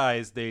 Like these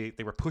guys, they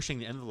were pushing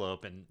the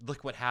envelope, and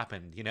look what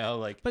happened, you know.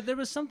 Like, but there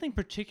was something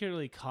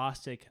particularly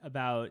caustic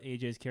about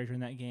AJ's character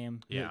in that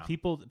game. Yeah.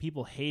 That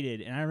people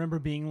hated, and I remember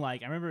being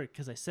like,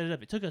 because I set it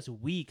up. It took us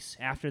weeks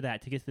after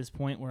that to get to this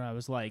point where I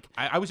was like,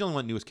 I was the only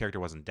one who knew his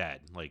character wasn't dead.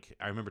 Like,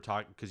 I remember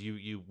talking because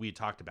we had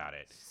talked about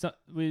it. So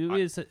we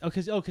had said,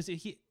 because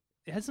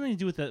it had something to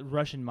do with the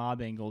Russian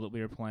mob angle that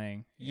we were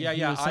playing. Yeah,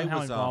 he was somehow I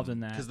was involved in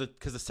that.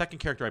 Because the second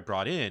character I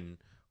brought in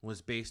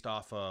was based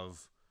off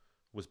of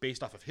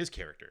his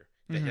character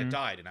that had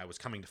died, and I was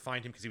coming to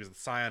find him because he was the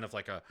scion of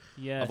a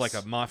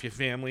mafia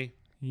family.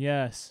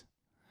 Yes,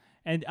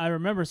 and I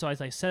remember. So as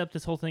I set up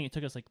this whole thing, it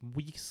took us like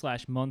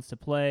weeks/months to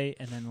play,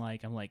 and then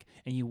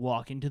and you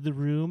walk into the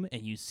room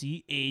and you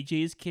see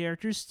AJ's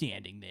character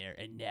standing there,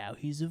 and now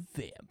he's a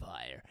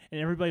vampire, and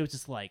everybody was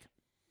just like.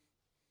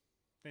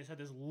 They just had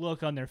this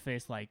look on their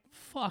face like,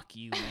 fuck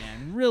you,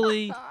 man.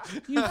 Really?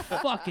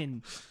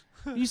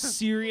 You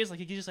serious?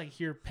 Like, you could just like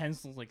hear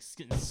pencils like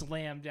getting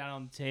slammed down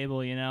on the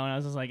table, you know? And I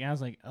was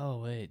like,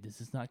 oh wait, this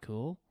is not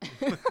cool.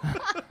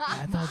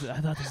 I thought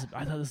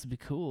this would be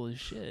cool as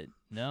shit.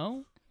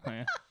 No?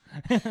 Oh,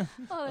 that's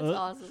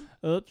awesome.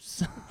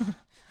 Oops.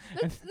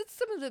 That's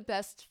some of the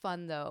best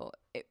fun though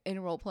in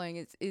role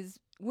playing is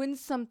when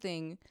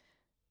something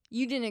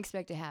you didn't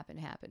expect to happen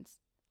happens.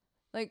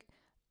 Like,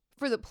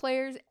 for the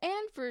players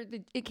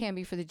and it can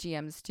be for the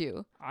GMs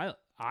too. I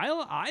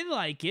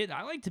like it.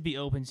 I like to be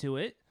open to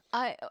it.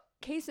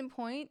 Case in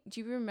point,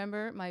 do you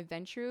remember my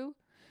Ventru?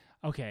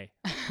 Okay.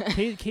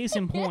 Case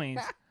in point,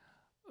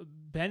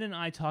 Ben and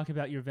I talk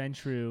about your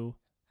Ventru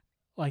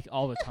like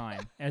all the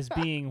time as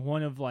being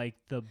one of like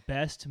the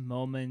best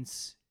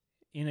moments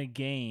in a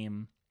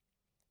game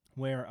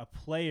where a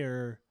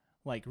player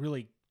like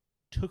really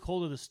took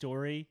hold of the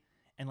story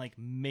and like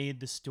made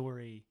the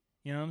story.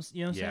 You know what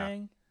I'm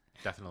saying?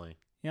 Definitely.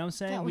 You know what I'm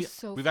saying? That was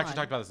so We've fun. actually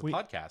talked about this in the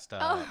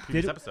podcast,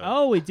 previous episode.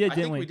 Oh, we did, didn't I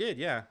think we? we did,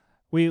 yeah.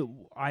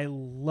 I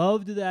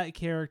loved that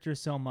character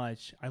so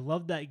much. I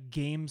loved that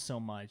game so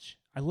much.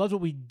 I loved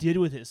what we did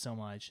with it so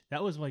much.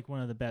 That was like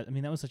one of the best. I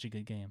mean, that was such a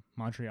good game.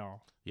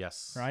 Montreal.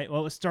 Yes. Right?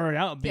 Well, it started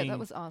out being... Yeah, that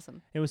was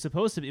awesome. It was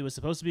supposed to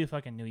be a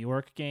fucking New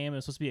York game. It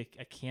was supposed to be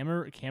a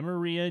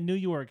Camarilla New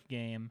York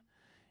game.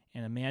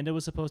 And Amanda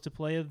was supposed to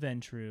play a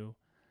Ventru.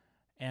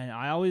 And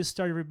I always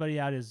start everybody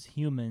out as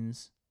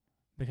humans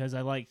because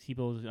I like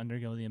people to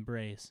undergo the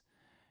embrace.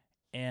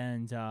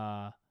 And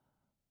so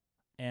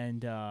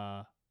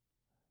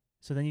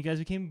then you guys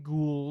became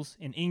ghouls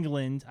in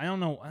England. I don't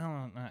know.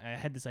 I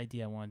had this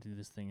idea I wanted to do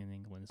this thing in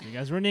England. So you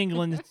guys were in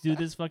England to do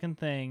this fucking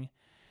thing.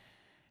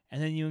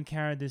 And then you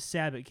encountered this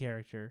Sabbat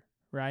character,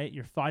 right?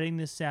 You're fighting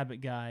this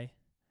Sabbat guy.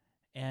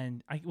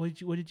 And what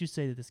did you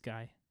say to this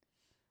guy?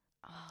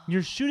 Oh.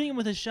 You're shooting him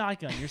with a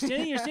shotgun. You're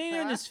standing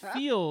there in this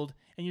field,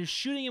 and you're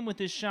shooting him with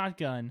this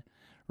shotgun,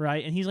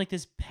 right? And he's like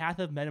this Path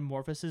of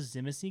Metamorphosis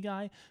Zimissi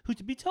guy, who,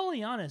 to be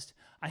totally honest,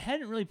 I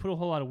hadn't really put a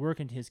whole lot of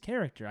work into his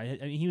character. I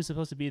mean, he was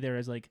supposed to be there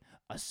as like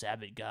a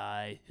Sabbat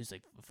guy who's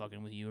like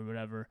fucking with you or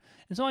whatever.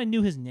 And so I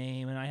knew his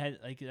name, and I had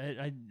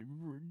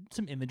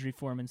some imagery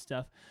for him and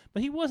stuff.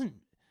 But he wasn't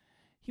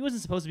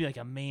supposed to be like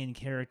a main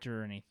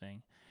character or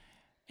anything.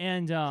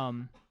 And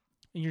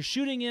you're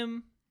shooting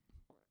him,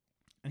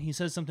 and he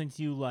says something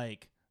to you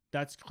like,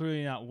 "That's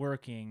clearly not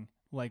working.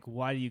 Like,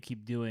 why do you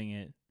keep doing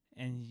it?"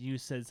 And you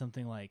said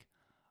something like,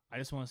 "I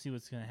just want to see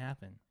what's going to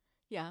happen."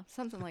 Yeah,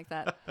 something like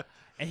that.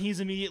 And he's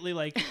immediately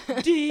like,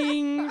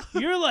 "Ding!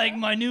 You're like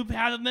my new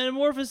Path of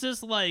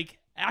Metamorphosis like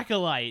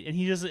acolyte."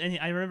 And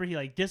I remember he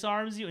like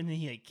disarms you, and then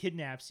he like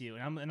kidnaps you.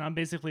 And I'm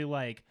basically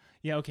like,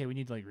 "Yeah, okay, we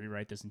need to like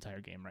rewrite this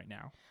entire game right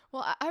now."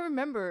 Well, I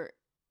remember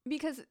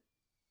because,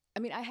 I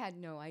mean, I had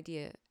no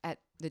idea at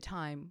the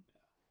time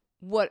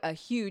what a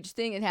huge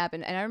thing had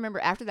happened. And I remember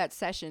after that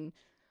session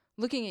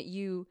looking at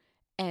you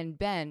and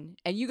Ben,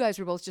 and you guys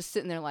were both just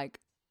sitting there like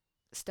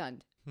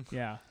stunned.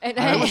 Yeah. And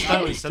I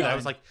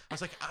was like,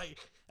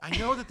 I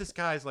know that this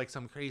guy's like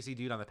some crazy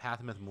dude on the Path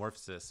of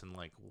Metamorphosis, and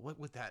like, what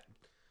would that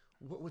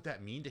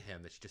mean to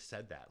him that you just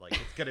said that? Like,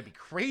 it's gonna be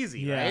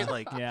crazy, yeah. Right?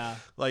 Like,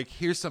 like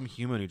here's some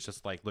human who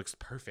just like looks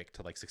perfect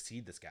to like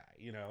succeed this guy,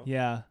 you know?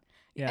 Yeah.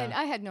 Yeah. And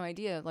I had no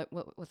idea like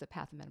what the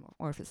path of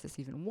metamorphosis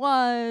even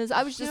was.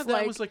 I was just that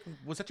like,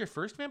 was that your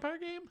first vampire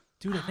game?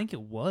 Dude, I think it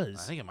was.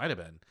 I think it might have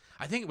been.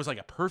 I think it was like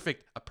a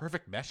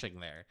perfect meshing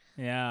there.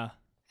 Yeah.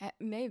 it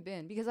may have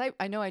been because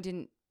I know I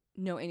didn't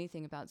know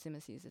anything about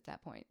Zimmeses at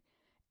that point.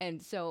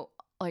 And so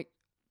like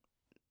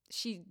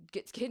she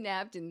gets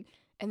kidnapped and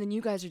then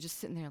you guys are just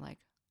sitting there like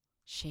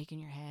shaking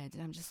your heads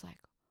and I'm just like,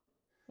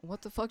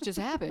 what the fuck just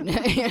happened?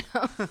 You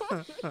know?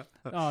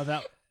 Oh,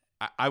 that.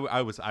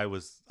 I was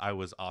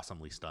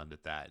awesomely stunned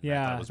at that.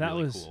 Yeah, that was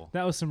really cool.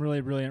 That was some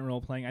really brilliant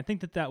role playing. I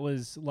think that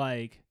was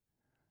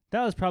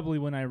probably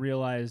when I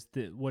realized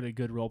that what a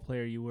good role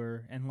player you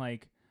were, and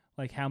like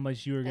how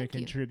much you were going to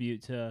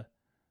contribute to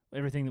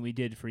everything that we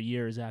did for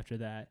years after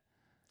that.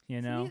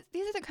 You know,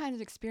 these are the kinds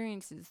of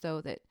experiences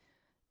though that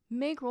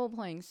make role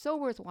playing so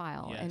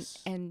worthwhile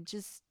and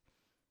just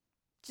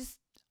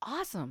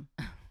awesome.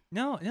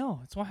 No,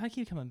 that's why I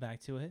keep coming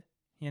back to it.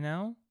 You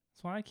know,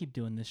 that's why I keep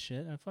doing this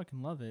shit. I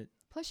fucking love it.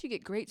 Plus, you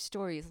get great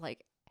stories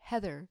like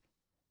Heather,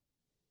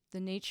 the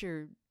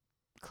nature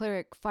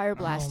cleric, fire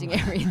blasting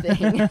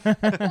everything.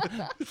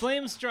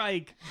 Flame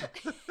strike.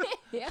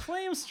 Yeah.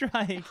 Flame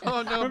strike.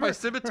 Oh no, my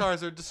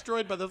scimitars are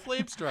destroyed by the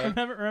flame strike.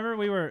 Remember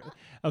we were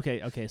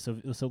okay. So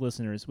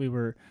listeners,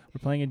 we're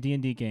playing a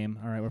D&D game.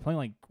 All right, we're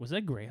playing was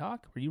that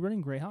Greyhawk? Were you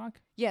running Greyhawk?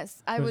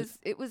 Yes, I was.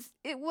 It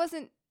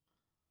wasn't.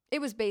 It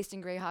was based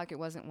in Greyhawk. It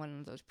wasn't one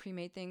of those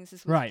pre-made things.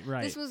 This was,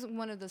 right. This was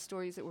one of the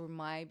stories that were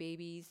my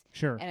babies.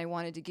 Sure. And I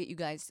wanted to get you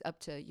guys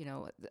up to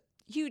the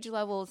huge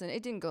levels, and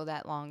it didn't go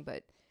that long,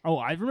 but. Oh,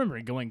 I remember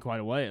it going quite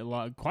a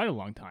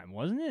long time,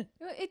 wasn't it?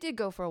 It did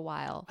go for a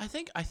while. I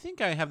think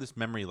I have this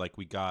memory like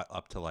we got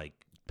up to like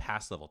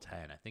past level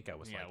 10. I think I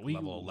was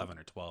level 11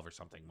 or 12 or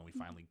something when we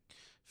finally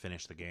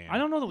finished the game. I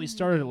don't know that we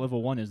started at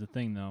level 1 is the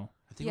thing though.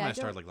 I think when I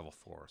started like level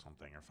 4 or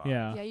something or 5.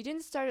 Yeah. Yeah, you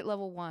didn't start at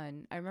level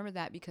 1. I remember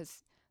that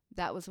because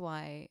that was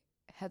why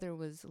Heather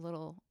was a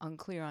little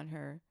unclear on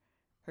her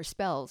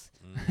spells.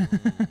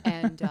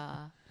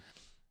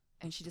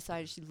 And she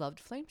decided she loved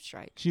Flame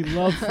Strike. She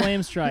loved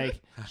Flame Strike.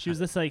 She was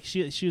this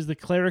she was the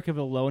cleric of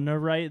Ilona,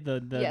 right?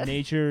 The yes.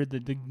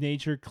 the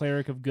nature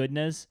cleric of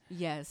goodness.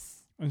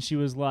 Yes. And she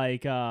was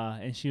like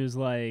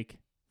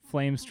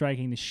flame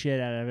striking the shit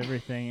out of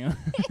everything.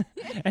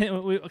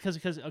 And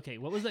because okay,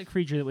 what was that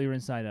creature that we were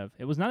inside of?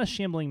 It was not a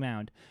shambling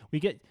mound.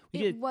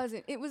 It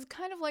wasn't. It was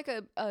kind of like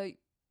a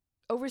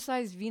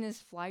oversized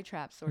Venus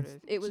flytrap sort of.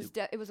 It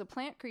was a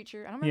plant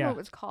creature. I don't remember what it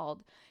was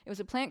called. It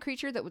was a plant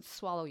creature that would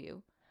swallow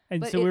you.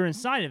 And so we were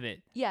inside of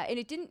it. Yeah, and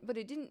it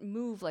didn't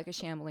move like a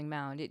shambling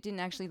mound. It didn't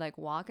actually like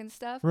walk and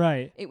stuff.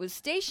 Right. It was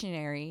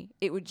stationary.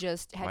 It would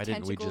just have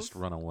tentacles. Why didn't we just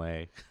run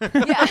away?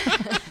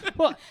 Yeah.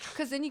 Well,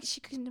 because then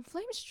she couldn't have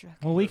flame struck.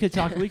 Well, we could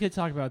talk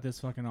about this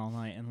fucking all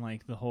night and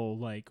like the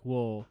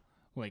whole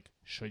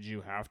should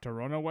you have to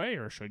run away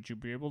or should you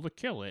be able to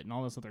kill it and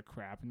all this other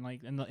crap and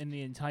like and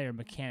the entire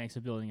mechanics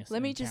of building a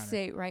Let me just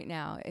say right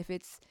now,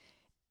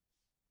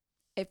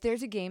 if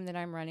there's a game that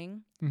I'm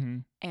running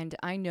and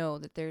I know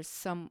that there's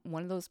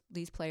one of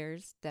these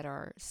players that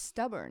are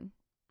stubborn,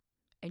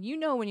 and you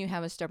know when you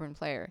have a stubborn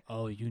player.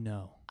 Oh, you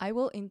know. I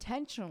will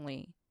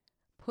intentionally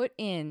put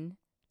in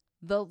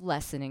the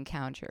lesson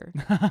encounter.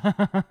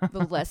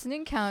 The lesson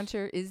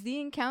encounter is the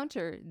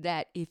encounter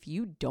that if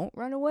you don't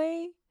run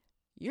away,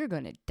 you're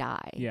going to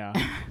die. Yeah.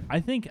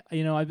 I think,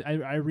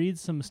 I read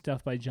some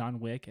stuff by John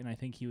Wick, and I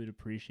think he would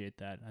appreciate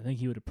that. I think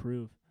he would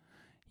approve,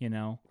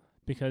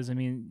 because, I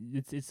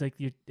mean, it's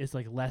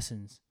like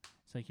lessons.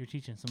 It's like you're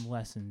teaching some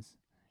lessons.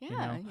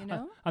 Yeah,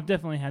 I've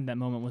definitely had that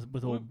moment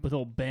with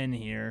old Ben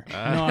here.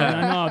 I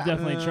know I've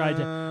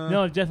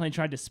definitely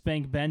tried to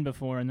spank Ben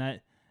before, and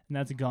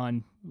that's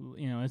gone.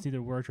 It's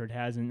either worked or it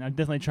hasn't. I've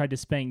definitely tried to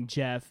spank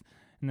Jeff,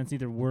 and that's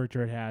either worked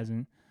or it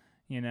hasn't.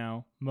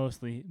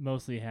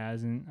 Mostly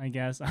hasn't, I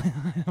guess. I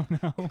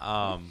don't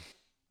know.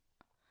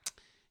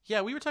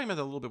 Yeah, we were talking about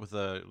that a little bit with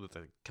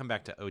the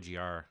comeback to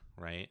OGR,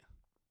 right?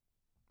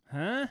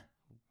 Huh?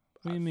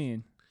 What do you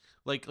mean?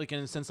 Like in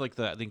a sense, like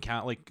the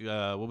encounter,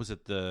 what was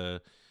it?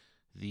 The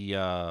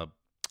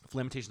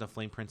Lamentation of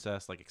Flame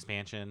Princess, like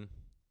expansion.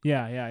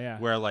 Yeah.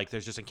 Where like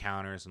there's just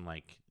encounters and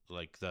like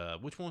the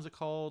which one was it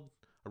called?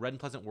 A Red and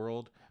Pleasant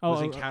World. Oh,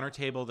 there's an encounter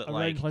table that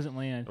Red and Pleasant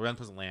Land. A Red and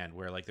Pleasant Land,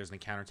 where like there's an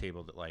encounter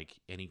table that like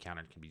any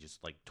encounter can be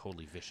just like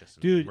totally vicious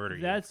and murder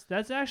you.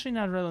 That's actually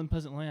not Red and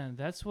Pleasant Land.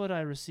 That's what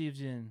I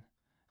received in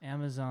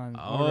Amazon.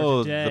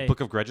 Oh, today. the Book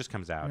of Grudges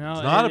comes out. No,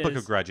 it's not a it Book is.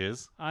 of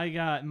Grudges. I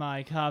got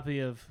my copy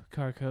of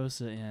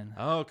Carcosa in.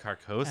 Oh,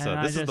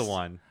 Carcosa. This is the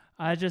one.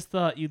 I just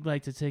thought you'd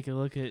like to take a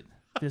look at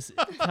this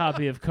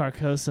copy of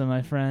Carcosa,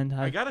 my friend.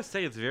 I gotta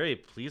say, it's very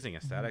pleasing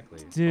aesthetically.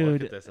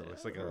 Dude. Look at this. It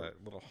looks like a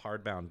little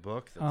hardbound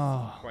book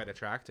that's quite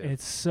attractive.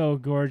 It's so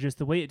gorgeous.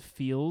 The way it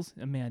feels.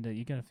 Amanda,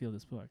 you gotta feel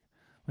this book.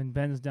 When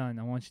Ben's done,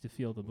 I want you to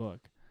feel the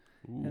book.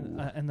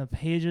 And the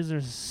pages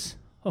are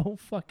so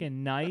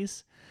fucking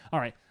nice. All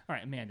right,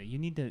 Amanda, you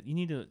need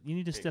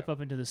to step up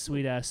into the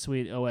sweet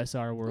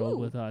OSR world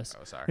with us.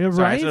 Oh, sorry. Yeah,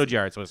 right? Sorry, it's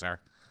OGR. It's OSR.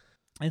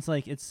 It's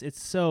like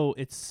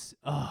it's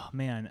oh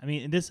man. I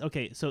mean, this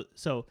okay.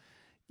 So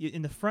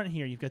in the front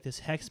here, you've got this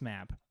hex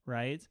map,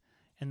 right?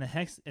 And the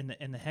hex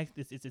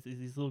it's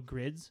these little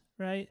grids,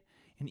 right?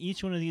 And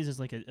each one of these is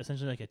like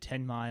essentially like a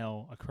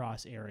 10-mile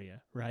across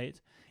area, right?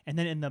 And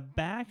then in the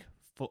back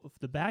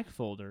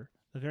folder,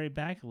 the very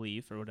back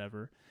leaf or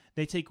whatever,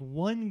 they take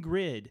one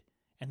grid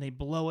and they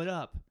blow it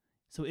up.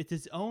 So it's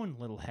its own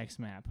little hex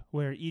map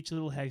where each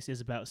little hex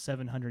is about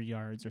 700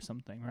 yards or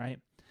something, right?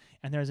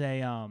 And there's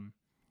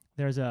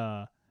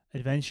a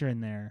adventure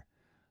in there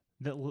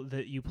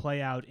that you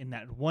play out in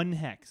that one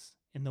hex.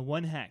 In the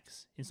one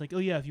hex, it's like, oh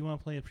yeah, if you want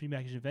to play a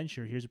prepackaged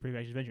adventure, here's a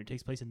prepackaged adventure. It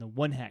takes place in the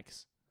one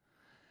hex.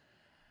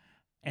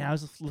 And I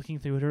was looking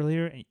through it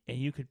earlier, and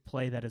you could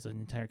play that as an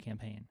entire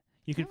campaign.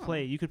 You could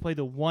play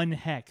the one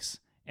hex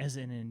as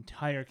an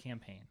entire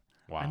campaign.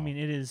 Wow. I mean,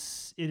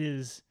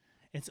 it's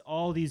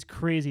all these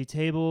crazy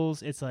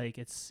tables. It's like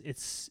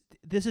this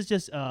is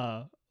just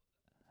a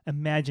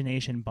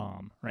imagination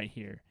bomb right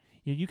here.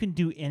 You can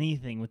do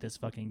anything with this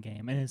fucking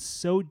game, and it's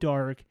so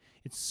dark.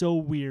 It's so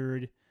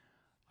weird.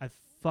 I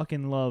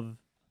fucking love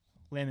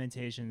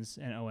Lamentations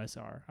and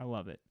OSR. I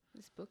love it.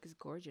 This book is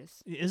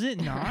gorgeous. Is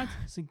it not?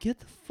 So get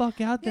the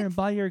fuck out there and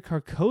buy your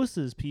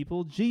Carcossas,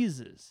 people.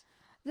 Jesus.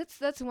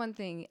 That's one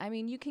thing. I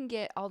mean, you can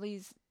get all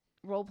these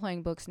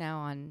role-playing books now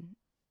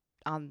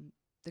on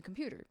the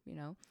computer, you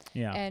know?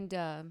 Yeah. And,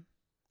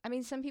 I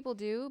mean, some people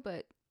do,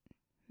 but,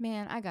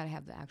 man, I gotta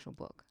have the actual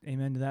book.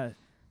 Amen to that.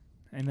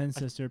 Amen,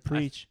 sister.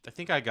 Preach. I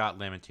think I got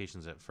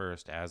Lamentations at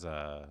first as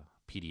a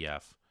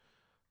PDF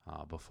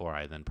before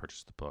I then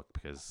purchased the book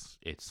because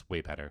it's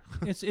way better.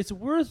 It's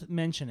worth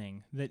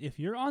mentioning that if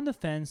you're on the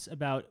fence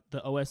about the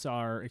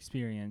OSR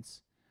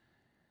experience,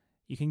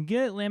 you can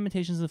get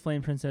Lamentations of the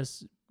Flame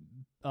Princess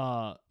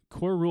core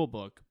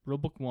rulebook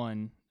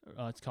 1.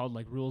 It's called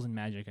like Rules and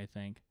Magic, I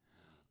think.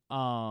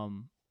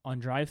 On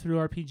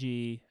DriveThru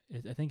RPG.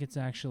 I think it's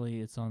on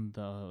it's one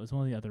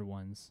of the other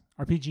ones.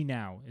 RPG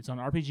Now. It's on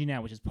RPG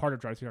Now, which is part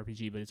of DriveThru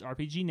RPG, but it's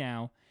RPG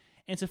Now.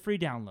 And it's a free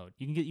download.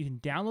 You can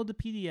download the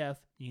PDF.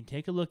 You can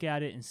take a look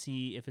at it and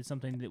see if it's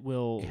something that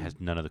will. It has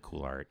none of the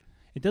cool art.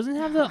 It doesn't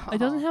have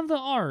the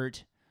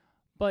art,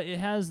 but it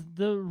has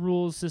the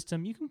rules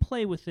system. You can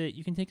play with it.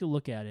 You can take a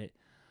look at it.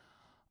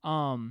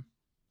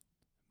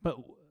 But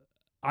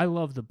I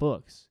love the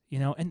books, you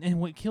know.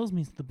 And what kills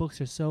me is the books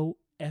are so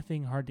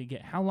effing hard to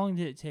get. How long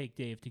did it take,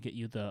 Dave, to get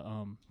you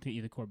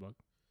the core book?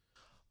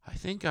 I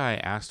think I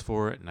asked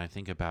for it, and I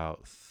think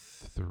about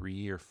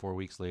 3 or 4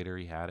 weeks later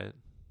he had it.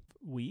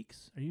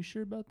 Weeks? Are you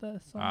sure about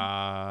that?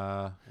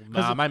 Nah,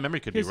 my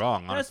memory could be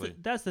wrong, honestly.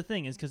 That's the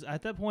thing, is because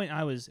at that point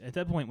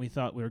we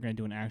thought we were going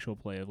to do an actual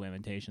play of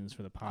Lamentations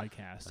for the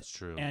podcast. That's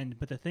true.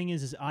 But the thing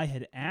is I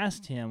had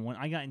asked him when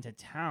I got into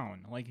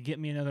town, like, get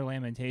me another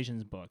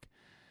Lamentations book,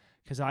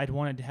 because I'd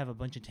wanted to have a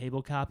bunch of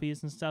table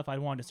copies and stuff. I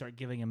wanted to start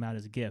giving them out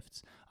as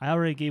gifts. I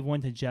already gave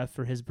one to Jeff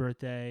for his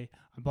birthday.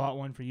 I bought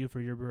one for you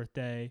for your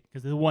birthday,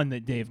 because the one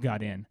that Dave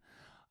got in.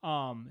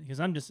 Because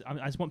I just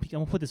want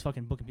to put this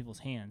fucking book in people's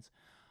hands.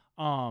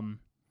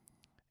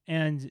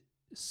 And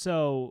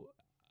so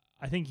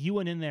I think you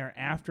went in there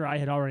after I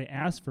had already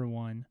asked for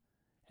one,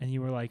 and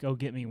you were like, "Oh,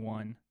 get me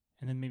one."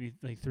 And then maybe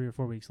like 3 or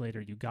 4 weeks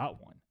later, you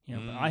got one. You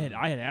know, but I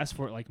had asked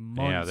for it like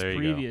months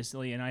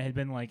previously, and I had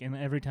been like, and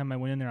every time I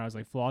went in there, I was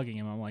like flogging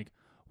him. I'm like,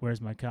 "Where's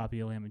my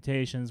copy of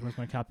Lamentations? Where's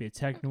my copy of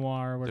Tech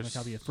Noir? Where's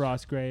my copy of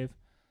Frostgrave?"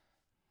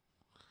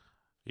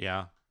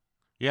 Yeah.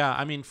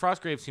 I mean,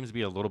 Frostgrave seems to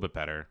be a little bit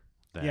better.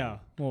 Yeah.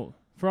 Well,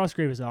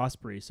 Frostgrave is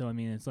Osprey, so I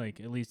mean, it's like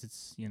at least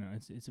it's, you know,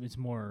 it's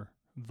more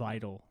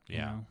vital. You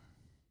know?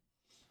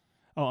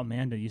 Oh,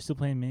 Amanda, you still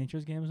playing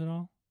miniatures games at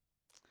all?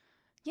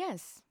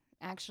 Yes,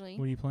 actually.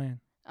 What are you playing?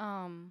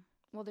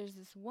 Well, there's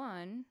this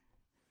one,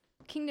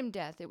 Kingdom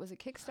Death. It was a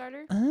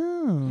Kickstarter.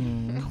 Oh,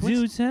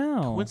 do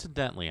tell.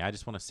 Coincidentally, I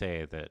just want to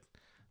say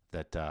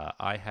that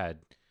I had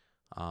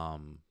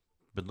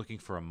been looking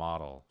for a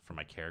model for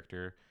my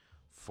character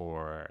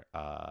for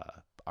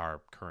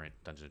our current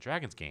Dungeons and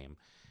Dragons game.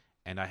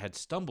 And I had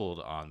stumbled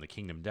on the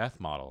Kingdom Death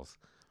models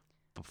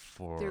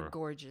before. They're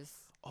gorgeous.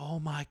 Oh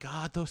my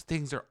God, those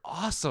things are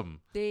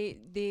awesome.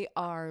 They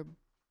are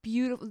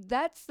beautiful.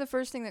 That's the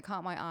first thing that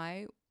caught my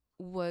eye,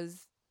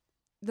 was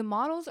the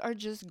models are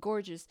just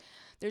gorgeous.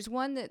 There's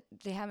one that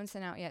they haven't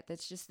sent out yet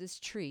that's just this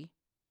tree.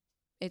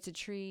 It's a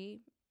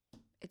tree.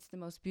 It's the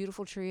most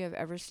beautiful tree I've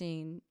ever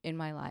seen in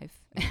my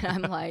life.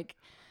 And I'm like,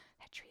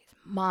 that tree is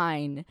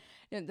mine.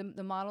 You know,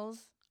 the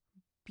models,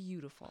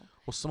 beautiful.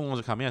 Well, someone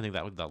wants to come in. I think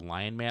that was the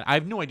Lion Man. I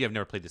have no idea. I've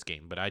never played this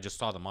game, but I just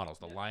saw the models.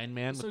 The Lion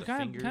Man with the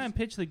fingers. So kind of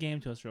pitch the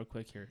game to us real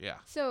quick here. Yeah.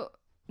 So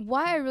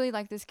why I really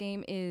like this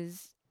game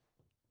is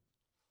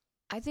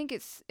I think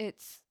it's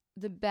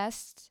the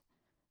best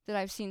that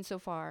I've seen so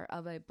far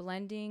of a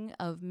blending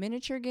of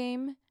miniature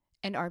game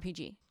and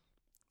RPG.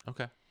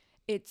 Okay.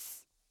 There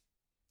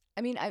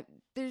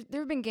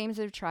have been games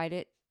that have tried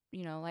it,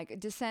 you know, like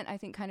Descent I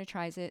think kind of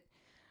tries it.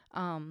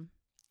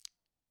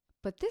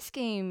 But this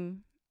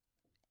game,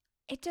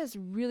 it does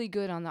really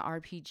good on the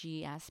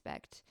RPG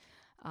aspect.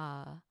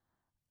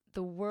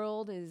 The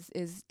world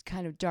is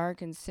kind of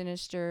dark and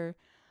sinister.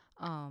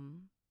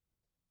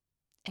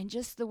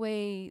 just the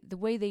way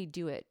they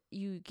do it,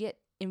 you get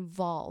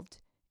involved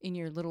in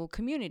your little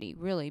community,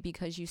 really,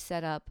 because you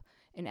set up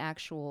an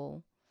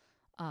actual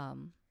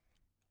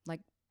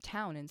like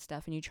town and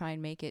stuff, and you try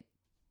and make it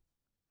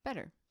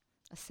better,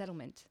 a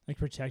settlement. Like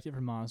protect it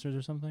from monsters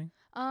or something?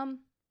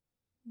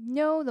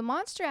 No, the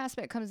monster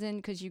aspect comes in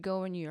because you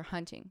go and you're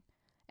hunting.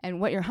 And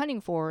what you're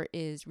hunting for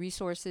is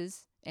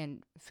resources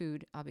and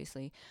food,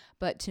 obviously,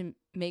 but to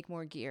make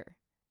more gear.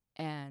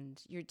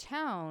 And your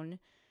town,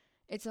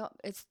 it's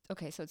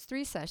okay, so it's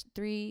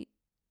three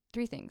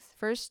things.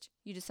 First,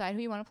 you decide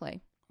who you want to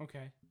play.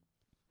 Okay.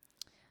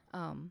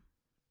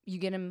 You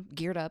get them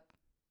geared up.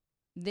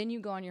 Then you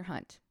go on your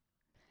hunt.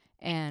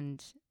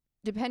 And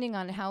depending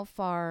on how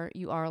far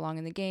you are along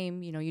in the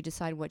game, you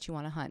decide what you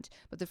want to hunt.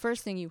 But the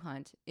first thing you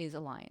hunt is a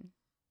lion.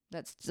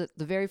 That's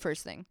the very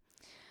first thing.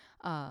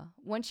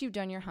 Once you've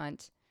done your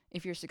hunt,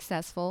 if you're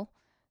successful,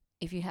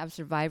 if you have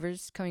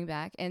survivors coming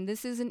back, and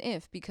this is an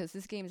if, because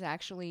this game is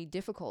actually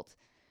difficult.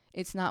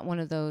 It's not one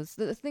of those.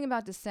 The thing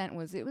about Descent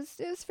was it was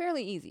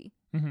fairly easy.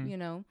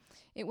 Mm-hmm.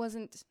 It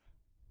wasn't.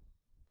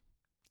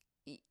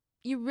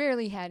 You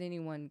rarely had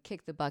anyone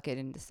kick the bucket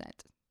in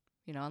Descent,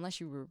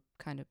 unless you were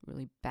kind of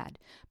really bad.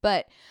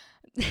 But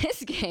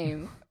this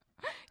game,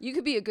 you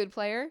could be a good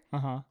player,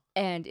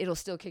 and it'll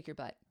still kick your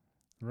butt.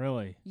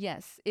 Really?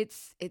 Yes,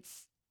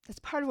 that's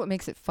part of what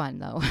makes it fun,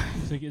 though.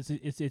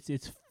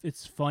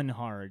 It's fun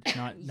hard,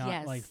 not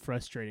Yes. like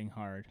frustrating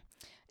hard.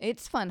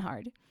 It's fun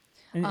hard.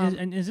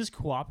 And is this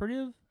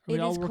cooperative? Are we It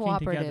all is working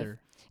cooperative. together?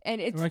 And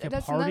it's Or like a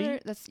that's party? another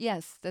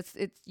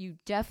you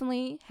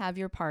definitely have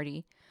your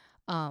party.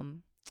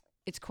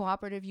 It's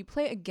cooperative. You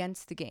play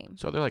against the game.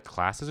 So are there like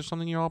classes or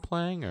something you're all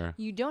playing, or?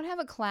 You don't have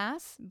a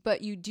class,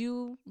 but you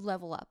do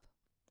level up.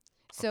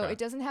 So Okay. it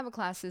doesn't have a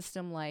class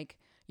system like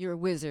you're a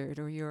wizard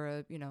or you're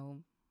a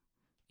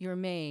you're a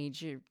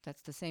mage.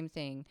 That's the same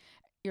thing.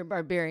 You're a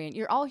barbarian.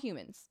 You're all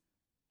humans.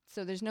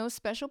 So there's no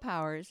special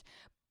powers,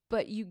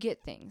 but you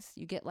get things.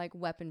 You get like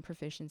weapon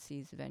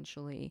proficiencies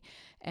eventually,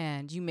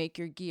 and you make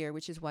your gear,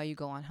 which is why you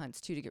go on hunts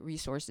too, to get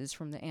resources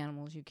from the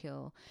animals you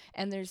kill.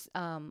 And there's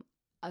a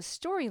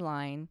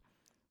storyline,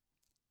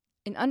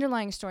 an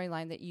underlying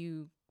storyline that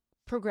you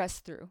progress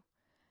through,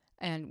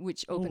 and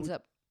which opens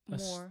up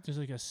more. There's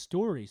like a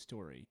story.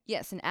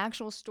 Yes, an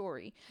actual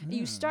story.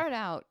 You start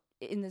out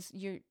in this.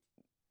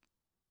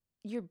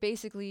 You're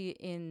basically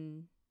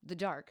in the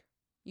dark.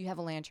 You have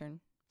a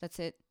lantern. That's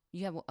it.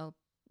 You have a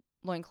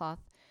loincloth,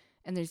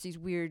 and there's these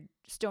weird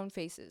stone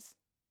faces,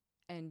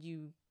 and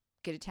you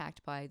get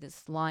attacked by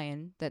this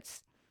lion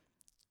that's.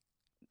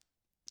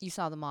 You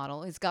saw the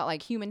model. It's got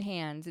like human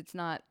hands. It's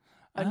not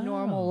a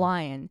normal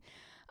lion.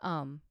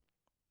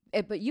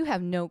 But you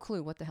have no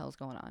clue what the hell's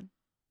going on.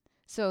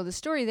 So the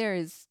story there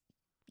is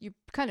you're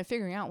kind of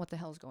figuring out what the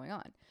hell's going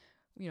on.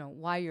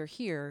 Why you're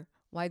here,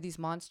 why these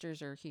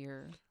monsters are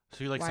here.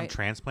 So you're like some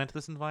transplant to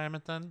this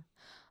environment then?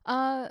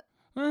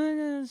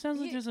 It sounds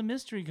like there's a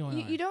mystery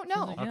going on. You don't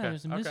know. Like, Okay,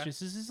 there's a mystery. okay.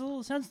 This is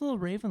sounds a little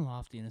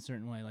Ravenlofty in a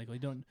certain way. Like we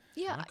don't.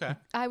 Yeah, Okay.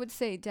 I would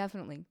say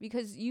definitely,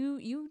 because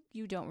you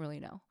don't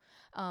really know.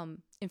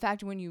 In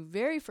fact, when you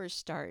very first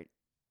start,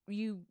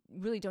 you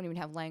really don't even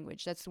have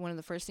language. That's one of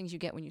the first things you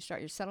get when you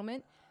start your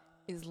settlement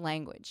is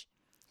language.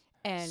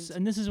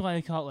 And this is why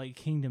I call it like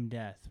kingdom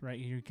death, right?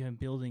 You're kind of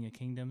building a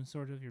kingdom,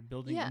 sort of. You're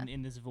building Yeah.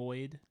 in this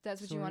void.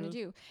 That's what you want to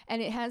do.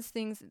 And it has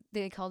things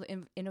they call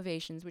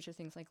innovations, which are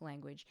things like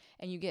language.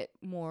 And you get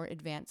more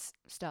advanced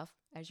stuff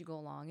as you go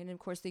along. And, of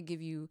course, they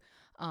give you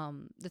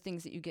the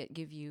things that you get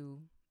give you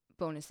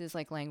bonuses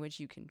like language.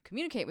 You can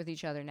communicate with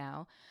each other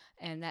now.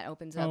 And that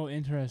opens up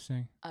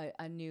Interesting.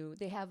 a new...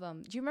 They have...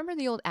 do you remember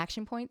the old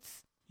action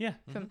points? Yeah.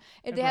 From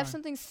They Everyone. have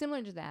something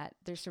similar to that.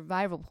 They're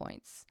survival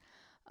points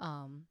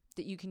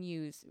that you can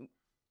use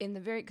in the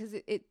very... Because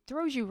it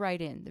throws you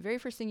right in. The very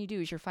first thing you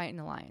do is you're fighting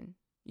a lion.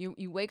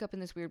 You wake up in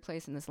this weird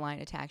place and this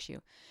lion attacks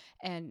you.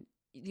 And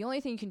the only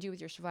thing you can do with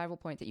your survival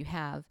point that you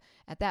have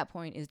at that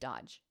point is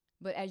dodge.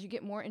 But as you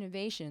get more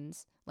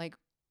innovations, like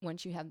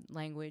once you have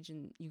language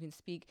and you can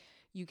speak,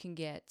 you can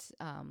get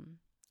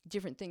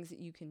different things that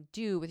you can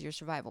do with your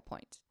survival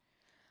point.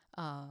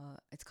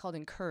 It's called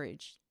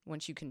encourage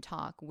once you can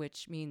talk,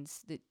 which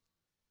means that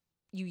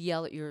you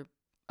yell at your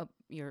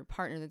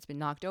partner that's been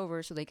knocked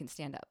over so they can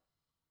stand up.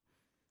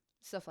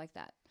 Stuff like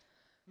that.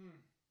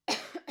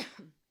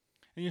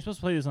 And you're supposed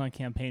to play this on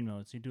campaign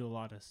mode, so you do a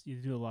lot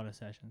of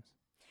sessions.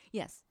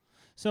 Yes.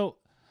 So,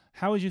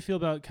 how would you feel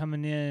about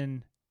coming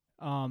in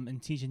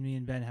and teaching me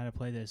and Ben how to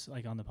play this,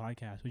 like on the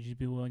podcast? Would you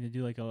be willing to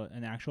do like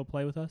an actual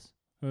play with us?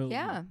 Or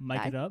Yeah,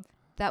 mic it up.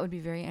 That would be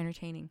very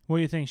entertaining. What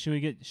do you think? Should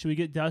we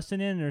get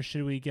Dustin in, or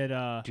should we get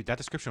Dude, that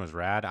description was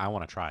rad. I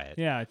want to try it.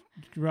 Yeah,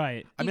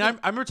 right. I mean, I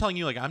remember telling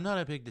you, like, I'm not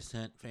a big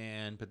Descent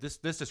fan, but this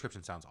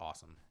description sounds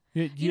awesome.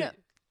 You know,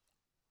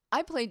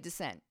 I played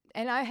Descent,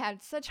 and I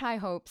had such high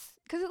hopes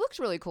because it looks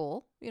really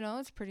cool.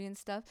 It's pretty and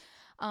stuff.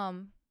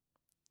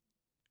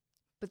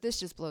 But this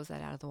just blows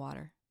that out of the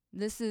water.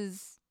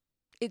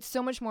 It's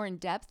so much more in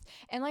depth.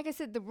 And like I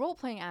said, the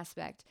role-playing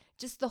aspect,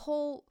 just the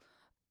whole,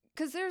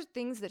 because there's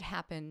things that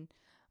happen,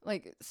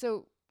 like,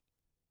 so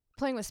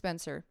playing with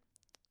Spencer.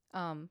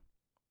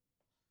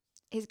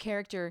 His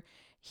character,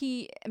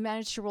 he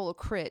managed to roll a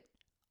crit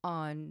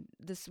on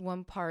this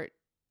one part,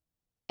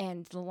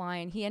 and the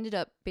lion, he ended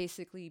up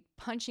basically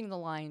punching the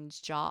lion's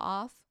jaw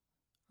off,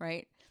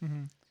 right?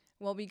 Mm-hmm.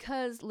 Well,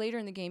 because later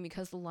in the game,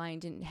 because the lion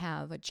didn't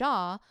have a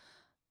jaw,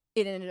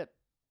 it ended up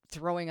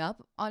throwing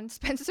up on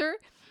Spencer,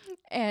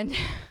 and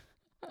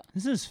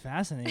This is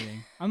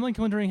fascinating. I'm like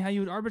wondering how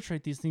you would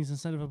arbitrate these things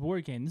instead of a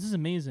board game. This is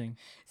amazing.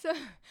 so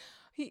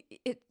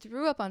it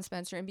threw up on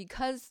Spencer, and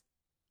because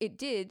it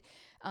did,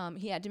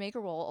 he had to make a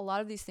roll. A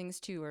lot of these things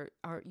too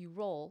are you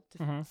roll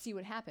to see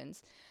what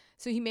happens.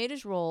 So he made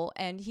his roll,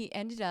 and he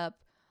ended up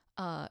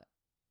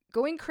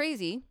going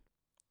crazy,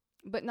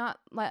 but not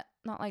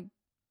like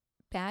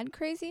bad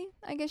crazy,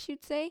 I guess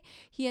you'd say.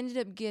 He ended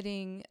up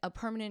getting a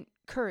permanent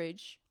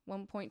courage,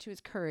 1 point to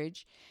his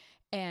courage,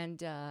 and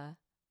there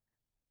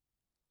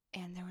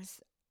was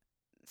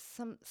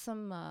some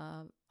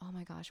oh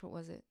my gosh, what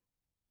was it?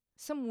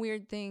 Some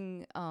weird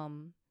thing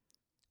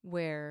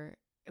where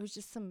it was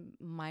just some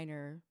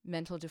minor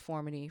mental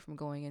deformity from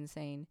going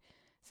insane.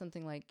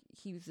 Something like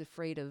he was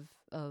afraid of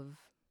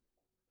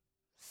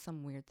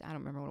some weird I don't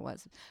remember what it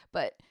was.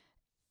 But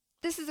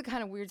this is the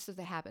kind of weird stuff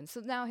that happens.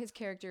 So now his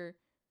character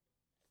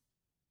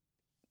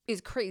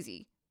is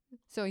crazy.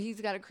 So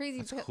he's got a crazy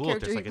That's cool.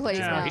 character There's he like a plays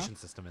now. generation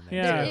system in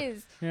there. Yeah. There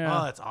is. Yeah.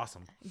 Oh, that's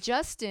awesome.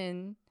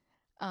 Justin,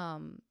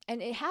 and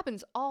it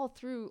happens all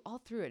through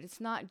it.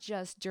 It's not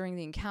just during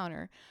the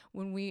encounter.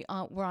 When we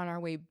were on our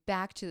way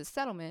back to the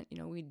settlement,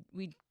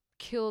 we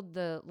killed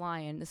the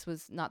lion. This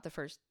was not the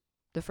first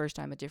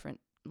time, a different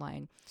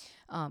lion,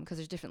 because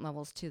there's different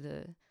levels to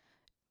the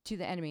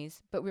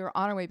enemies. But we were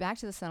on our way back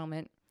to the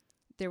settlement.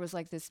 There was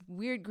like this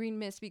weird green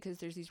mist because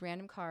there's these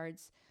random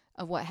cards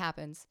of what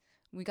happens.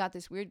 We got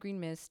this weird green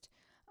mist.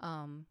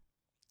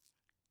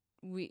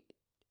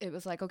 It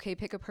was like, okay,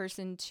 pick a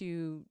person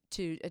to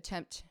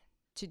attempt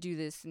to do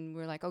this, and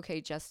we're like, okay,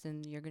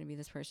 Justin, you're going to be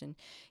this person.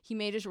 He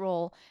made his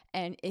roll,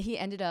 and he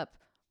ended up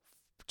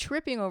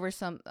tripping over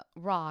some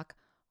rock,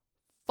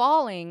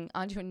 falling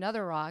onto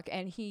another rock,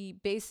 and he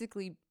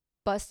basically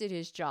busted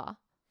his jaw.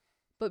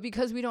 But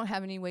because we don't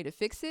have any way to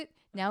fix it,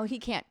 now he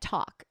can't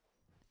talk.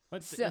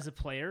 What, So- as a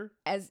player?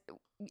 As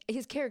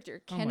his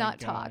character Oh my cannot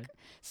talk. God.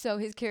 So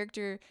his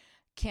character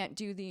can't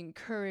do the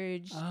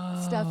encourage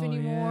Oh, stuff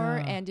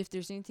anymore. yeah. And if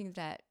there's anything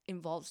that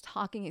involves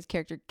talking, his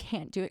character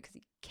can't do it because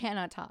he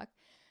cannot talk.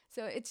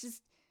 So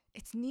it's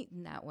neat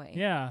in that way.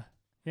 Yeah.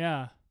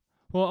 Yeah.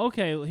 Well,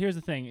 okay. Well, here's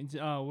the thing.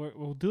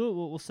 We'll do it.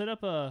 We'll set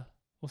up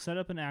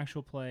an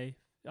actual play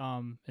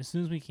as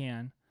soon as we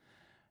can.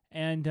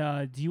 And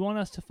do you want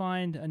us to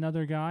find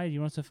another guy? Do you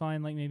want us to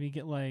find how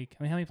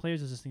many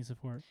players does this thing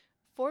support?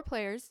 4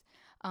 players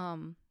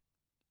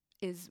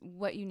is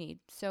what you need.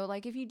 So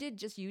like if you did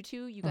just you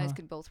two, you guys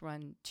could both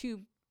run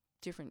 2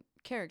 different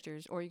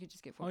characters, or you could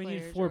just get 4 Oh, you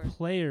players. need 4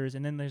 players,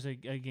 and then there's a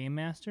game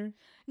master?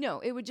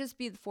 No, it would just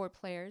be the 4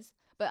 players.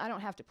 But I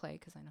don't have to play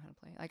because I know how to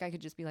play. Like I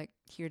could just be like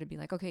here to be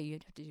like, okay, you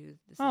have to do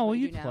this. Oh, well, what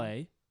you do now.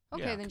 play.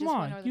 Okay, Yeah. then Come just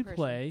one on, other you person.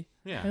 play.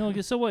 Yeah. And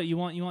look, so what? You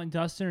want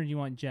Dustin or do you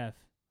want Jeff?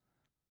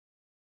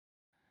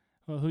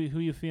 Well, who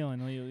you feeling?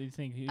 What do you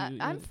think?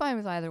 I'm fine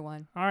with either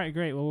one. All right,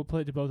 great. Well, we'll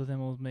put it to both of them.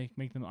 We'll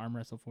make them arm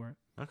wrestle for it.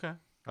 Okay.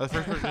 The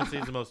first person to see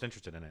is the most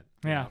interested in it.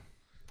 Yeah.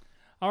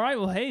 All right.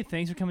 Well, hey,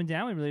 thanks for coming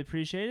down. We really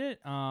appreciate it.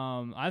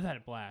 I've had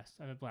a blast.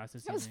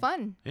 This That was evening.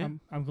 fun. Yeah.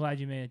 I'm glad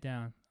you made it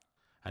down.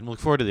 And look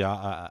forward to the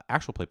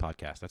actual play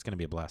podcast. That's going to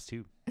be a blast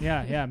too.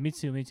 Yeah. Me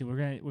too. We're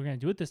gonna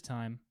do it this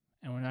time,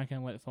 and we're not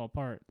gonna let it fall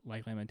apart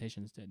like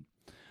Lamentations did.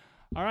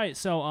 All right.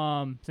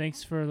 So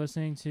thanks for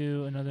listening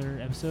to another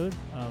episode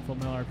of Full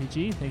Metal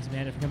RPG. Thanks,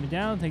 Amanda, for coming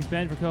down. Thanks,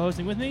 Ben, for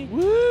co-hosting with me.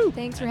 Woo!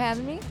 Thanks for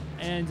having me.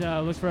 And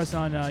look for us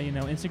on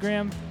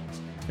Instagram,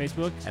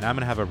 Facebook, And I'm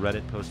going to have a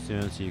Reddit post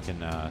soon, so you can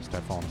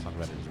start following us on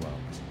Reddit as well.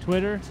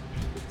 Twitter,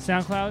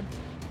 SoundCloud.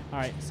 All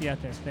right. See you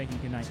out there. Thank you.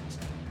 Good night.